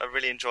 I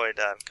really enjoyed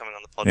coming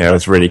on the podcast. Yeah, it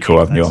was really cool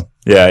having you on.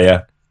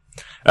 Yeah.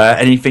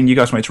 Anything you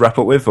guys want to wrap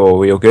up with, or are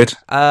we all good?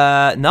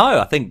 No,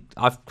 I think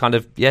I've kind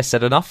of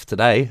said enough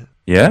today.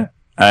 Yeah.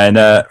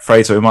 And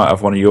Fraser, we might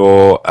have one of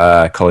your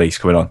colleagues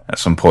coming on at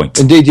some point.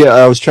 Indeed, yeah.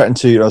 I was chatting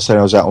to, I was saying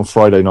I was out on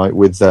Friday night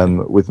with my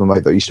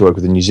mate that I used to work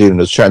with in New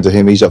Zealand. I was chatting to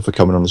him. He's up for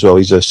coming on as well.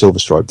 He's a Silver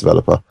Stripe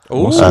developer.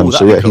 Awesome.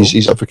 So yeah, cool.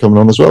 he's up for coming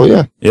on as well.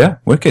 Yeah. Yeah,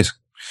 wicked.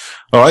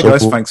 All right, guys.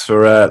 Cool. Thanks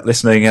for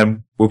listening,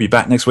 and we'll be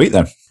back next week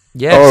then.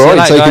 Yeah. All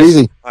right. Take it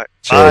easy. All right,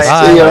 cheers.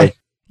 Bye.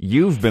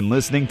 You've been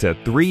listening to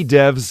 3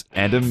 Devs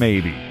and a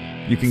Maybe.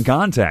 You can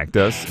contact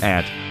us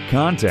at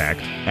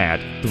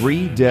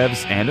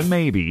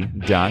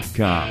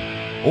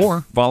contact@3devsandamaybe.com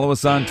or follow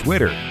us on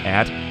Twitter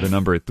at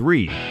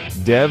 3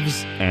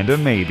 Devs and a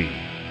Maybe.